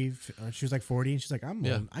 40. She was like 40, and she's like,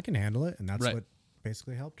 Yeah. I can handle it, and that's Right. what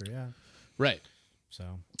basically helped her. Yeah. right.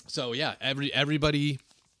 So Yeah, everybody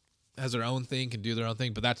has their own thing, can do their own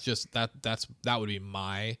thing, but that's just that would be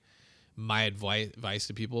my advice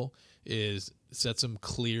to people is set some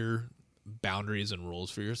clear boundaries and rules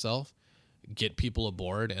for yourself. Get people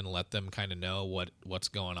aboard and let them kind of know what's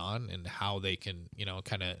going on and how they can,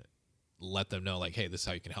 kind of let them know like, hey, this is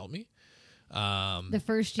how you can help me. the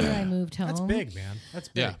first year I moved home. that's big, man. That's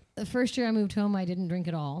big. Yeah. The first year I moved home, I didn't drink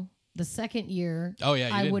at all. The second year, Oh, yeah,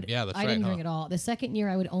 you I didn't. would. Yeah, that's I right, didn't huh? drink at all. The second year,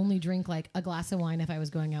 I would only drink like a glass of wine if I was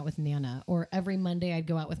going out with Nana, or every Monday I'd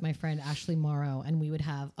go out with my friend Ashley Morrow, and we would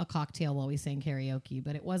have a cocktail while we sang karaoke.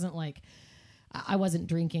 But it wasn't like I wasn't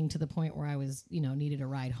drinking to the point where I was, needed a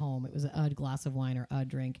ride home. It was a glass of wine or a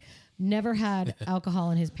drink. Never had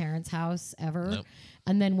alcohol in his parents' house ever. Nope.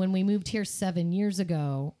 And then when we moved here 7 years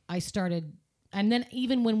ago, I started. And then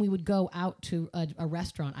even when we would go out to a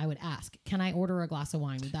restaurant, I would ask, "Can I order a glass of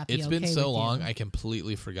wine? Would that be It's okay been so with long, you?" I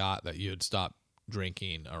completely forgot that you had stopped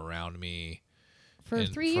drinking around me For and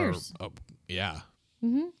 3 years. Yeah.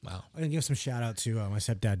 Mm-hmm. Wow. I'm gonna give some shout out to my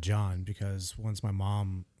stepdad John, because once my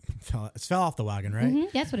mom fell off the wagon, right? Mhm,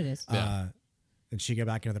 that's what it is. Yeah. And she got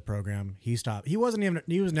back into the program. He stopped. He was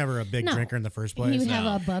never a big No. drinker in the first He place, would No.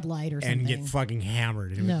 have a Bud Light or something. and get fucking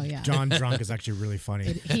hammered. No, yeah. John drunk is actually really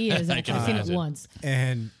funny. He is. I've can seen it imagine. once.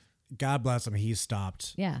 And God bless him, he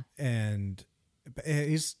stopped. Yeah. And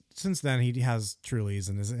he's since then he has Trulies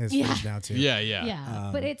in his Yeah. fridge now too. Yeah, yeah. Yeah.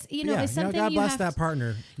 But it's, Yeah, it's something God you bless have that to,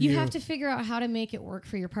 partner. you have to figure out how to make it work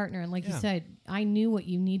for your partner. And like you Yeah. said, I knew what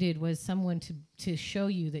you needed was someone to show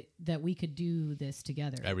you that we could do this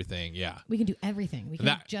together. Everything, yeah. We can do everything. We can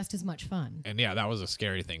That- have just as much fun. And yeah, that was a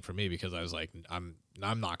scary thing for me because I was like, I'm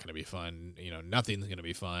not going to be fun. Nothing's going to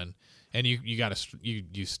be fun. And you got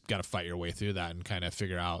to fight your way through that and kind of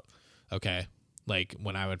figure out, okay, like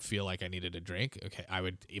when I would feel like I needed a drink, okay, I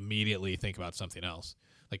would immediately think about something else,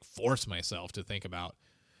 like force myself to think about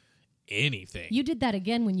anything. You did that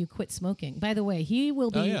again when you quit smoking. By the way, he will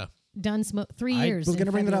be Oh, yeah. done 3 years. I was in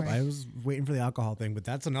gonna bring that up. February. I was waiting for the alcohol thing, but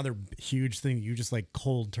that's another huge thing. You just like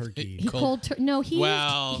cold turkey. He no, he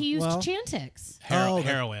Well- used Well- Chantix.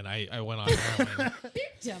 Heroin. I went on heroin.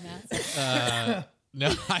 Dumbass.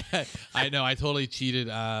 No, I know. I totally cheated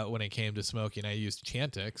when it came to smoking. I used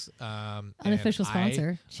Chantix. Unofficial and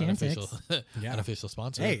sponsor, Unofficial, Yeah. unofficial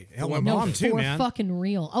sponsor. Hey, help my No, mom too, for man. fucking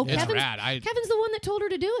real. Oh, It's Kevin's, rad. Kevin's the one that told her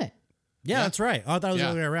to do it. Yeah, that's right. Oh, I thought it was the Yeah.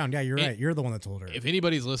 other way around. Yeah, you're It- right. You're the one that told her. If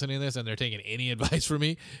anybody's listening to this and they're taking any advice from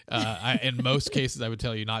me, in most cases I would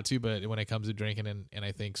tell you not to. But when it comes to drinking and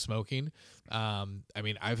I think smoking, I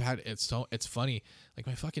mean I've had it's funny. Like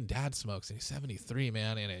my fucking dad smokes and he's 73,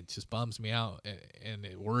 man, and it just bums me out and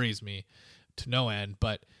it worries me to no end.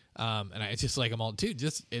 But and I just like I'm all dude.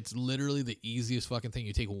 Just it's literally the easiest fucking thing.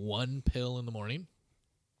 You take one pill in the morning,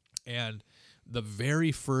 and the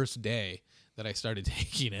very first day that I started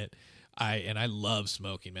taking it, I love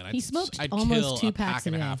smoking, man. He smoked I'd almost kill 2 a packs pack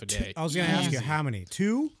and a a day. half a day. I was going to ask you, Easy. how many?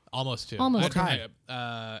 2? Almost 2. Almost. Okay.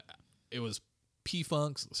 It was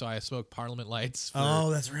P-Funks, so I smoked Parliament Lights.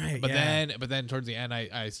 That's right. But then towards the end,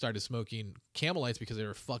 I started smoking Camel Lights because they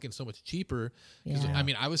were fucking so much cheaper. 'Cause, Yeah. I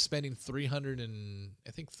mean, I was spending $300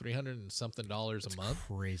 and something dollars a month.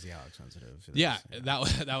 crazy how expensive it is. Yeah, that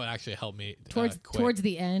would actually help me quit. Towards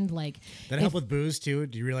the end, like That helped with booze too.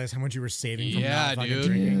 Do you realize how much you were saving from Yeah, not fucking dude.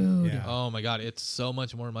 drinking? Dude. Yeah. Oh my god, it's so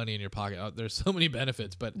much more money in your pocket. There's so many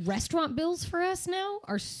benefits, but restaurant bills for us now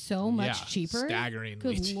are so much Yeah, cheaper. staggeringly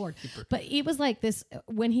Good lord. cheaper. But it was like this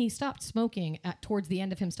when he stopped smoking. Towards the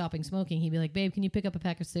end of him stopping smoking, he'd be like, "Babe, can you pick up a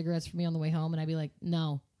pack of cigarettes for me on the way home?" And I'd be like,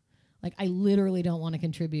 "No, like I literally don't want to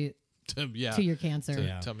contribute to your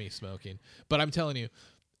cancer." to me smoking. But I'm telling you,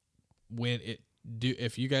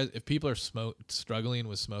 if people are struggling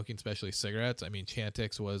with smoking, especially cigarettes, I mean,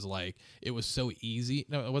 Chantix was like, it was so easy.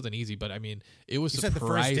 No, it wasn't easy, but I mean, it was You said the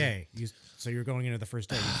surprising. first day. So you're going into the first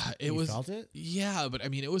day. You felt it? Yeah, but I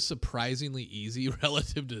mean, it was surprisingly easy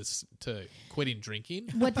relative to quitting drinking.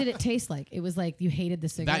 What did it taste like? It was like you hated the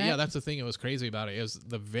cigarette. That's the thing. It was crazy about it. It was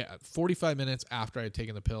 45 minutes after I had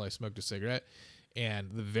taken the pill, I smoked a cigarette, and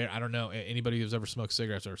I don't know anybody who's ever smoked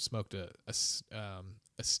cigarettes or smoked a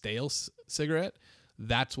stale cigarette.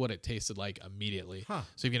 That's what it tasted like immediately. Huh.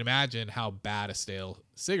 So you can imagine how bad a stale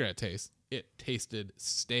cigarette tastes. It tasted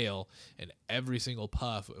stale, and every single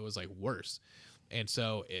puff, it was like worse. And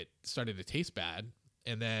so it started to taste bad.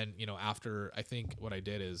 And then, after, I think what I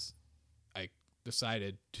did is I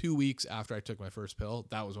decided 2 weeks after I took my first pill,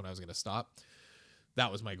 that was when I was going to stop.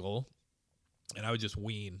 That was my goal. And I would just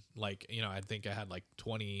wean. Like, I think I had like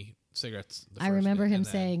 20 cigarettes. I remember him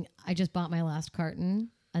saying, "I just bought my last carton."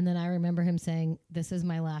 And then I remember him saying, "This is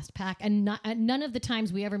my last pack." And none of the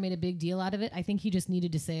times we ever made a big deal out of it. I think he just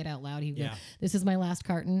needed to say it out loud. He would go, "This is my last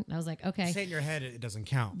carton." And I was like, "Okay." Say it in your head, it doesn't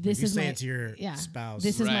count. This you is say my, it to your spouse.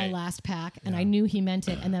 This is my Right. last pack. And I knew he meant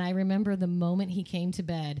it. And then I remember the moment he came to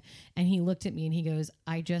bed and he looked at me and he goes,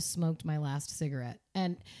 "I just smoked my last cigarette."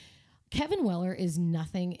 And Kevin Weller is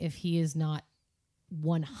nothing if he is not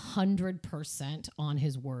 100% on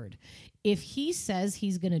his word. If he says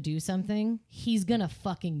he's going to do something, he's going to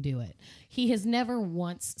fucking do it. He has never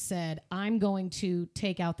once said, "I'm going to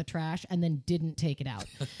take out the trash," and then didn't take it out.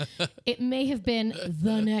 It may have been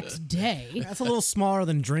the next day. That's a little smaller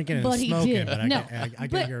than drinking and But he smoking. did. But No, I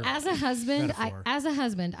but get your as a husband, metaphor.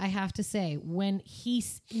 I have to say, when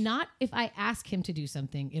he's not, if I ask him to do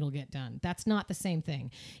something, it'll get done. That's not the same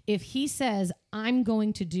thing. If he says, "I'm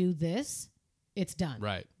going to do this," it's done.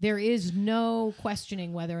 Right. There is no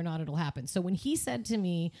questioning whether or not it'll happen. So when he said to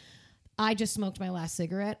me, "I just smoked my last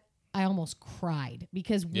cigarette," I almost cried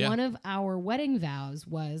because one of our wedding vows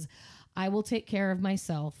was, "I will take care of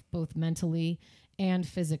myself both mentally and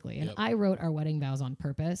physically." And I wrote our wedding vows on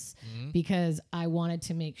purpose because I wanted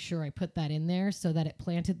to make sure I put that in there so that it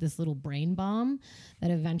planted this little brain bomb that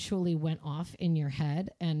eventually went off in your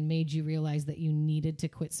head and made you realize that you needed to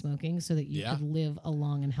quit smoking so that you could live a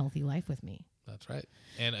long and healthy life with me. That's right.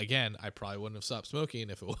 And again, I probably wouldn't have stopped smoking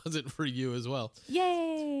if it wasn't for you as well.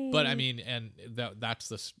 Yay! But I mean, and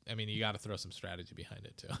that's you got to throw some strategy behind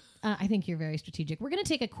it too. I think you're very strategic. We're going to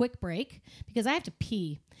take a quick break because I have to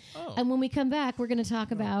pee. Oh. And when we come back, we're going to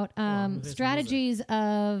talk about strategies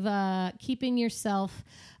of keeping yourself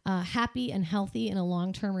happy and healthy in a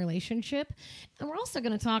long-term relationship. And we're also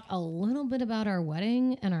going to talk a little bit about our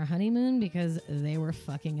wedding and our honeymoon because they were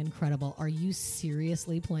fucking incredible. Are you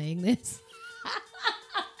seriously playing this?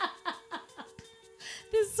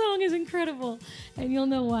 This song is incredible, and you'll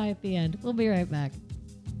know why at the end. We'll be right back.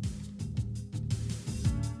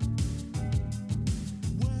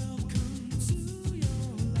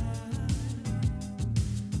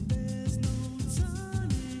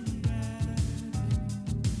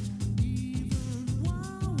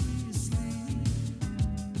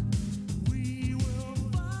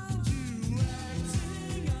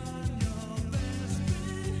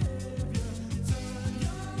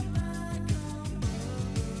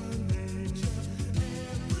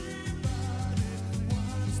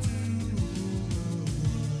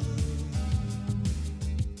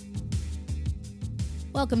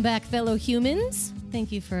 Welcome back, fellow humans.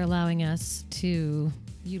 Thank you for allowing us to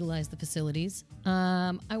utilize the facilities.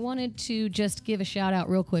 I wanted to just give a shout out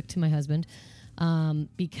real quick to my husband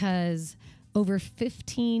because over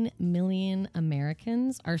 15 million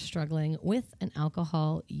Americans are struggling with an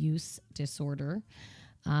alcohol use disorder.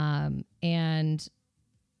 And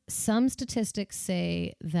some statistics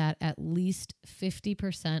say that at least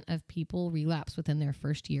 50% of people relapse within their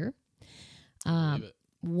first year. Believe it.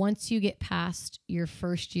 once you get past your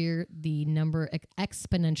first year, the number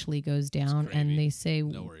exponentially goes down, and gravy. they say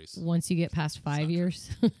No worries. once you get past 5 not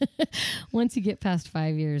years, once you get past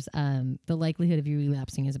 5 years, the likelihood of you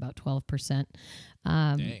relapsing is about 12%.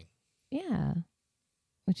 Dang. Yeah,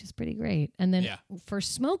 which is pretty great. And then Yeah. for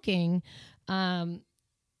smoking, it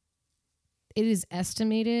is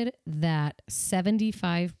estimated that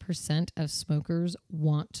 75% of smokers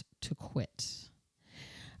want to quit.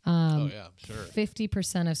 Oh yeah, sure.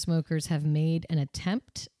 50% of smokers have made an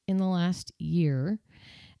attempt in the last year,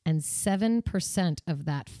 and 7% of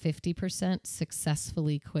that 50%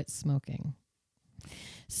 successfully quit smoking.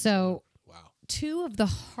 So, Wow. two of the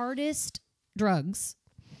hardest drugs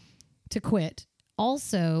to quit,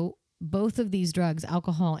 also, both of these drugs,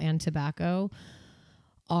 alcohol and tobacco,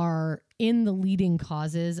 are in the leading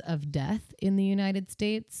causes of death in the United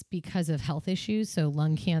States because of health issues. So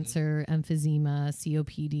lung cancer, emphysema,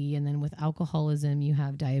 COPD, and then with alcoholism, you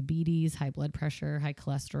have diabetes, high blood pressure, high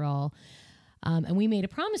cholesterol. And we made a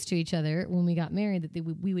promise to each other when we got married that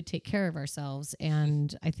we would take care of ourselves.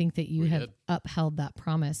 And I think that you We have did. upheld that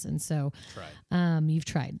promise. And so Tried. you've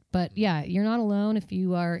tried. But yeah, you're not alone if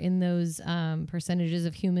you are in those percentages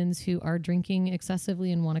of humans who are drinking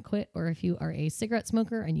excessively and want to quit, or if you are a cigarette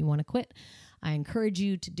smoker and you want to quit. I encourage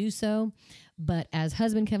you to do so. But as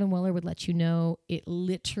husband Kevin Weller would let you know, it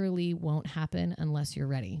literally won't happen unless you're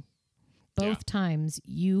ready. Both times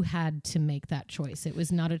you had to make that choice. It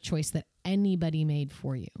was not a choice that anybody made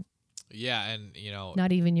for you. Yeah, and you know,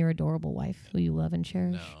 Not even your adorable wife who you love and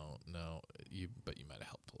cherish. no, but you might have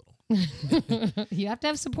helped a little. You have to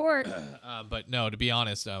have support. But no, to be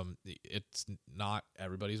honest, it's not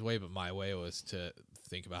everybody's way, but my way was to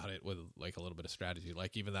think about it with like a little bit of strategy.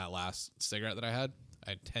 Like even that last cigarette that I had,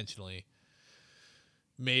 I intentionally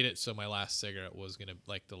made it so my last cigarette was gonna,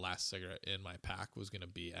 like the last cigarette in my pack was gonna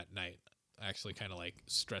be at night. I actually kind of like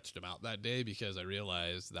stretched them out that day because I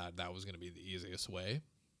realized that that was gonna be the easiest way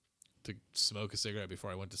to smoke a cigarette before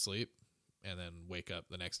I went to sleep, and then wake up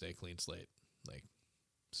the next day clean slate. Like,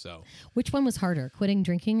 so Which one was harder, quitting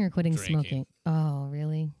drinking or quitting Drinking. smoking? Oh,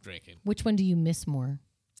 really? drinking. Which one do you miss more?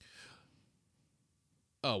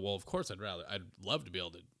 Oh, well, of course I'd love to be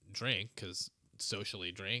able to drink, because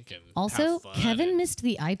socially drink and Also, have fun. Kevin and missed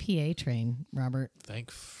the IPA train, Robert.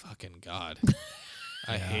 thank fucking God.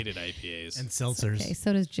 I hated IPAs. And seltzers. Okay,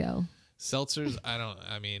 so does Joe. Seltzers, I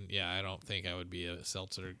don't think I would be a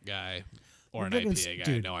seltzer guy or an Look, it's- IPA guy.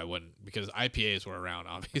 dude. No, I wouldn't, because IPAs were around,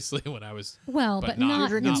 obviously, when I was... Well, but not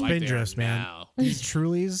drinking not like they are Spindrifts, man. now. These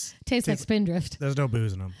Trulies, tastes like Spindrift. there's no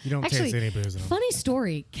booze in them. You don't Actually, taste any booze in them. funny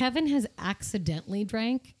story. Kevin has accidentally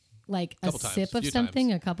drank like a Couple times, sip of few something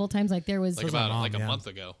times. a couple times. Like there was Like was my about mom, like a yeah. month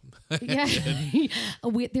ago. yeah.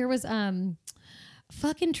 There was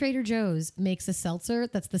fucking Trader Joe's makes a seltzer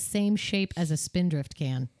that's the same shape as a Spindrift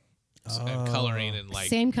can. And coloring and like...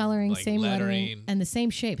 Same coloring, like same lettering, lettering. and the same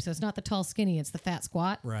shape. So it's not the tall skinny, it's the fat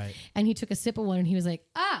squat. Right. And he took a sip of one and he was like,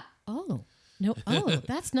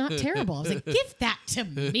 that's not terrible. I was like, give that to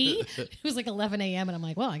me. It was like 11 a.m. and I'm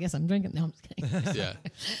like, well, I guess I'm drinking. No, I'm just kidding. Yeah,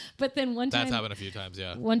 But then one that's time, happened a few times,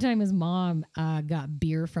 yeah. one time his mom got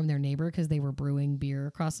beer from their neighbor because they were brewing beer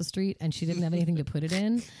across the street and she didn't have anything to put it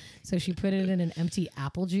in. So she put it in an empty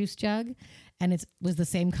apple juice jug and it was the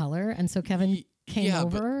same color. And so Kevin came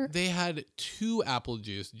over. But they had 2 apple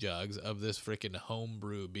juice jugs of this freaking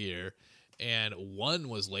homebrew beer, and one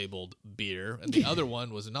was labeled beer and the other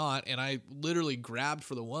one was not. And I literally grabbed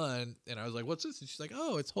for the one and I was like, what's this? And she's like,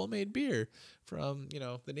 oh, it's homemade beer from,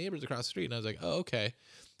 the neighbors across the street. And I was like, oh, okay.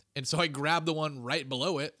 And so I grabbed the one right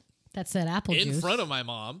below it That said apple in juice. front of my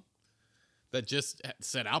mom that just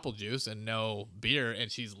said apple juice and no beer.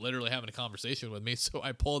 And she's literally having a conversation with me. So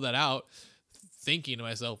I pulled that out, thinking to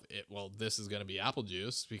myself, well, this is going to be apple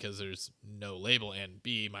juice because there's no label. And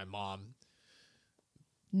B, my mom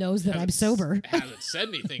knows that I'm sober. hasn't said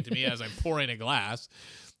anything to me as I'm pouring a glass.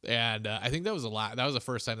 And I think that was the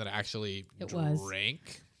first time that I actually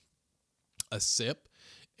drank a sip.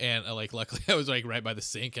 And luckily I was like right by the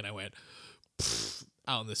sink and I went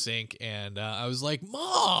out in the sink and I was like,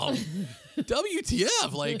 Mom,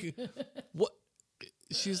 WTF? Like, what?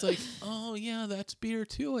 She's like, oh yeah, that's beer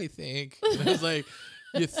too, I think. And I was like,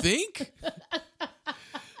 you think?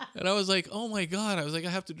 And I was like, oh my God. I was like, I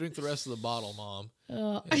have to drink the rest of the bottle, Mom.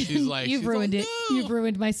 And she's like, You've ruined it. No. You've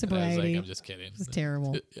ruined my And I was sobriety. like, I'm just kidding. It's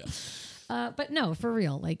terrible. Yeah. But no, for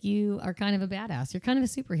real. Like you are kind of a badass. You're kind of a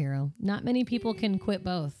superhero. Not many people can quit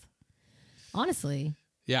both. Honestly.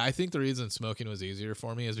 Yeah, I think the reason smoking was easier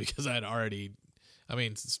for me is because I'd already,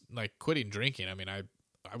 like quitting drinking.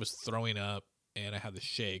 I was throwing up and I had the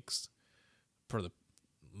shakes for the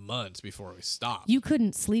months before we stopped. You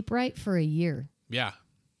couldn't sleep right for a year. Yeah.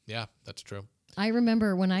 Yeah, that's true. I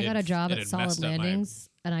remember when I got a It- job it at had Solid messed up my- Landings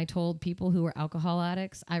and I told people who were alcohol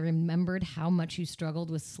addicts, I remembered how much you struggled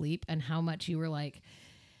with sleep and how much you were like,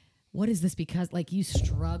 what is this? Because like you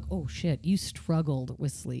struggled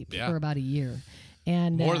with sleep Yeah. for about a year.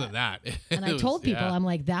 And More than that. and I It was- told people, yeah. I'm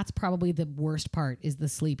like, that's probably the worst part is the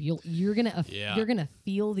sleep. You're gonna Yeah. you're gonna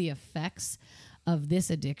feel the effects of this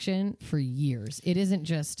addiction for years. It isn't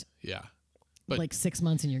just Yeah. But like 6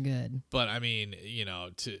 months and you're good. But I mean,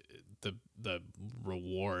 to the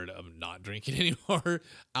reward of not drinking anymore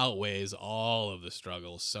outweighs all of the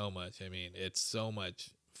struggles so much. I mean, it's so much.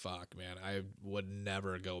 Fuck, man, I would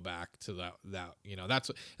never go back to that.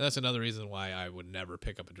 That's another reason why I would never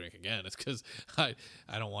pick up a drink again. It's because I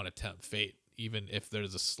don't want to tempt fate, even if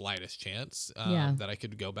there's the slightest chance that I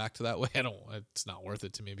could go back to that way. It's not worth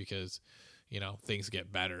it to me because things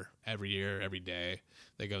get better every year, every day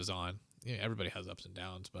that goes on. Everybody has ups and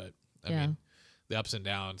downs, but I mean, the ups and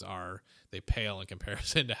downs they pale in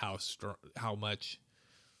comparison to how much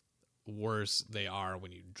worse they are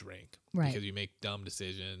when you drink, Right. because you make dumb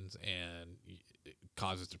decisions and it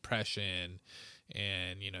causes depression,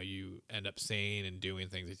 and you end up saying and doing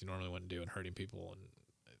things that you normally wouldn't do and hurting people, and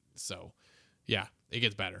so yeah, it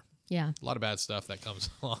gets better. Yeah. A lot of bad stuff that comes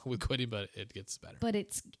along with quitting, but it gets better. But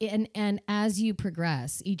and as you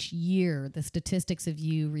progress each year, the statistics of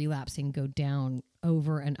you relapsing go down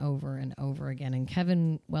over and over and over again. And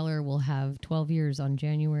Kevin Weller will have 12 years on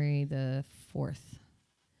January the 4th.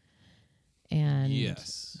 And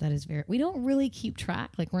Yes. that is we don't really keep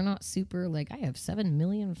track. Like we're not super like I have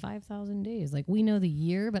 7,005,000 days. Like we know the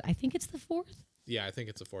year, but I think it's the 4th. Yeah, I think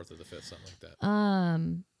it's the 4th or the 5th, something like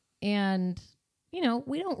that. And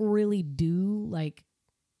we don't really do like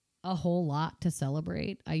a whole lot to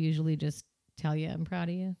celebrate. I usually just tell you I'm proud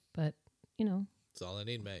of you, but That's all I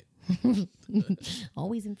need, mate.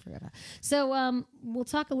 always and forever. So we'll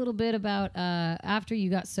talk a little bit about after you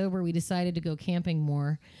got sober, we decided to go camping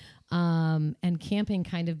more. And camping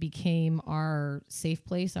kind of became our safe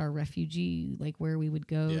place, our refugee, like where we would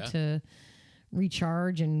go to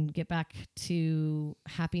recharge and get back to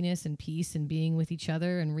happiness and peace and being with each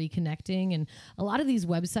other and reconnecting. And a lot of these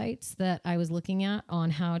websites that I was looking at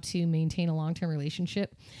on how to maintain a long-term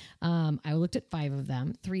relationship, I looked at 5 of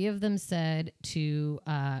them. 3 of them said to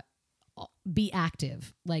be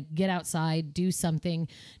active, like get outside, do something.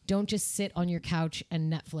 Don't just sit on your couch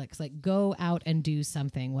and Netflix. Like go out and do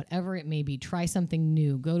something, whatever it may be. Try something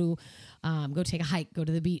new. Go take a hike. Go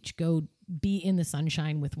to the beach. Go be in the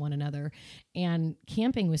sunshine with one another. And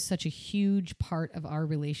camping was such a huge part of our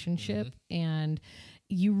relationship. And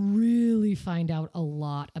you really find out a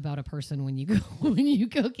lot about a person when you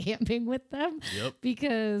go camping with them. Yep.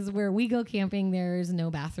 Because where we go camping, there's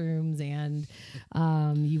no bathrooms, and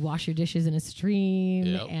you wash your dishes in a stream,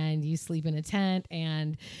 Yep. and you sleep in a tent,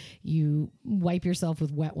 and you wipe yourself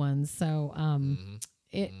with wet ones. So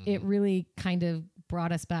it really kind of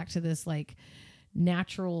brought us back to this like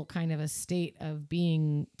natural kind of a state of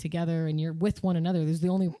being together, and you're with one another. There's the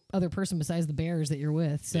only other person besides the bears that you're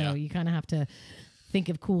with. So you kind of have to think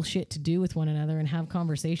of cool shit to do with one another and have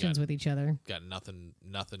conversations with each other. Got nothing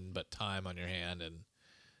but time on your hand and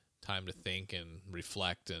time to think and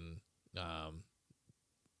reflect and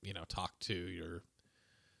talk to your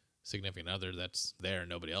significant other that's there.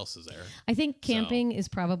 Nobody else is there. I think camping is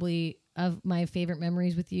probably of my favorite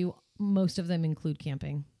memories with you. Most of them include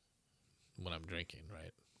camping. When I'm drinking,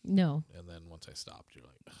 right? No. And then once I stopped, you're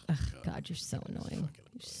like, Ugh, God, you're so annoying.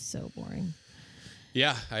 You're so boring.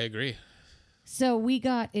 yeah, I agree. So we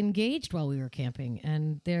got engaged while we were camping,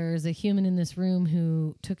 and there's a human in this room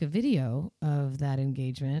who took a video of that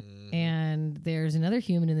engagement, and there's another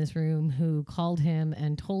human in this room who called him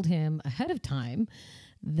and told him ahead of time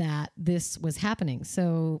that this was happening.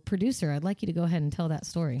 So, producer, I'd like you to go ahead and tell that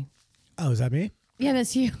story. Oh, is that me? Yeah,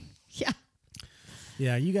 that's you. Yeah.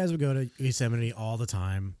 Yeah, you guys would go to Yosemite all the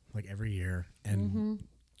time, like every year, and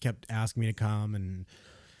kept asking me to come. And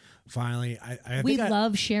finally, I We think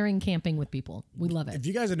love sharing camping with people. We love it. if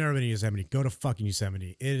you guys have never been to Yosemite, go to fucking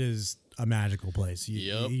Yosemite. It is a magical place.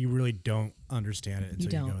 Yep. You really don't understand it until you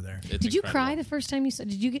don't. go there. It's Did you incredible. cry the first time you saw?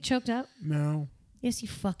 Did you get choked up? No, Yes, you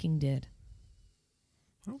fucking did.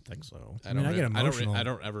 I don't think so. I mean, I get emotional. I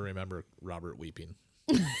don't ever remember Robert weeping,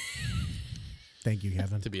 Thank you,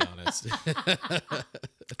 Kevin. to be honest.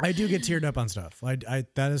 I do get teared up on stuff. I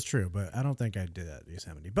that is true, but I don't think I did that at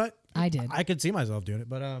Yosemite. But I did. I could see myself doing it.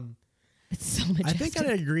 But It's so majestic. I think I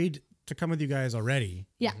had agreed to come with you guys already.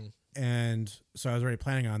 Yeah. And so I was already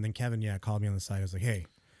planning on. Then Kevin, called me on the side. I was like, "Hey,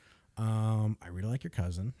 I really like your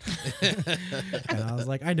cousin," and I was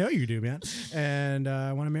like, "I know you do, man." And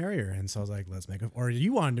I want to marry her. And so I was like, "Let's make a." Or did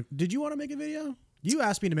you want to make a video? You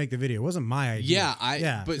asked me to make the video. It wasn't my idea.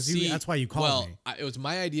 Yeah, but 'cause see, that's why you called me. it was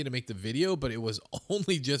my idea to make the video, but it was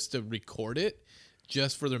only just to record it,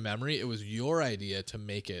 just for their memory. It was your idea to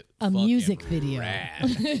make it A fucking music video.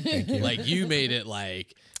 rad. Like you made it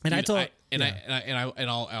like, And I told-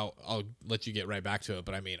 I'll let you get right back to it.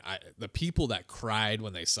 But I mean, the people that cried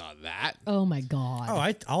when they saw that. Oh my God.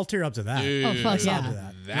 Oh, I'll tear up to that. Dude, Oh, fuck yeah. I'll do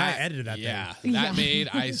that. And I edited that yeah, thing. that Yeah. made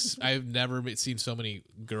I've never seen so many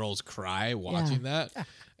girls cry watching that.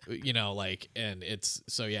 You know, like, and it's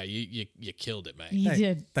so yeah, you killed it, man. You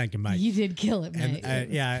did. Thank you, Mike. You did kill it, And, mate.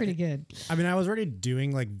 yeah, Pretty good. I mean, I was already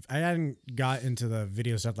doing like I hadn't got into the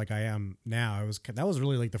video stuff like I am now. That was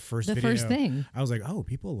really like the first The video. first thing. I was like, oh,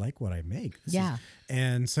 people like what I make. Yeah.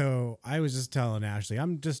 And so I was just telling Ashley,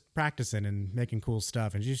 I'm just practicing and making cool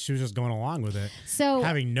stuff, and she was just going along with it, So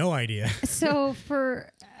having no idea. so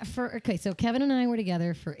so Kevin and I were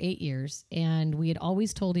together for 8 years, and we had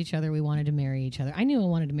always told each other we wanted to marry each other. I knew I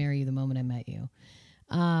wanted to marry you the moment I met you.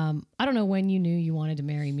 I don't know when you knew you wanted to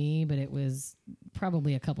marry me, but it was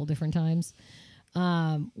probably a couple different times.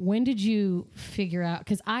 When did you figure out?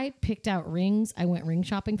 Because I picked out rings. I went ring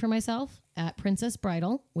shopping for myself at Princess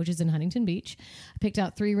Bridal, which is in Huntington Beach. I picked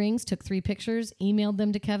out 3 rings, took 3 pictures, emailed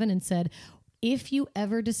them to Kevin, and said, if you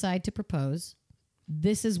ever decide to propose,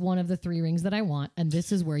 this is one of the 3 rings that I want, and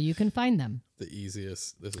this is where you can find them. The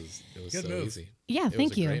easiest. It was Good so move. easy. Yeah, It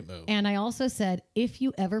thank was a you. great move. And I also said, if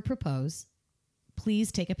you ever propose,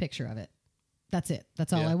 please take a picture of it. That's it.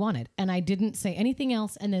 That's all Yeah. I wanted. And I didn't say anything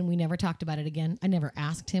else. And then we never talked about it again. I never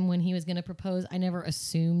asked him when he was going to propose. I never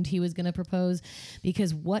assumed he was going to propose,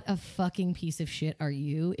 because what a fucking piece of shit are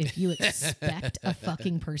you if you expect a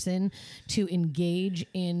fucking person to engage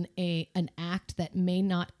in an act that may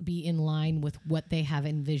not be in line with what they have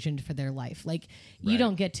envisioned for their life. Like, you Right.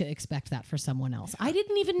 don't get to expect that for someone else. I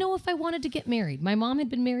didn't even know if I wanted to get married. My mom had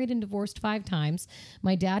been married and divorced 5 times.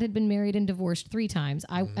 My dad had been married and divorced 3 times.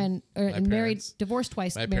 And married, divorced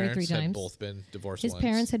twice, My married 3 parents had times. both been divorced His once.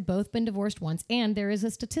 parents had both been divorced once, and there is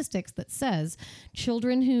a statistics that says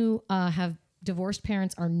children who have divorced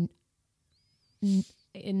parents are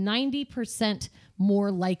 90%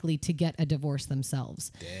 more likely to get a divorce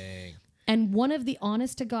themselves. Dang. And one of the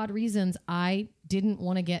honest to God reasons I didn't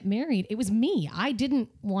want to get married, it was me. I didn't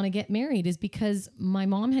want to get married is because my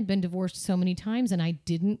mom had been divorced so many times, and I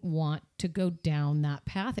didn't want to go down that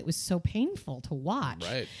path. It was so painful to watch.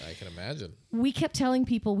 Right. I can imagine. We kept telling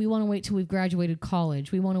people we want to wait till we've graduated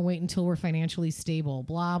college. We want to wait until we're financially stable,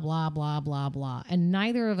 blah, blah, blah, blah, blah. And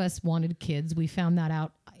neither of us wanted kids. We found that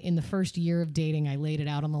out in the first year of dating. I laid it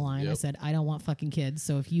out on the line. I Yep. said, I don't want fucking kids.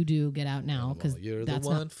 So if you do, get out now, because Well, you're that's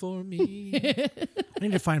the one for me. I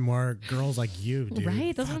need to find more girls like you, dude.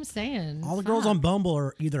 right. That's what I'm saying. All the girls on Bumble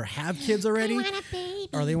are either have kids already,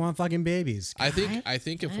 or they want fucking babies. I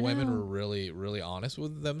think if women know. were really honest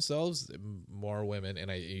with themselves, more women, and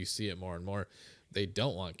you see it more and more, they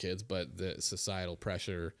don't want kids, but the societal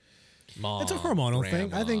pressure, mom, It's a hormonal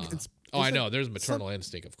thing. I think grandma. it's. Oh, I it's know. like- There's maternal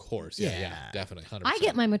instinct, of course. Yeah, Yeah. definitely, 100%. I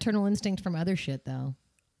get my maternal instinct from other shit, though.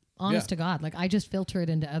 Honest Yeah. to God. Like, I just filter it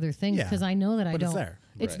into other things Yeah, because I know that I but it's don't. there.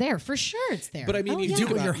 It's Right. there. For sure it's there. But I mean, Oh, you yeah. think Do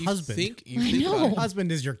it with about your you husband. Think, you I think know. about Your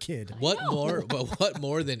husband is your kid. what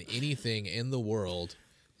more than anything in the world,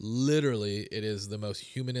 literally, it is the most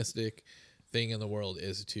humanistic thing in the world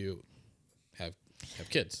is to have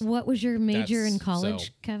kids. What was your major in That's- college,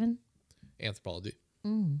 so- Kevin? Anthropology.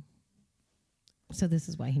 So this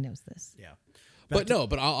is why he knows this. Yeah. But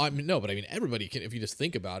I mean, everybody can. If you just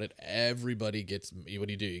think about it, everybody gets. What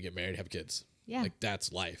do? You get married, have kids. Yeah. Like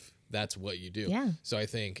that's life. That's what you do. Yeah. So I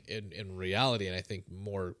think in reality, and I think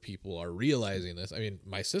more people are realizing this. I mean,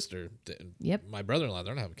 my sister, Yep. my brother-in-law,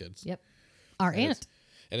 they're not having kids. Yep. Our aunt.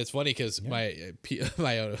 And it's funny because my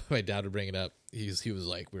dad would bring it up. He was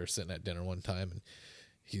like, we were sitting at dinner one time, and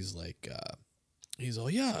he's like,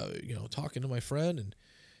 talking to my friend, and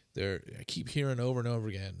I keep hearing over and over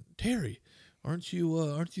again, Terry, aren't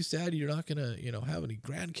you sad you're not gonna have any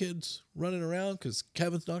grandkids running around because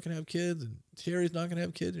Kevin's not gonna have kids and Terry's not gonna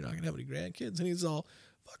have kids, you're not gonna have any grandkids, and he's all,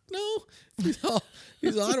 fuck no, he's all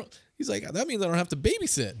I don't. He's like, that means I don't have to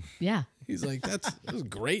babysit. Yeah. He's like, that's a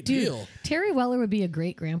great Dude, deal. Terry Weller would be a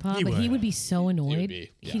great grandpa, He but he would. would be so annoyed. be,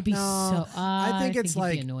 yeah. He'd be No, so. I think it's he'd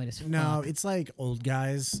like be annoyed as fuck. no, it's like old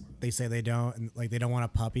guys. They say they don't, and like they don't want a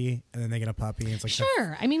puppy, and then they get a puppy, and it's like the-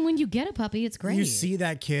 Sure. I mean, when you get a puppy, it's great. you see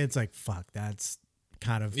that kid's like, fuck, that's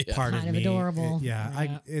kind of Yeah. part Kind of of me. adorable. Yeah,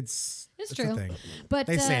 Yeah. it's It's a true. thing. But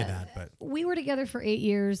They say that, but we were together for 8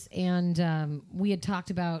 years, and we had talked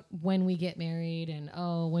about when we get married and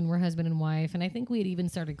when we're husband and wife. And I think we had even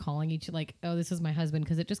started calling each like, oh, this is my husband,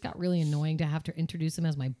 because it just got really annoying to have to introduce him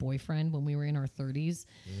as my boyfriend when we were in our 30s.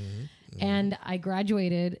 And I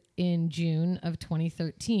graduated in June of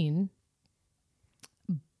 2013,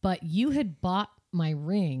 but you had bought my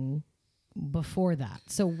ring before that.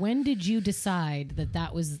 So when did you decide that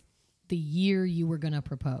that was the year you were going to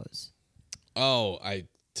propose? Oh,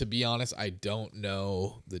 to be honest, I don't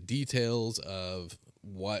know the details of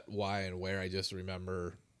what, why, and where. I just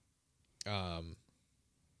remember I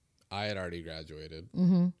had already graduated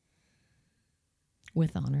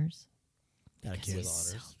With honors. got a with kid.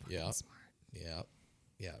 honors.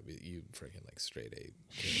 Yeah. But you freaking like straight A.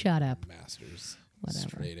 Shut up. Masters. Whatever.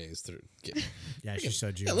 Straight A's through. Yeah, she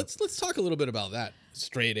showed you. Yeah, let's talk a little bit about that.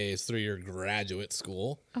 Straight A's through your graduate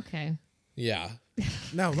school. Okay. Yeah.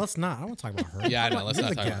 No, let's not. I don't want to talk about her. Yeah, I know. Let's You're not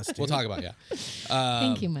the talk about guest, it. We'll dude. talk about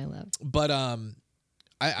Thank you, my love. But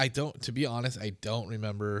I don't, to be honest, I don't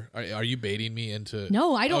remember. Are you baiting me into?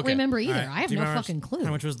 No, I don't Okay. remember either. All right, I have do you no remember fucking clue.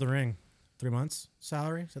 How much was the ring? 3 months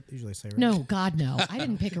salary? Is that usually say right? No, God, no. I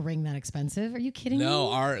didn't pick a ring that expensive. Are you kidding No,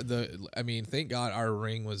 me? thank God our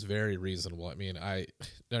ring was very reasonable. I mean, I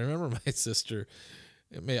remember my sister.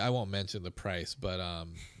 I won't mention the price, but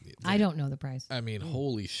I don't know the price. I mean,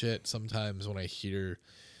 holy shit! Sometimes when I hear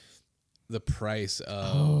the price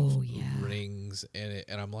of Oh, yeah. rings and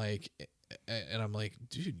I'm like,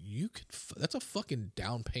 dude, you could. That's a fucking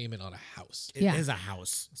down payment on a house. It Yeah. is a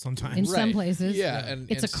house sometimes. In some places. Yeah, and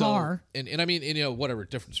It's and a car. and I mean, whatever,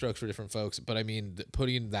 different strokes for different folks. But I mean,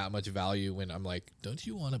 putting that much value when I'm like, don't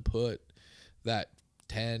you want to put that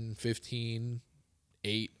 10, 15,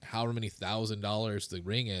 8, however many $1,000 the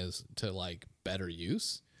ring is to like better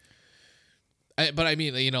use? But I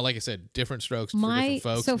mean, like I said, different strokes for different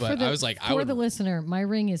folks. So but for the, I was like, for the listener, my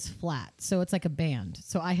ring is flat, so it's like a band.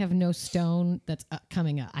 So I have no stone that's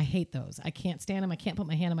coming up. I hate those. I can't stand them. I can't put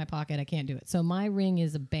my hand in my pocket. I can't do it. So my ring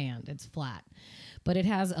is a band. It's flat, but it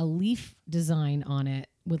has a leaf design on it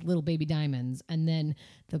with little baby diamonds. And then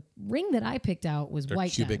the ring that I picked out was they're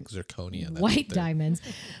white cubic diamonds. zirconia. That's White what they're- diamonds.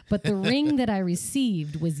 But the ring that I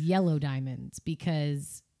received was yellow diamonds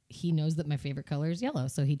because he knows that my favorite color is yellow.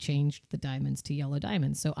 So he changed the diamonds to yellow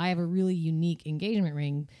diamonds. So I have a really unique engagement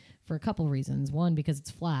ring for a couple of reasons. One, because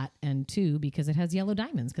it's flat, and two, because it has yellow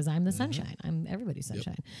diamonds because I'm the sunshine. I'm everybody's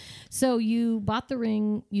sunshine. So you bought the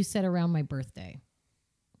ring, you said around my birthday,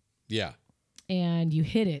 Yeah, and you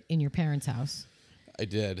hid it in your parents' house. I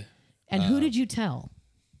did. And who did you tell?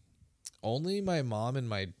 Only my mom and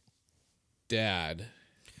my dad.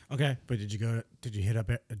 Okay, but did you hit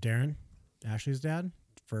up Darren, Ashley's dad,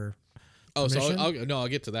 for Oh, so permission? I'll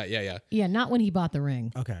get to that. Yeah. Yeah, not when he bought the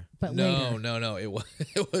ring, Okay. but later. No.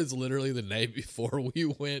 It was literally the night before we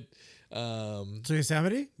went. To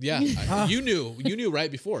Yosemite? Yeah, you knew right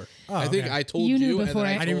before. Oh, I think okay. I told You you, knew and before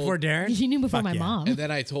then I- I knew before Darren? You knew before Fuck my yeah. mom, and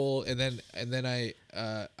then I told, and then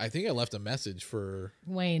I think I left a message for,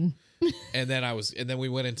 Wayne. and then we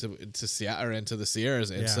went into Seattle or into the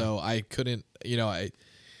Sierras, and Yeah. so I couldn't,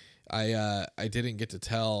 I didn't get to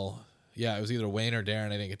tell. Yeah, it was either Wayne or Darren.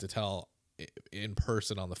 I didn't get to tell in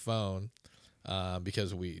person on the phone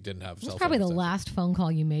because we didn't have. That's cell probably the phones. last phone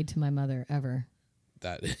call you made to my mother ever.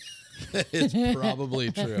 That is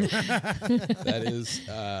probably true. That is,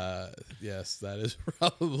 yes, that is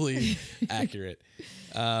probably accurate.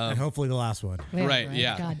 And hopefully the last one. Yeah, Right,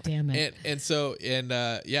 yeah. God damn it.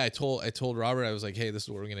 I told Robert, I was like, hey, this is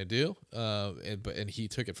what we're gonna do. And he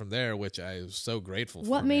took it from there, which I was so grateful for.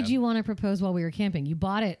 What made man. you want to propose while we were camping? You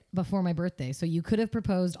bought it before my birthday, so you could have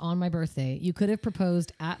proposed on my birthday. You could have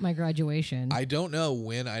proposed at my graduation. I don't know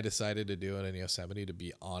when I decided to do it in Yosemite, to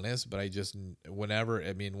be honest, but I just, whenever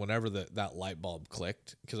that light bulb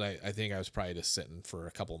clicked, because I think I was probably just sitting for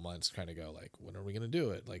a couple months trying to go, like, when are we going to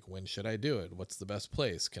do it? Like, when should I do it? What's the best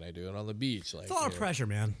place? Can I do it on the beach? Like, It's a lot of pressure,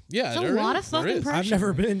 man. Yeah, It's a there lot is, of there fucking is. pressure. I've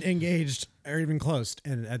never been engaged or even close,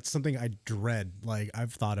 and that's something I dread. Like,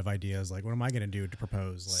 I've thought of ideas like, what am I going to do to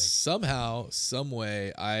propose? Like, Somehow, some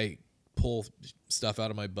way, I pull stuff out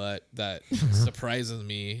of my butt that surprises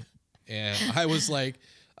me, and I was like,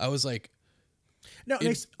 no, it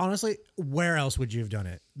makes, honestly, where else would you have done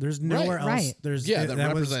it? There's nowhere else. right. There's yeah, it- that was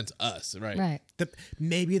represents us, right? right.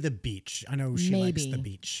 maybe the beach. I know she likes Maybe. the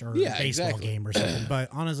beach or Yeah, a baseball exactly. game or something, but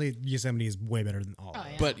honestly, Yosemite is way better than all. Oh, of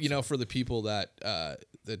it. yeah. But for the people that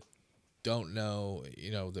don't know,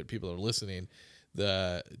 that people are listening,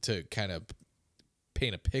 to kind of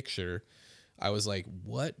paint a picture, I was like,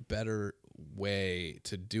 what better way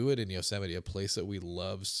to do it in Yosemite, a place that we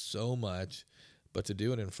love so much, but to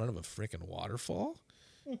do it in front of a freaking waterfall.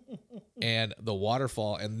 And the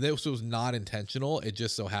waterfall, and this was not intentional. It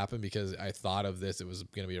just so happened because I thought of this. It was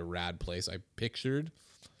going to be a rad place. I pictured,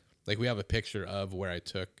 like, we have a picture of where I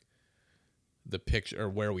took the picture, or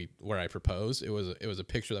where I proposed. It was a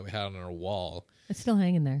picture that we had on our wall. It's still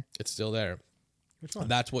hanging there. It's still there. Which one?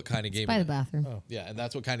 That's what kind of gave By me the bathroom. Oh. yeah, and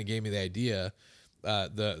that's what kind of gave me the idea.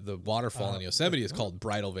 The waterfall in Yosemite is called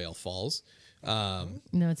Bridal Veil Falls. No,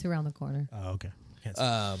 it's around the corner. Oh, okay. Can't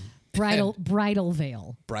see. Bridal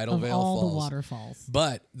Veil. Bridal of Veil all Falls. the waterfalls.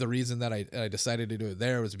 But the reason that I decided to do it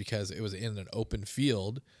there was because it was in an open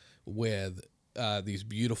field with these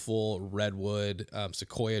beautiful redwood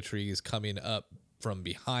sequoia trees coming up from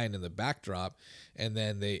behind in the backdrop, and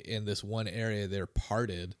then in this one area they're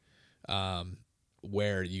parted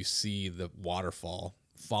where you see the waterfall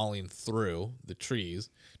falling through the trees,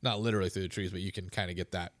 not literally through the trees, but you can kind of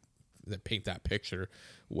get paint that picture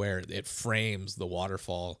where it frames the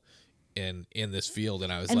waterfall in this field.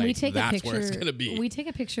 And I was And we like, take that's a picture, where it's gonna be. We take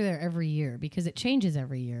a picture there every year because it changes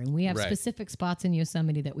every year, and we have Right. specific spots in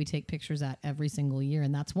Yosemite that we take pictures at every single year,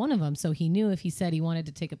 and that's one of them. So he knew if he said he wanted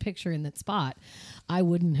to take a picture in that spot, I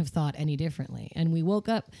wouldn't have thought any differently. And we woke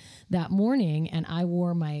up that morning, and I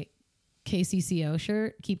wore my KCCO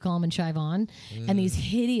shirt, Keep Calm and Shive On, and these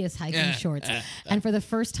hideous hiking shorts. And for the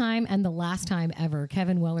first time and the last time ever,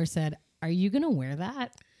 Kevin Weller said, "Are you going to wear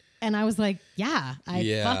that?" And I was like, yeah, I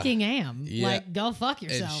Yeah. fucking am. Yeah. Like, go fuck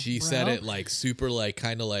yourself. And she bro. said it like super, like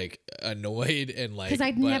kind of like annoyed and like, 'Cause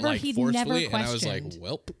I'd but, never- like, he'd never forcefully, and I was like, questioned.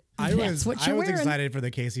 welp. I That's was what you're wearing. excited for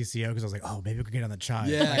the KCCO because I was like, oh, maybe we could get on the chive.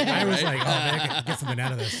 Yeah, Like, I was right. like, oh, maybe I could get something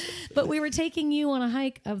out of this. But we were taking you on a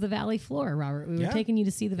hike of the valley floor, Robert. We were Yeah. taking you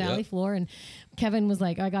to see the valley Yep. floor, and Kevin was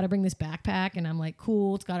like, I got to bring this backpack. And I'm like,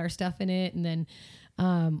 cool, it's got our stuff in it. And then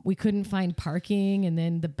we couldn't find parking, and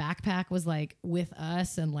then the backpack was like with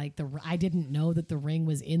us, and like I didn't know that the ring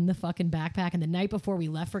was in the fucking backpack. And the night before we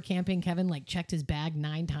left for camping, Kevin like checked his bag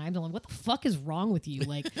 9 times. I'm like, what the fuck is wrong with you?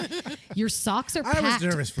 Like, your socks are I packed,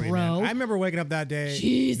 was nervous for you, bro. man. I remember waking up that day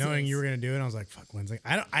Jesus. knowing you were going to do it. I was like, fuck, Wednesday.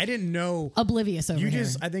 I didn't know. Oblivious over You here.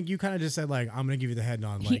 I think you kind of just said like, I'm going to give you the head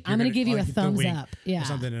nod. Like, I'm gonna give you a the thumbs wink up. Yeah. Or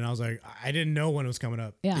something. And I was like, I didn't know when it was coming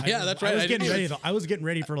up. Yeah. Yeah, that's right. I was I getting didn't ready. even- I was getting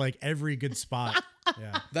ready for like every good spot.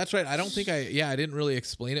 Yeah. That's right. I don't think I didn't really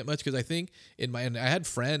explain it much because I think and I had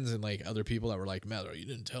friends and like other people that were like, Matt, you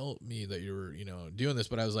didn't tell me that you were, doing this.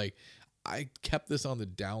 But I was like, I kept this on the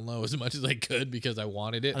down low as much as I could because I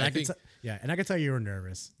wanted it. And I I could think, and I could tell you were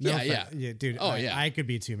nervous. Yeah. dude. Oh, yeah. I could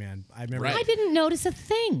be too, man. I remember. Right. I didn't notice a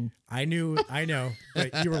thing. I know,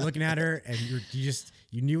 but you were looking at her and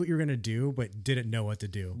you knew what you were gonna do, but didn't know what to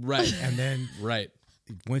do. right. And then right.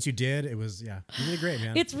 once you did, it was you did great,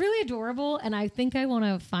 man. It's really adorable, and I think I want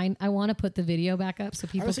to put the video back up so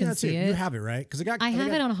I people was thinking can that too. see it. You have it, right? Because I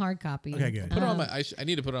have it on a hard copy. Okay, good. Put it on my. I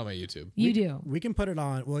need to put it on my YouTube. You do. We can put it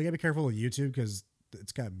on. Well, you gotta be careful with YouTube because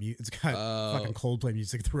it's got fucking Coldplay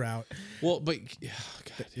music throughout. Well, but God,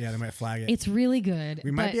 Yeah, they might flag it. It's really good.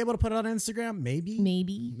 We might but be able to put it on Instagram, maybe.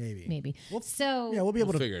 maybe. So Yeah, we'll be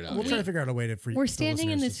able to figure it out, We'll yeah. try to figure out a way to. we're standing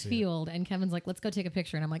in this field. field, and Kevin's like, let's go take a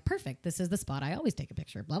picture. And I'm like, perfect. This is the spot. I always take a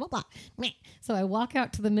picture, blah, blah, blah. Meh. So I walk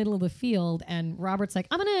out to the middle of the field, and Robert's like,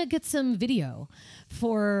 I'm going to get some video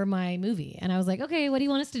for my movie. And I was like, okay, what do you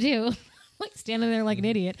want us to do? Like standing there like an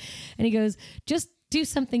idiot. And he goes, just do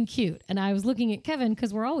something cute. And I was looking at Kevin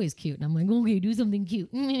because we're always cute. And I'm like, okay, do something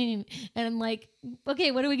cute. And I'm like, okay,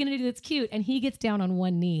 what are we going to do that's cute? And he gets down on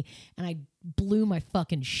one knee, and I blew my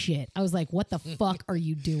fucking shit. I was like, what the fuck are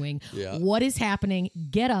you doing? Yeah. What is happening?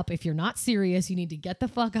 Get up. If you're not serious, you need to get the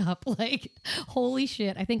fuck up. Like, holy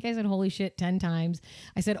shit. I think I said holy shit 10 times.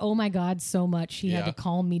 I said, oh my God, so much. He had Yeah. to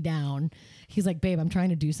calm me down. He's like, babe, I'm trying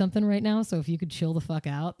to do something right now. So if you could chill the fuck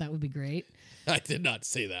out, that would be great. I did not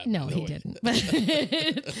say that. No, by the he way. didn't. But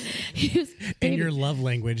he was, In baby. your love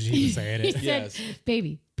language, he was saying He it. said, Yes.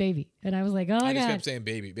 baby. And I was like, oh my I just God, kept saying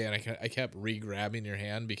baby, man. I kept re-grabbing your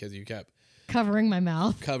hand because you kept covering my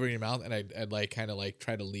mouth. covering your mouth, and I'd like kind of like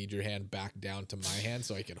try to lead your hand back down to my hand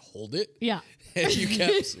so I could hold it. Yeah. And you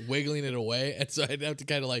kept wiggling it away, and so I'd have to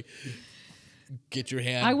kind of like get your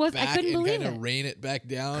hand I back couldn't and believe kind it. of rein it back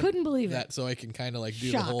down. Couldn't believe it. that, so I can kind of like do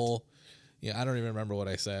Shocked. the whole. Yeah, I don't even remember what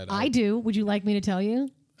I said. I do. Would you like me to tell you?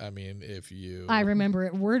 I mean, if you, I remember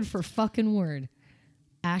it word for fucking word.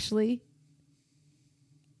 Ashley,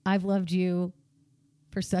 I've loved you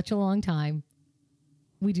for such a long time.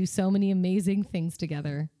 We do so many amazing things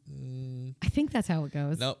together. I think that's how it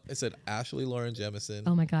goes. no, I said Ashley Lauren Jemison.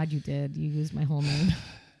 Oh my God, you did. You used my whole name.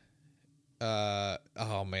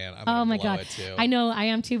 Oh man, I'm Oh gonna my blow God. it too. I know I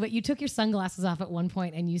am too, but you took your sunglasses off at one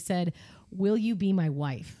point and you said, will you be my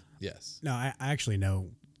wife? Yes. No, I actually know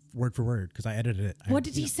word for word because I edited it. What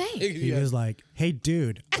did he say? He was like, "Hey,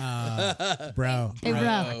 dude, bro, Hey, bro.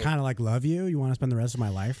 I kind of like love you. You want to spend the rest of my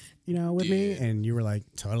life, with me?" Dude. And you were like,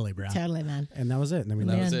 "Totally, bro." Totally, man. And that was it. And then we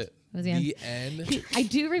That left. was Man. it. That was the end. The end. I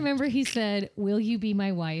do remember he said, "Will you be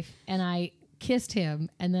my wife?" And I kissed him,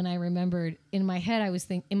 and then I remembered in my head I was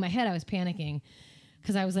panicking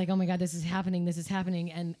because I was like, "Oh my god, this is happening,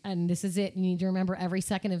 and this is it. You need to remember every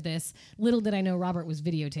second of this." Little did I know Robert was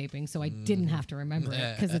videotaping, so I didn't have to remember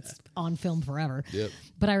it because it's on film forever. Yep.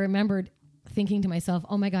 But I remembered thinking to myself,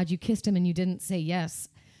 "Oh my god, you kissed him and you didn't say yes."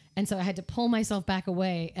 And so I had to pull myself back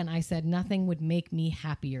away, and I said, "Nothing would make me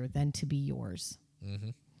happier than to be yours."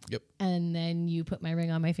 Yep. And then you put my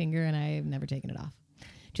ring on my finger, and I've never taken it off.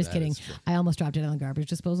 Just That kidding. is true. I almost dropped it on the garbage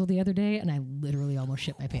disposal the other day, and I literally almost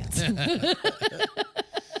shit my pants.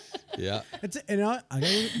 Yeah. It's I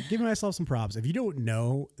gotta give myself some props. If you don't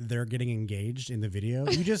know they're getting engaged in the video,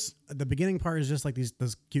 you just the beginning part is just like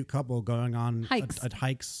this cute couple going on Hikes. at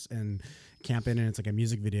hikes and camping, and it's like a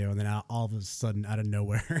music video, and then all of a sudden, out of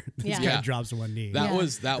nowhere, this Yeah. guy Yeah. drops to one knee. That Yeah.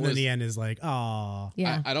 was and then the end is like, oh,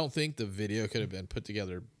 Yeah. I don't think the video could have been put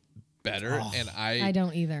together better. Oh. And I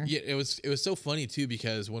don't either. Yeah, it was so funny too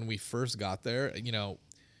because when we first got there,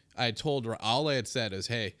 I told all I had said is,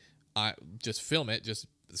 "Hey, I just film it, just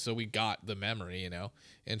so we got the memory,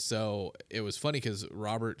 And so it was funny because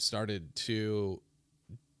Robert started to,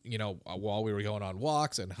 while we were going on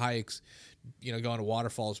walks and hikes, going to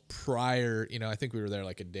waterfalls prior. I think we were there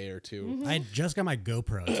like a day or two. I just got my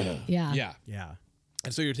GoPro too. Yeah. Yeah. Yeah.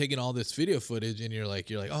 And so you're taking all this video footage, and you're like,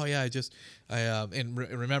 oh yeah,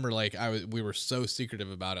 remember, like we were so secretive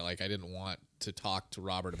about it. Like I didn't want to talk to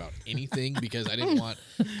Robert about anything because I didn't want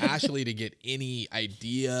Ashley to get any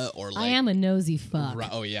idea or like. I am a nosy fuck.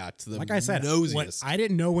 Oh yeah, to the Like I said, nosiest. I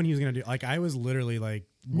didn't know when he was gonna do. Like I was literally like,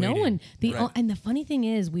 No waiting. one. Right. And the funny thing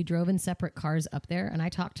is, we drove in separate cars up there, and I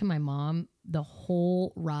talked to my mom the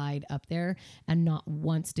whole ride up there, and not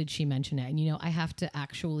once did she mention it. And I have to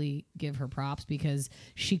actually give her props because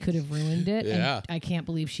she could have ruined it. Yeah. And I can't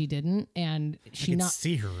believe she didn't. And I she could not.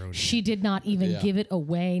 see her ruining She it. did not even Yeah. give it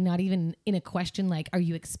away, not even in a question like, "Are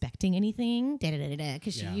you expecting anything?"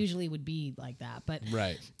 Because she Yeah. usually would be like that. But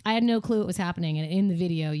Right. I had no clue what was happening. And in the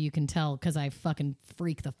video, you can tell because I fucking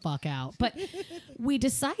freak the fuck out. But we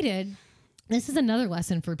decided this is another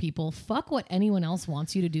lesson for people. Fuck what anyone else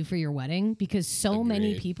wants you to do for your wedding because so many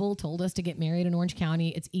Agreed. people told us to get married in Orange County.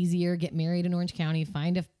 It's easier. Get married in Orange County.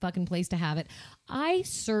 Find a fucking place to have it. I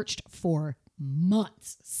searched for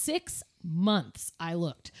months, 6 months. I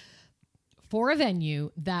looked for a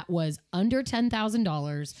venue that was under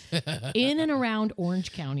 $10,000 in and around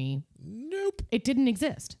Orange County. Nope. It didn't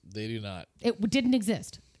exist. They do not. It didn't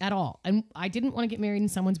exist at all. And I didn't want to get married in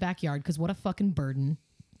someone's backyard because what a fucking burden.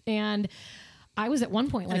 And I was at one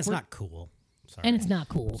point And like, it's not cool. Sorry. and it's not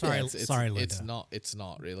cool. Sorry, It's sorry, It's Linda. not. It's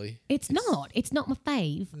not really. It's not. It's not my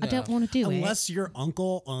fave. I don't want to do Unless your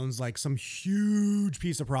uncle owns like some huge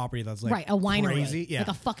piece of property that's it. like Right, a winery. crazy. Yeah. Like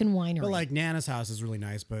a fucking winery. But like Nana's house is really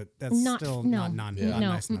nice, but that's not still no, not no,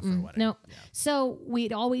 nice enough for a wedding. No. So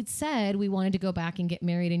we'd always said we wanted to go back and get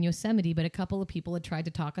married in Yosemite, but a couple of people had tried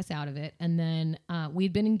to talk us out of it. And then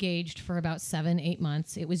we'd been engaged for about 7-8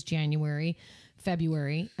 months. It was January,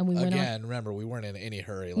 February, and we went on. Again, remember, we weren't in any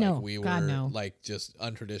hurry. Like No, we God, were no. like just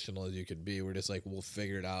untraditional as you could be. We're just like, we'll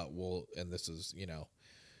figure it out. And this is,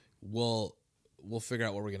 we'll figure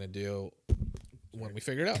out what we're gonna do when we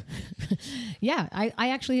figure it out. Yeah, I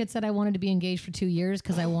actually had said I wanted to be engaged for 2 years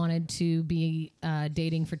because I wanted to be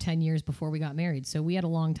dating for 10 years before we got married. So we had a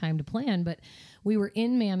long time to plan, but we were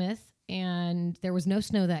in Mammoth and there was no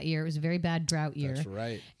snow that year. It was a very bad drought year. That's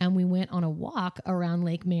right. And we went on a walk around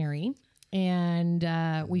Lake Mary. And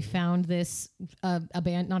we found this not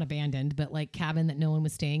abandoned, but like cabin that no one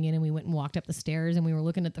was staying in. And we went and walked up the stairs and we were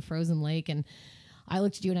looking at the frozen lake. And I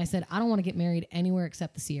looked at you and I said, "I don't want to get married anywhere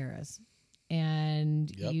except the Sierras." And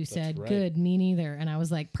Yep, you that's said, right. "Good, me neither." And I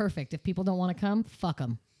was like, "Perfect. If people don't want to come, fuck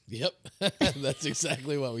them." Yep, that's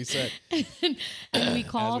exactly what we said. And we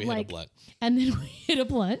called hit a like, blunt. and then we hit a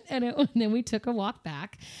blunt, and then we took a walk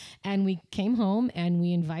back, and we came home, and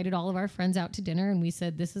we invited all of our friends out to dinner, and we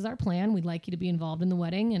said, "This is our plan. We'd like you to be involved in the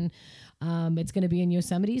wedding, and it's going to be in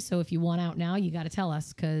Yosemite. So if you want out now, you got to tell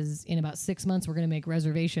us because in about 6 months we're going to make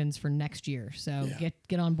reservations for next year. So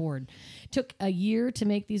get on board." Took a year to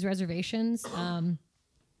make these reservations.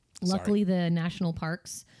 Luckily, the national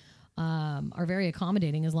parks are very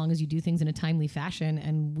accommodating as long as you do things in a timely fashion.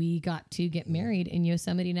 And we got to get married in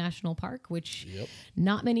Yosemite National Park, which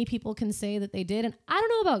not many people can say that they did. And I don't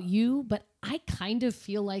know about you, but I kind of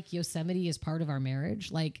feel like Yosemite is part of our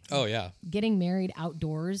marriage. Like Oh yeah, getting married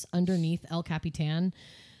outdoors underneath El Capitan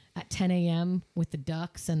at 10 a.m. with the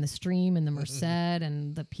ducks and the stream and the Merced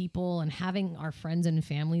and the people, and having our friends and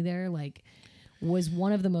family there, like, was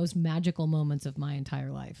one of the most magical moments of my entire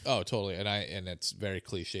life. Oh, totally. And it's very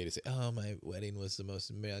cliche to say, "Oh, my wedding was the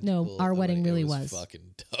most magical." No, our wedding really it was.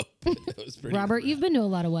 fucking dope. It was pretty Robert, you've been to a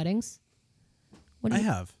lot of weddings. What do I you?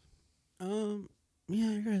 have. Yeah,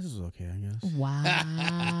 your guys is okay, I guess.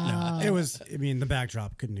 Wow. No, it was. I mean, the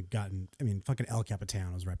backdrop couldn't have gotten. I mean, fucking El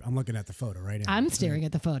Capitan was right. I'm looking at the photo right now. I'm staring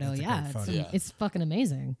at the photo. That's a Yeah, great it's, photo. Yeah. it's fucking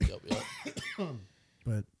amazing. Yep.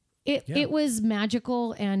 But It Yeah. it was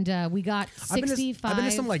magical, and we got 65. I've been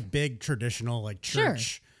to some like big traditional like Sure.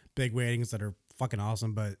 church big weddings that are fucking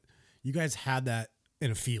awesome, but you guys had that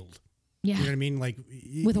in a field. yeah, You know what I mean? Like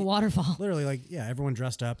with a waterfall. literally, like everyone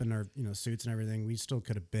dressed up in their suits and everything. We still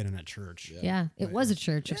could have been in a church. Yeah, it was a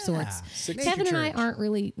church of sorts. Nature Kevin and I church. aren't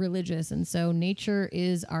really religious, and so nature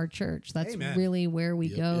is our church. That's Amen. really where we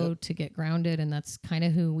go yep. to get grounded, and that's kind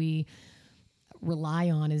of who we rely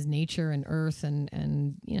on is nature and earth and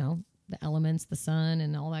the elements, the sun,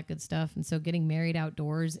 and all that good stuff. And so getting married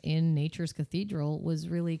outdoors in nature's cathedral was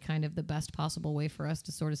really kind of the best possible way for us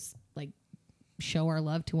to sort of like show our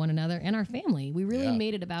love to one another and our family. We really Yeah.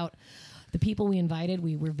 made it about the people we invited.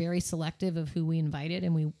 We were very selective of who we invited,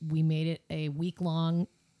 and we made it a week-long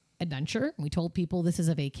adventure. We told people this is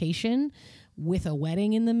a vacation with a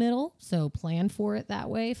wedding in the middle, so plan for it that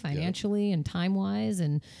way financially and time-wise.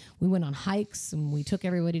 And we went on hikes, and we took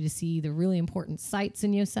everybody to see the really important sites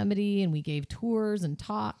in Yosemite, and we gave tours and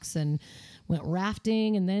talks and went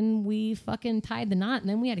rafting, and then we fucking tied the knot, and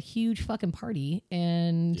then we had a huge fucking party,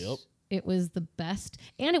 and Yep. it was the best.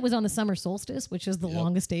 And it was on the summer solstice, which is the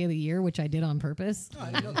longest day of the year, which I did on purpose. Oh,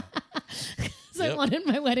 I didn't know that. So I Yep. wanted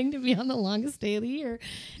my wedding to be on the longest day of the year.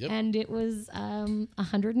 Yep. And it was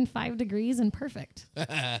 105 degrees and perfect.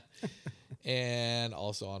 And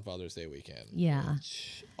also on Father's Day weekend. Yeah.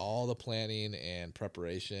 Which all the planning and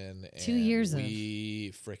preparation. 2 and years of-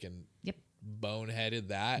 we freaking Yep. boneheaded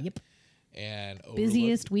that. Yep. And overlooked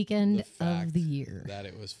Busiest weekend the fact of the year. that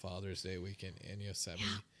it was Father's Day weekend in Yosemite.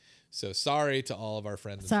 So sorry to all of our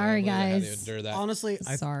friends and Sorry, family that had to guys. endure that. Honestly,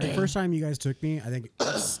 Sorry. the first time you guys took me, I think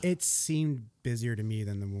it seemed busier to me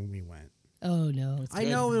than when we went. Oh, no. It's I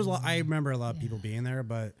know there was a lot, I remember a lot of people being there,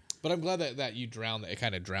 but But I'm glad that you drowned. It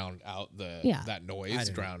kind of drowned out that I noise.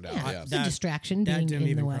 didn't. Drowned out. Yeah. Yeah. It's a distraction that being didn't in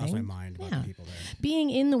even the cross wedding. my mind about Yeah. the people there. Being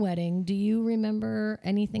in the wedding, do you remember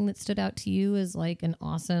anything that stood out to you as like an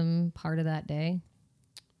awesome part of that day?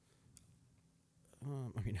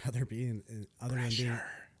 I mean, other than being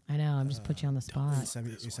I know, I'm just put you on the spot.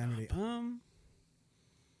 Yosemite.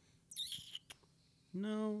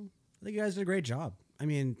 No, I think you guys did a great job. I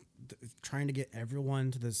mean, trying to get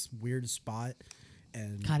everyone to this weird spot,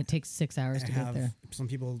 and God, it takes 6 hours to get have there. some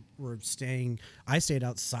people were staying. I stayed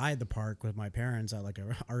outside the park with my parents at like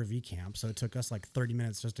a RV camp, so it took us like 30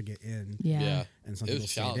 minutes just to get in. Yeah. Yeah. And some It people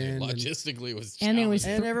was stayed challenging. in, and- Logistically, it was And there was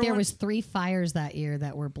challenging. And there everyone- was 3 fires that year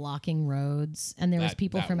that were blocking roads, and there was That-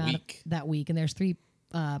 people that from out of week. that week, and there's 3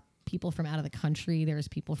 people from out of the country. There was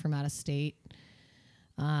people from out of state.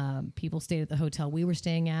 People stayed at the hotel we were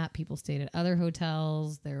staying at. People stayed at other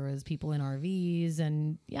hotels. There was people in RVs,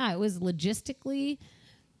 and yeah, it was logistically.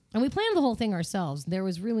 And we planned the whole thing ourselves. There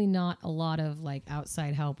was really not a lot of like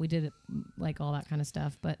outside help. We did it like all that kind of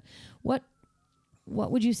stuff. But what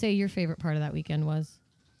would you say your favorite part of that weekend was?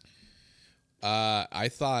 I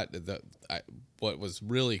thought that what was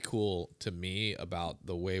really cool to me about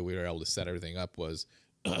the way we were able to set everything up was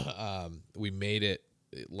we made it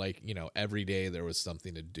like, every day there was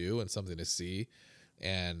something to do and something to see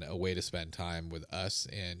and a way to spend time with us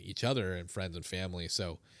and each other and friends and family.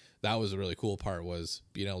 So that was the really cool part, was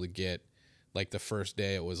being able to get, like, the first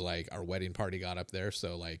day it was like our wedding party got up there.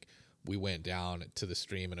 So like we went down to the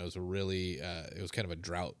stream, and it was a really, it was kind of a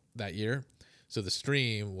drought that year. So the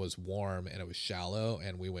stream was warm and it was shallow,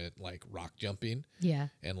 and we went like rock jumping, Yeah.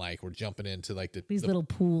 and like we're jumping into like These the little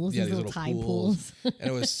pools, yeah, these little tide pools. and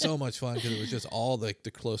it was so much fun because it was just all the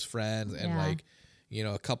close friends and Yeah. like,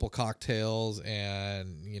 a couple cocktails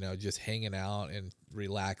and, just hanging out and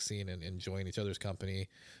relaxing and enjoying each other's company.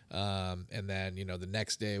 And then, the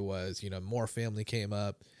next day was, more family came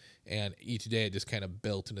up, and each day it just kind of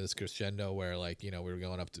built into this crescendo where, like, we were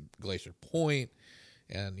going up to Glacier Point.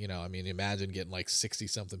 And, imagine getting like 60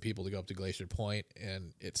 something people to go up to Glacier Point,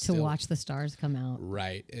 and it's To still, watch the stars come out.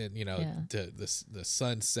 right. And, Yeah. to the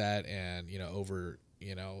sunset and, over,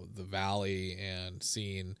 the valley, and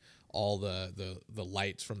seeing all the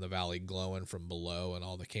lights from the valley glowing from below and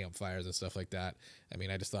all the campfires and stuff like that.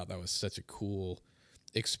 I just thought that was such a cool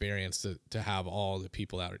experience to have all the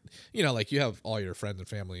people out, like you have all your friends and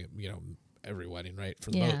family, every wedding, right?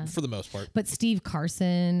 For the Yeah. for the most part. But Steve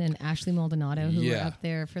Carson and Ashley Maldonado, who were Yeah. up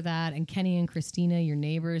there for that, and Kenny and Christina, your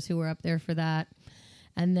neighbors, who were up there for that,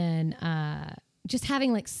 and then just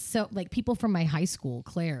having people from my high school,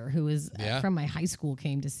 Claire, who is from my high school,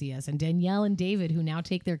 came to see us, and Danielle and David, who now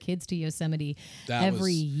take their kids to Yosemite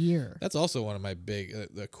every year. That's also one of my big,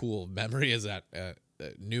 the cool memory is that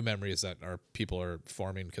new memories that our people are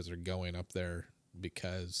forming because they're going up there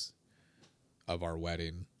because of our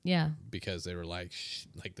wedding. Yeah. Because they were like,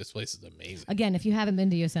 this place is amazing. Again, if you haven't been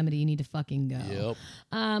to Yosemite, you need to fucking go.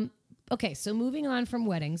 Yep. Okay, so moving on from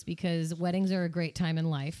weddings, because weddings are a great time in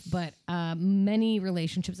life, but many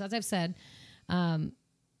relationships, as I've said,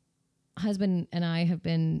 husband and I have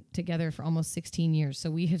been together for almost 16 years.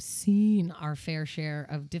 So we have seen our fair share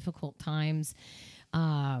of difficult times,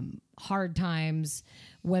 hard times,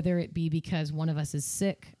 whether it be because one of us is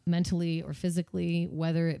sick mentally or physically,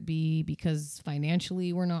 whether it be because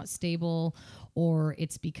financially we're not stable, or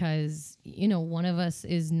it's because, one of us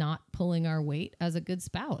is not pulling our weight as a good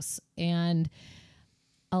spouse. And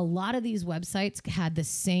a lot of these websites had the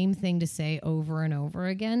same thing to say over and over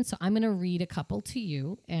again. So I'm going to read a couple to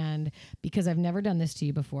you. And because I've never done this to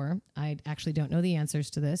you before, I actually don't know the answers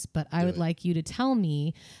to this, but I would like you to tell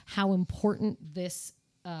me how important this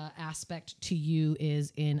aspect to you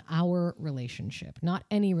is in our relationship. Not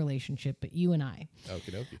any relationship, but you and I.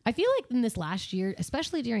 Okie dokie. I feel like in this last year,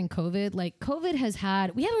 especially during COVID, COVID has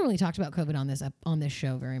had, we haven't really talked about COVID on this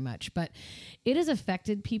show very much, but it has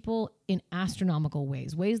affected people in astronomical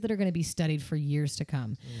ways that are going to be studied for years to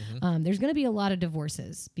come. Mm-hmm. There's going to be a lot of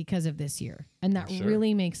divorces because of this year. And that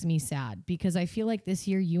really makes me sad, because I feel like this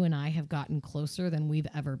year you and I have gotten closer than we've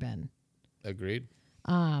ever been. Agreed.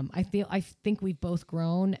 I think we've both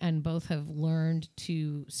grown and both have learned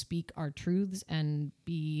to speak our truths and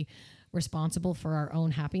be responsible for our own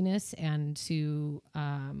happiness, and to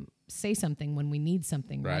say something when we need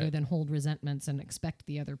something, rather than hold resentments and expect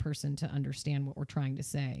the other person to understand what we're trying to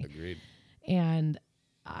say. Agreed. And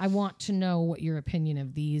I want to know what your opinion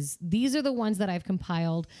of these. These are the ones that I've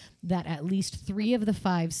compiled that at least 3 of the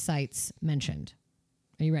 5 sites mentioned.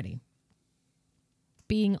 Are you ready?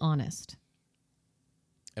 Being honest.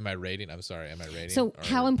 Am I rating? I'm sorry. Am I rating? So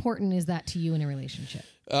how important is that to you in a relationship?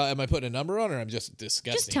 Am I putting a number on, or I'm just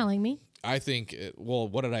discussing? Just telling me. I think,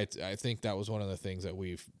 I think that was one of the things that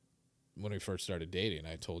when we first started dating,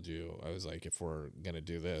 I told you, I was like, if we're going to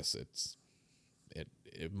do this,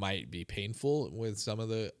 it might be painful with some of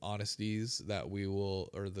the honesties that we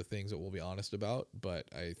will, or the things that we'll be honest about. But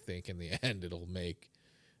I think in the end, it'll make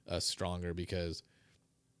us stronger, because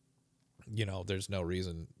there's no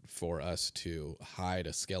reason for us to hide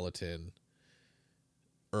a skeleton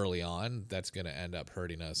early on that's going to end up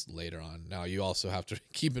hurting us later on. Now, you also have to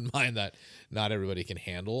keep in mind that not everybody can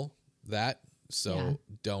handle that. So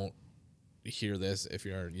don't hear this if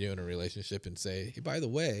you're in a relationship and say, hey, by the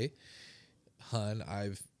way, hun,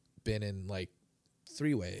 I've been in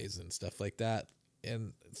 3 ways and stuff like that.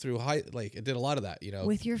 And through it did a lot of that,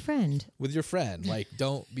 with your friend.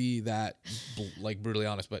 Don't be that brutally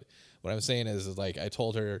honest. But what I'm saying is I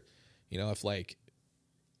told her, if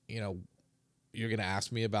you're going to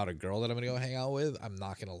ask me about a girl that I'm going to go hang out with, I'm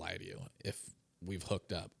not going to lie to you if we've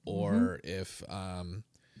hooked up, or if,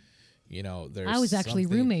 there's I was actually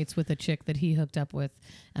something. roommates with a chick that he hooked up with,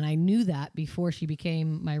 and I knew that before she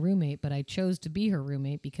became my roommate, but I chose to be her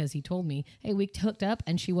roommate because he told me, hey, we hooked up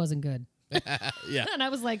and she wasn't good. Yeah. And I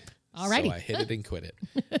was like, alrighty. So I hit it and quit it.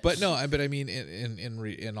 But no, I mean,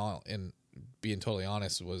 in being totally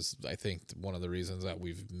honest, was, I think, one of the reasons that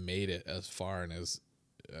we've made it as far and as,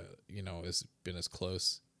 has been as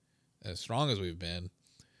close and as strong as we've been,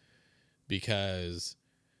 because,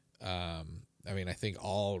 I mean, I think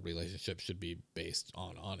all relationships should be based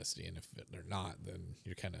on honesty. And if they're not, then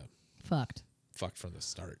you're kind of fucked from the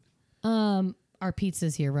start. Our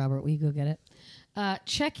pizza's here, Robert. Will you go get it?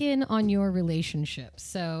 Check in on your relationship.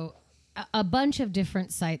 So a bunch of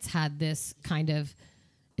different sites had this kind of,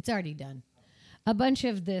 it's already done. A bunch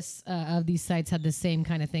of these sites had the same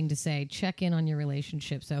kind of thing to say. Check in on your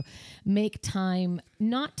relationship. So make time,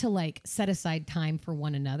 not to set aside time for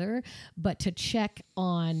one another, but to check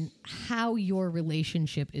on how your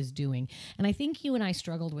relationship is doing. And I think you and I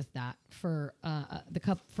struggled with that for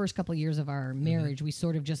the first couple of years of our marriage. Mm-hmm. We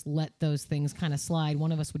sort of just let those things kind of slide.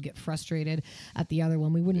 One of us would get frustrated at the other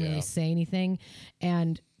one. We wouldn't really say anything.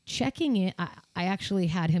 And checking it, I actually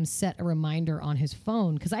had him set a reminder on his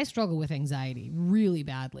phone, because I struggle with anxiety really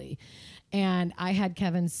badly. And I had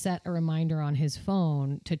Kevin set a reminder on his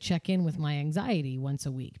phone to check in with my anxiety once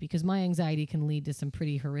a week, because my anxiety can lead to some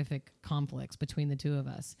pretty horrific conflicts between the two of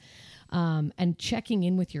us. And checking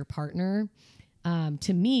in with your partner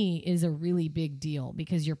to me is a really big deal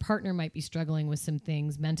because your partner might be struggling with some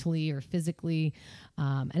things mentally or physically.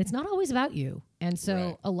 And it's not always about you. And so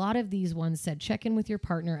Right. a lot of these ones said, check in with your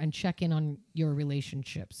partner and check in on your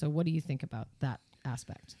relationship. So what do you think about that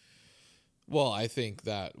aspect? Well, I think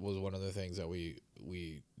that was one of the things that we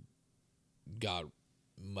got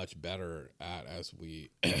much better at as we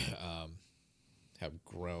have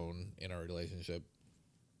grown in our relationship.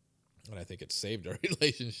 And I think it saved our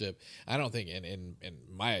relationship. I don't think in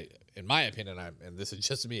my opinion, and this is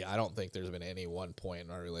just me, I don't think there's been any one point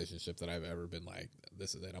in our relationship that I've ever been like,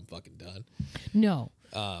 this is it, I'm fucking done. No,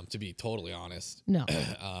 To be totally honest. no.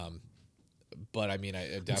 But I mean, I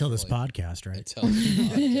definitely Until this podcast, right? Until this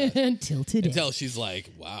podcast. Until today. Until she's like,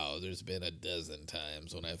 wow, there's been a dozen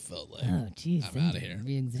times when I felt like Oh, geez. I'm outta here.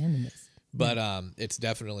 Re-examine this. But it's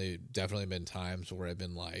definitely been times where I've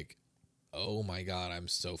been like, oh my God, I'm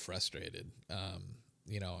so frustrated.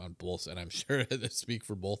 On both, and I'm sure to speak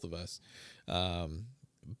for both of us.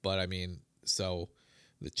 But I mean, so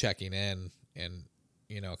the checking in and,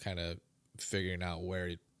 kind of figuring out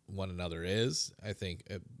where one another is, I think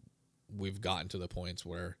we've gotten to the points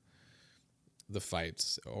where the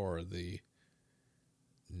fights or the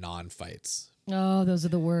non-fights, Oh, those are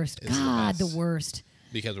the worst. It's the God, the best. worst.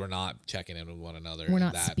 because we're not checking in with one another. We're and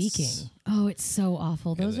not that's- speaking. Oh, it's so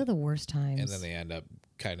awful. Those then- are the worst times. And then they end up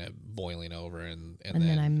kind of boiling over and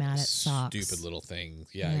then I'm mad at socks. stupid little things.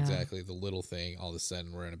 Yeah, Yeah. exactly. The little thing, all of a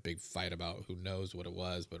sudden we're in a big fight about who knows what it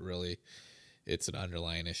was, but really it's an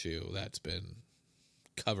underlying issue that's been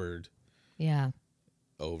covered yeah.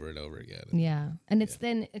 over and over again. Yeah. And it's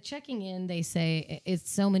then checking in, they say it's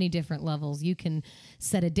so many different levels. You can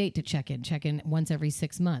set a date to check in once every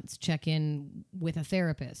 6 months, check in with a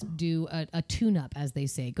therapist, do a tune up, as they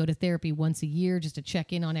say, go to therapy once a year just to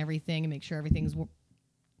check in on everything and make sure everything's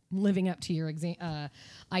living up to your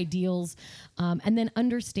ideals. And then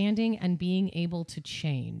understanding and being able to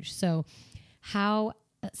change. So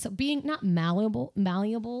being not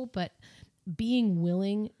malleable, but being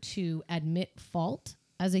willing to admit fault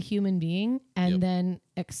as a human being and Yep. then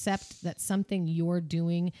accept that something you're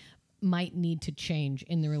doing might need to change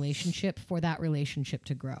in the relationship for that relationship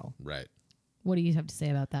to grow. Right. What do you have to say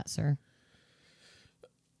about that, sir?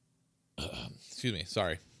 Excuse me.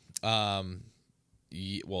 Sorry.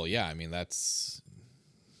 Well, yeah, I mean, that's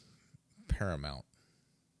paramount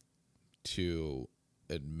to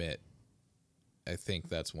admit. I think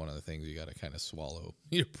that's one of the things you got to kind of swallow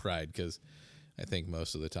your pride, because I think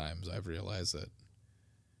most of the times I've realized that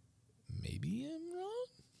maybe I'm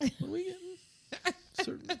wrong. When we get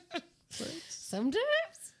certain fights.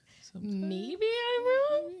 Sometimes maybe I'm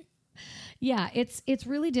wrong. Yeah, it's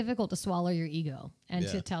really difficult to swallow your ego and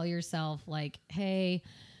Yeah. to tell yourself like, "Hey,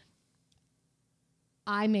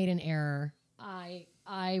 I made an error.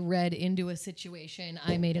 I read into a situation.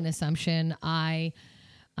 I made an assumption.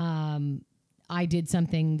 I did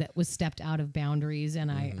something that was stepped out of boundaries, and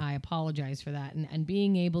I apologize for that." And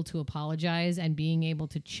being able to apologize and being able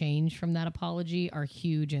to change from that apology are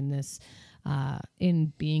huge in this,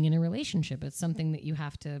 in being in a relationship. It's something that you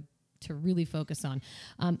have to really focus on.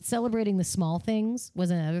 Celebrating the small things was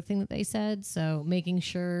another thing that they said. So making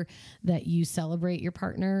sure that you celebrate your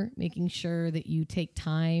partner, making sure that you take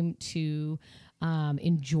time to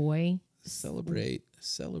enjoy. Celebrate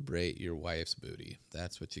your wife's booty.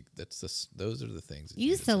 Those are the things that You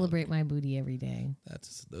need to celebrate my booty every day.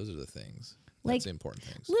 Those are the things. Like, That's the important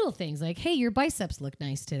things. Little things like, hey, your biceps look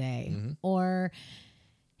nice today. Or,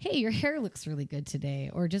 hey, your hair looks really good today.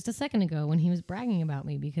 Or just a second ago when he was bragging about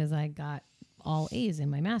me because I got all A's in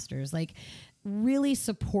my master's. Like, really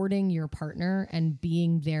supporting your partner and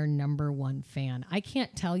being their number one fan. I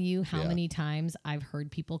can't tell you how Yeah. many times I've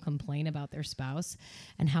heard people complain about their spouse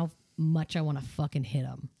and how much I want to fucking hit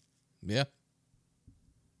them. Yeah.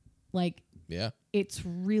 Like, Yeah. it's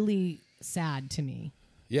really sad to me.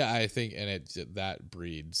 Yeah, I think, and that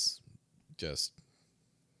breeds just,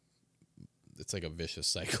 it's like a vicious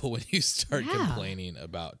cycle when you start Yeah. complaining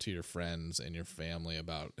to your friends and your family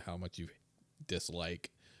about how much you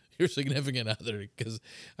dislike your significant other, because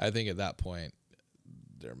I think at that point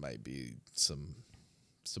there might be some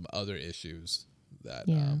other issues that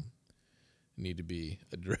Yeah. need to be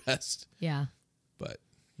addressed. Yeah. But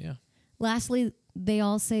yeah. Lastly, they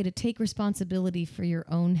all say to take responsibility for your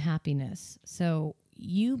own happiness. So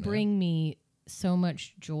you bring me so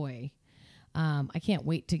much joy. I can't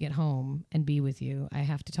wait to get home and be with you. I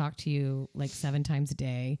have to talk to you like 7 times a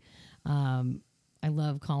day. I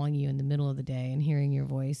love calling you in the middle of the day and hearing your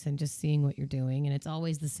voice and just seeing what you're doing. And it's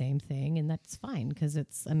always the same thing. And that's fine because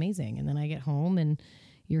it's amazing. And then I get home and,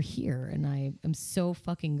 you're here, and I am so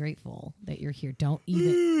fucking grateful that you're here. Don't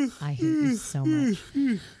even. I hate you so much.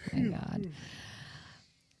 Oh my God.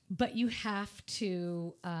 But you have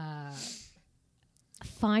to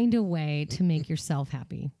find a way to make yourself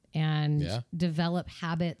happy and develop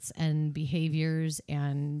habits and behaviors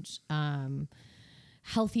and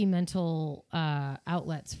healthy mental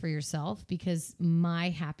outlets for yourself, because my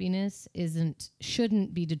happiness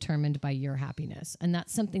shouldn't be determined by your happiness. And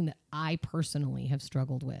that's something that I personally have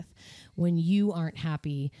struggled with. When you aren't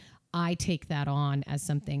happy, I take that on as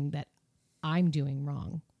something that I'm doing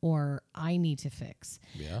wrong or I need to fix.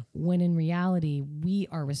 Yeah. When in reality, we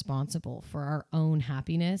are responsible for our own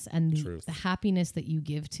happiness, and the happiness that you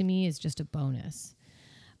give to me is just a bonus.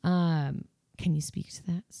 Can you speak to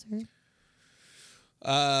that, sir?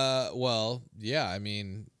 Well, yeah, I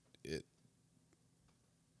mean,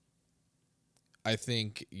 I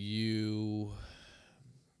think you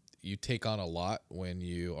take on a lot when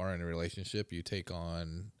you are in a relationship. You take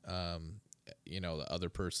on, the other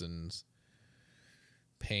person's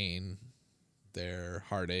pain, their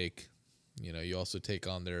heartache. You also take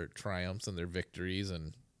on their triumphs and their victories.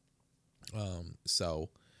 And, so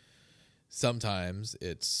sometimes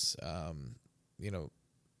it's,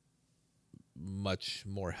 much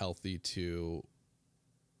more healthy to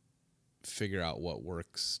figure out what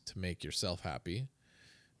works to make yourself happy.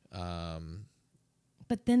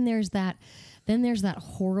 But then there's that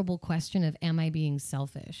horrible question of, am I being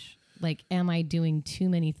selfish? Like, am I doing too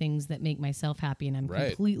many things that make myself happy and I'm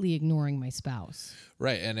completely ignoring my spouse?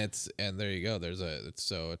 Right. And there you go.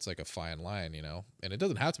 It's like a fine line, and it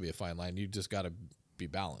doesn't have to be a fine line. You just got to be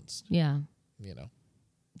balanced. Yeah.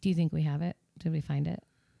 Do you think we have it? Did we find it?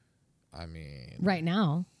 I mean, right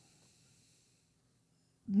now,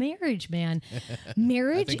 marriage, man,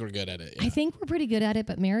 marriage. I think we're good at it. Yeah. I think we're pretty good at it,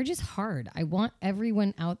 but marriage is hard. I want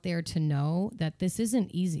everyone out there to know that this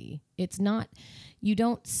isn't easy. It's not. You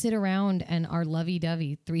don't sit around and are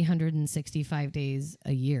lovey-dovey 365 days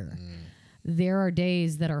a year. There are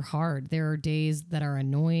days that are hard. There are days that are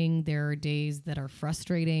annoying. There are days that are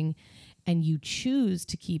frustrating, and you choose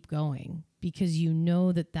to keep going because you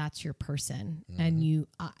know that that's your person. And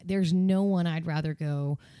there's no one I'd rather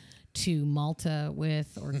go to Malta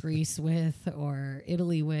with or Greece with or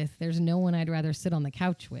Italy with. There's no one I'd rather sit on the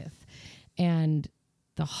couch with. And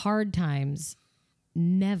the hard times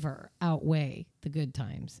never outweigh the good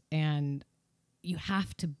times. And you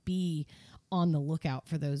have to be on the lookout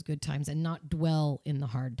for those good times and not dwell in the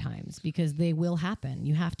hard times, because they will happen.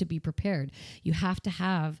 You have to be prepared. You have to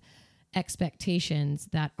have expectations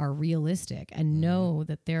that are realistic and know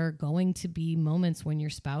that there are going to be moments when your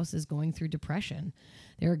spouse is going through depression.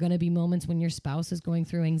 There are going to be moments when your spouse is going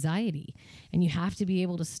through anxiety, and you have to be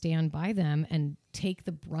able to stand by them and take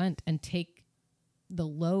the brunt and take the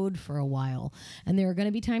load for a while. And there are going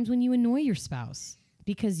to be times when you annoy your spouse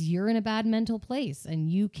because you're in a bad mental place and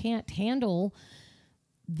you can't handle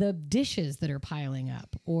the dishes that are piling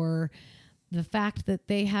up, or the fact that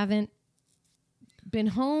they haven't been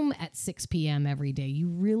home at 6 p.m. every day. You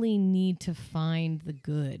really need to find the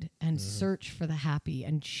good and search for the happy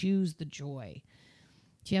and choose the joy.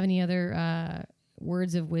 Do you have any other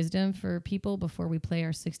words of wisdom for people before we play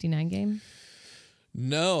our 69 game?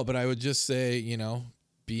 No, but I would just say,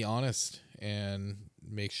 be honest and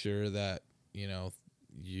make sure that,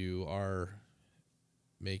 you are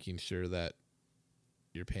making sure that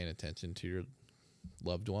you're paying attention to your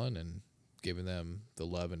loved one and giving them the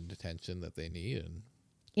love and attention that they need, and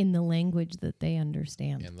in the language that they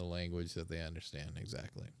understand.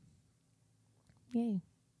 Exactly. Yay.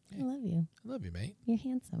 I love you. I love you, mate. You're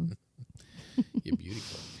handsome. You're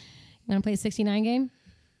beautiful. You want to play a 69 game?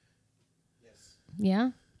 Yes. Yeah?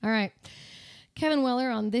 All right. Kevin Weller,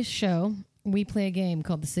 on this show, we play a game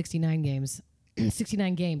called the 69 games.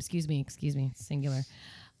 69 games, excuse me, singular.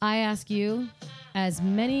 I ask you as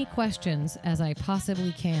many questions as I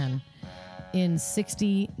possibly can in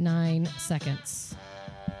 69 seconds.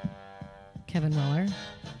 Kevin Weller.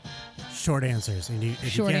 Short answers. And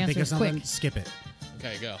if you can't think of something, skip it.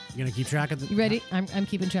 Okay, go. You're going to keep track of the... You ready? I'm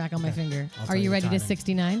keeping track on my finger. Are you ready to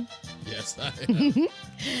 69? Yes, I am.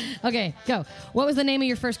 Okay, go. What was the name of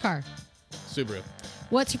your first car? Subaru.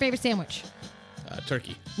 What's your favorite sandwich?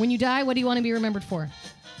 Turkey. When you die, what do you want to be remembered for?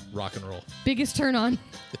 Rock and roll. Biggest turn on?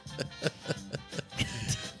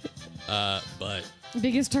 Butt.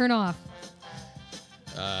 Biggest turn off?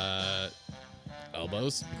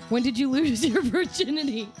 Elbows. When did you lose your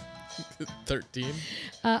virginity? 13.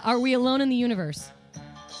 Are we alone in the universe?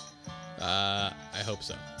 I hope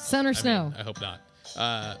so. Sun or snow? I hope not.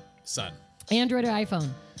 Sun. Android or iPhone?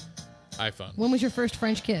 iPhone. When was your first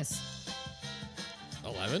French kiss? A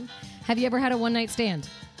 11? Have you ever had a one-night stand?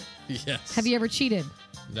 Yes. Have you ever cheated?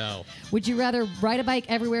 No. Would you rather ride a bike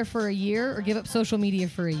everywhere for a year or give up social media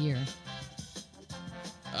for a year?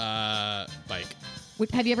 Bike.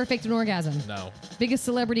 Have you ever faked an orgasm? No. Biggest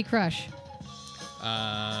celebrity crush?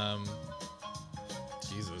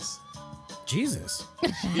 Jesus. Jesus.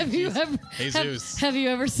 Have you ever Jesus. have you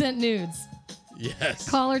ever sent nudes? Yes.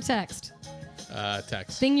 Call or text?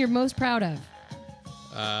 Text. Thing you're most proud of?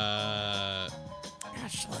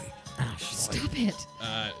 Ashley. Stop it.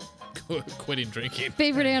 Quitting drinking.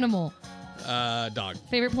 Favorite animal? Dog.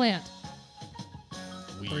 Favorite plant?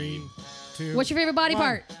 Weed. 3, 2. What's your favorite body One.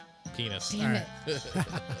 part? Penis. Damn it. And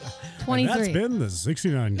 23. that's been the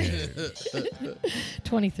 69 game.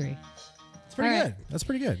 23. That's pretty All good. right. That's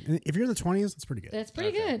pretty good. And if you're in the 20s, that's pretty good. That's pretty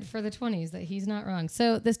Okay. good for the 20s that he's not wrong.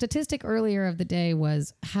 So the statistic earlier of the day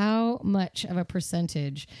was how much of a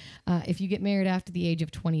percentage, if you get married after the age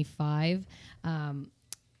of 25,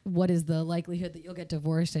 what is the likelihood that you'll get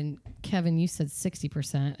divorced? And Kevin, you said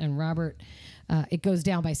 60%, and Robert, it goes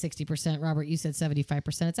down by 60%. Robert, you said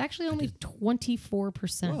 75%. It's actually only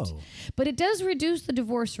 24%. Whoa. But it does reduce the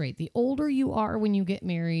divorce rate. The older you are when you get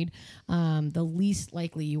married, the least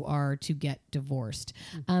likely you are to get divorced.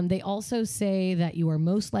 They also say that you are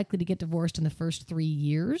most likely to get divorced in the first 3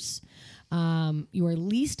 years. You are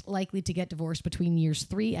least likely to get divorced between years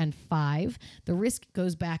 3 and 5. The risk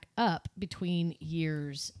goes back up between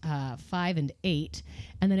years 5 and 8,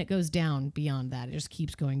 and then it goes down beyond that. It just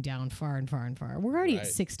keeps going down far and far and far. We're already at Right.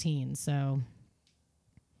 16, so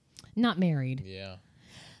not married. Yeah.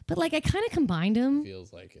 But like I kind of combined them.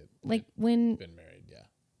 Feels like it. Like when Been married. Yeah.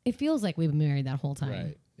 it feels like we've been married that whole time.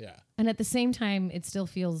 Right. Yeah. And at the same time, it still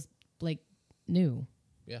feels like new.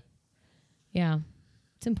 Yeah. Yeah.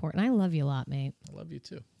 It's important. I love you a lot, mate. I love you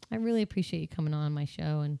too. I really appreciate you coming on my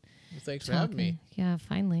show and Well, thanks for talking. having me. Yeah,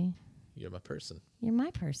 finally. You're my person. You're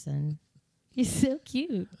my person. You're so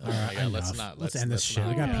cute. Oh my God, let's Enough. not. Let's end this shit.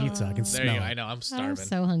 I got not. pizza. I can There smell you go. it. I know. I'm I'm starving.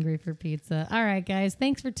 so hungry for pizza. All right, guys.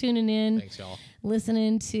 Thanks for tuning in. Thanks, y'all.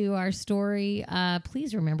 Listening to our story.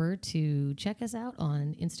 Please remember to check us out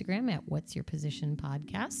on Instagram at What's Your Position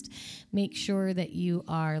Podcast. Make sure that you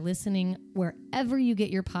are listening wherever you get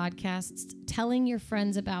your podcasts, telling your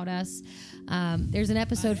friends about us. There's an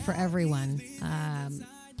episode for everyone.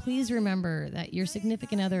 Please remember that your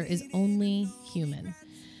significant other is only human.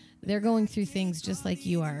 They're going through things just like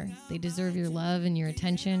you are. They deserve your love and your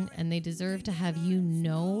attention, and they deserve to have you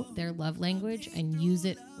know their love language and use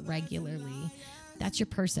it regularly. That's your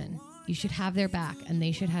person. You should have their back, and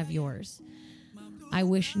they should have yours. I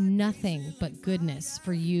wish nothing but goodness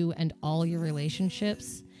for you and all your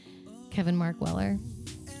relationships. Kevin Mark Weller,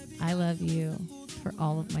 I love you for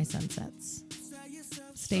all of my sunsets.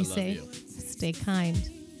 Stay I love safe, you. stay kind,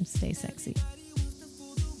 and stay sexy.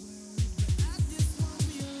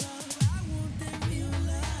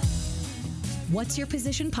 What's Your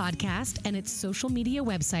Position podcast and its social media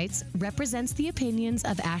websites represents the opinions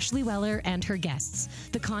of Ashley Weller and her guests.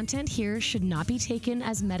 The content here should not be taken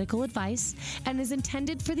as medical advice and is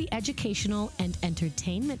intended for the educational and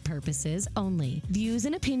entertainment purposes only. Views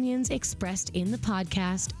and opinions expressed in the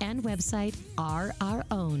podcast and website are our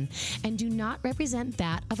own and do not represent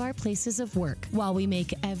that of our places of work. While we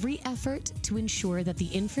make every effort to ensure that the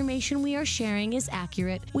information we are sharing is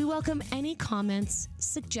accurate, we welcome any comments,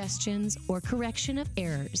 suggestions, or correction of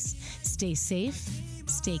errors. Stay safe,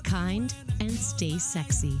 stay kind, and stay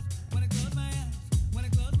sexy.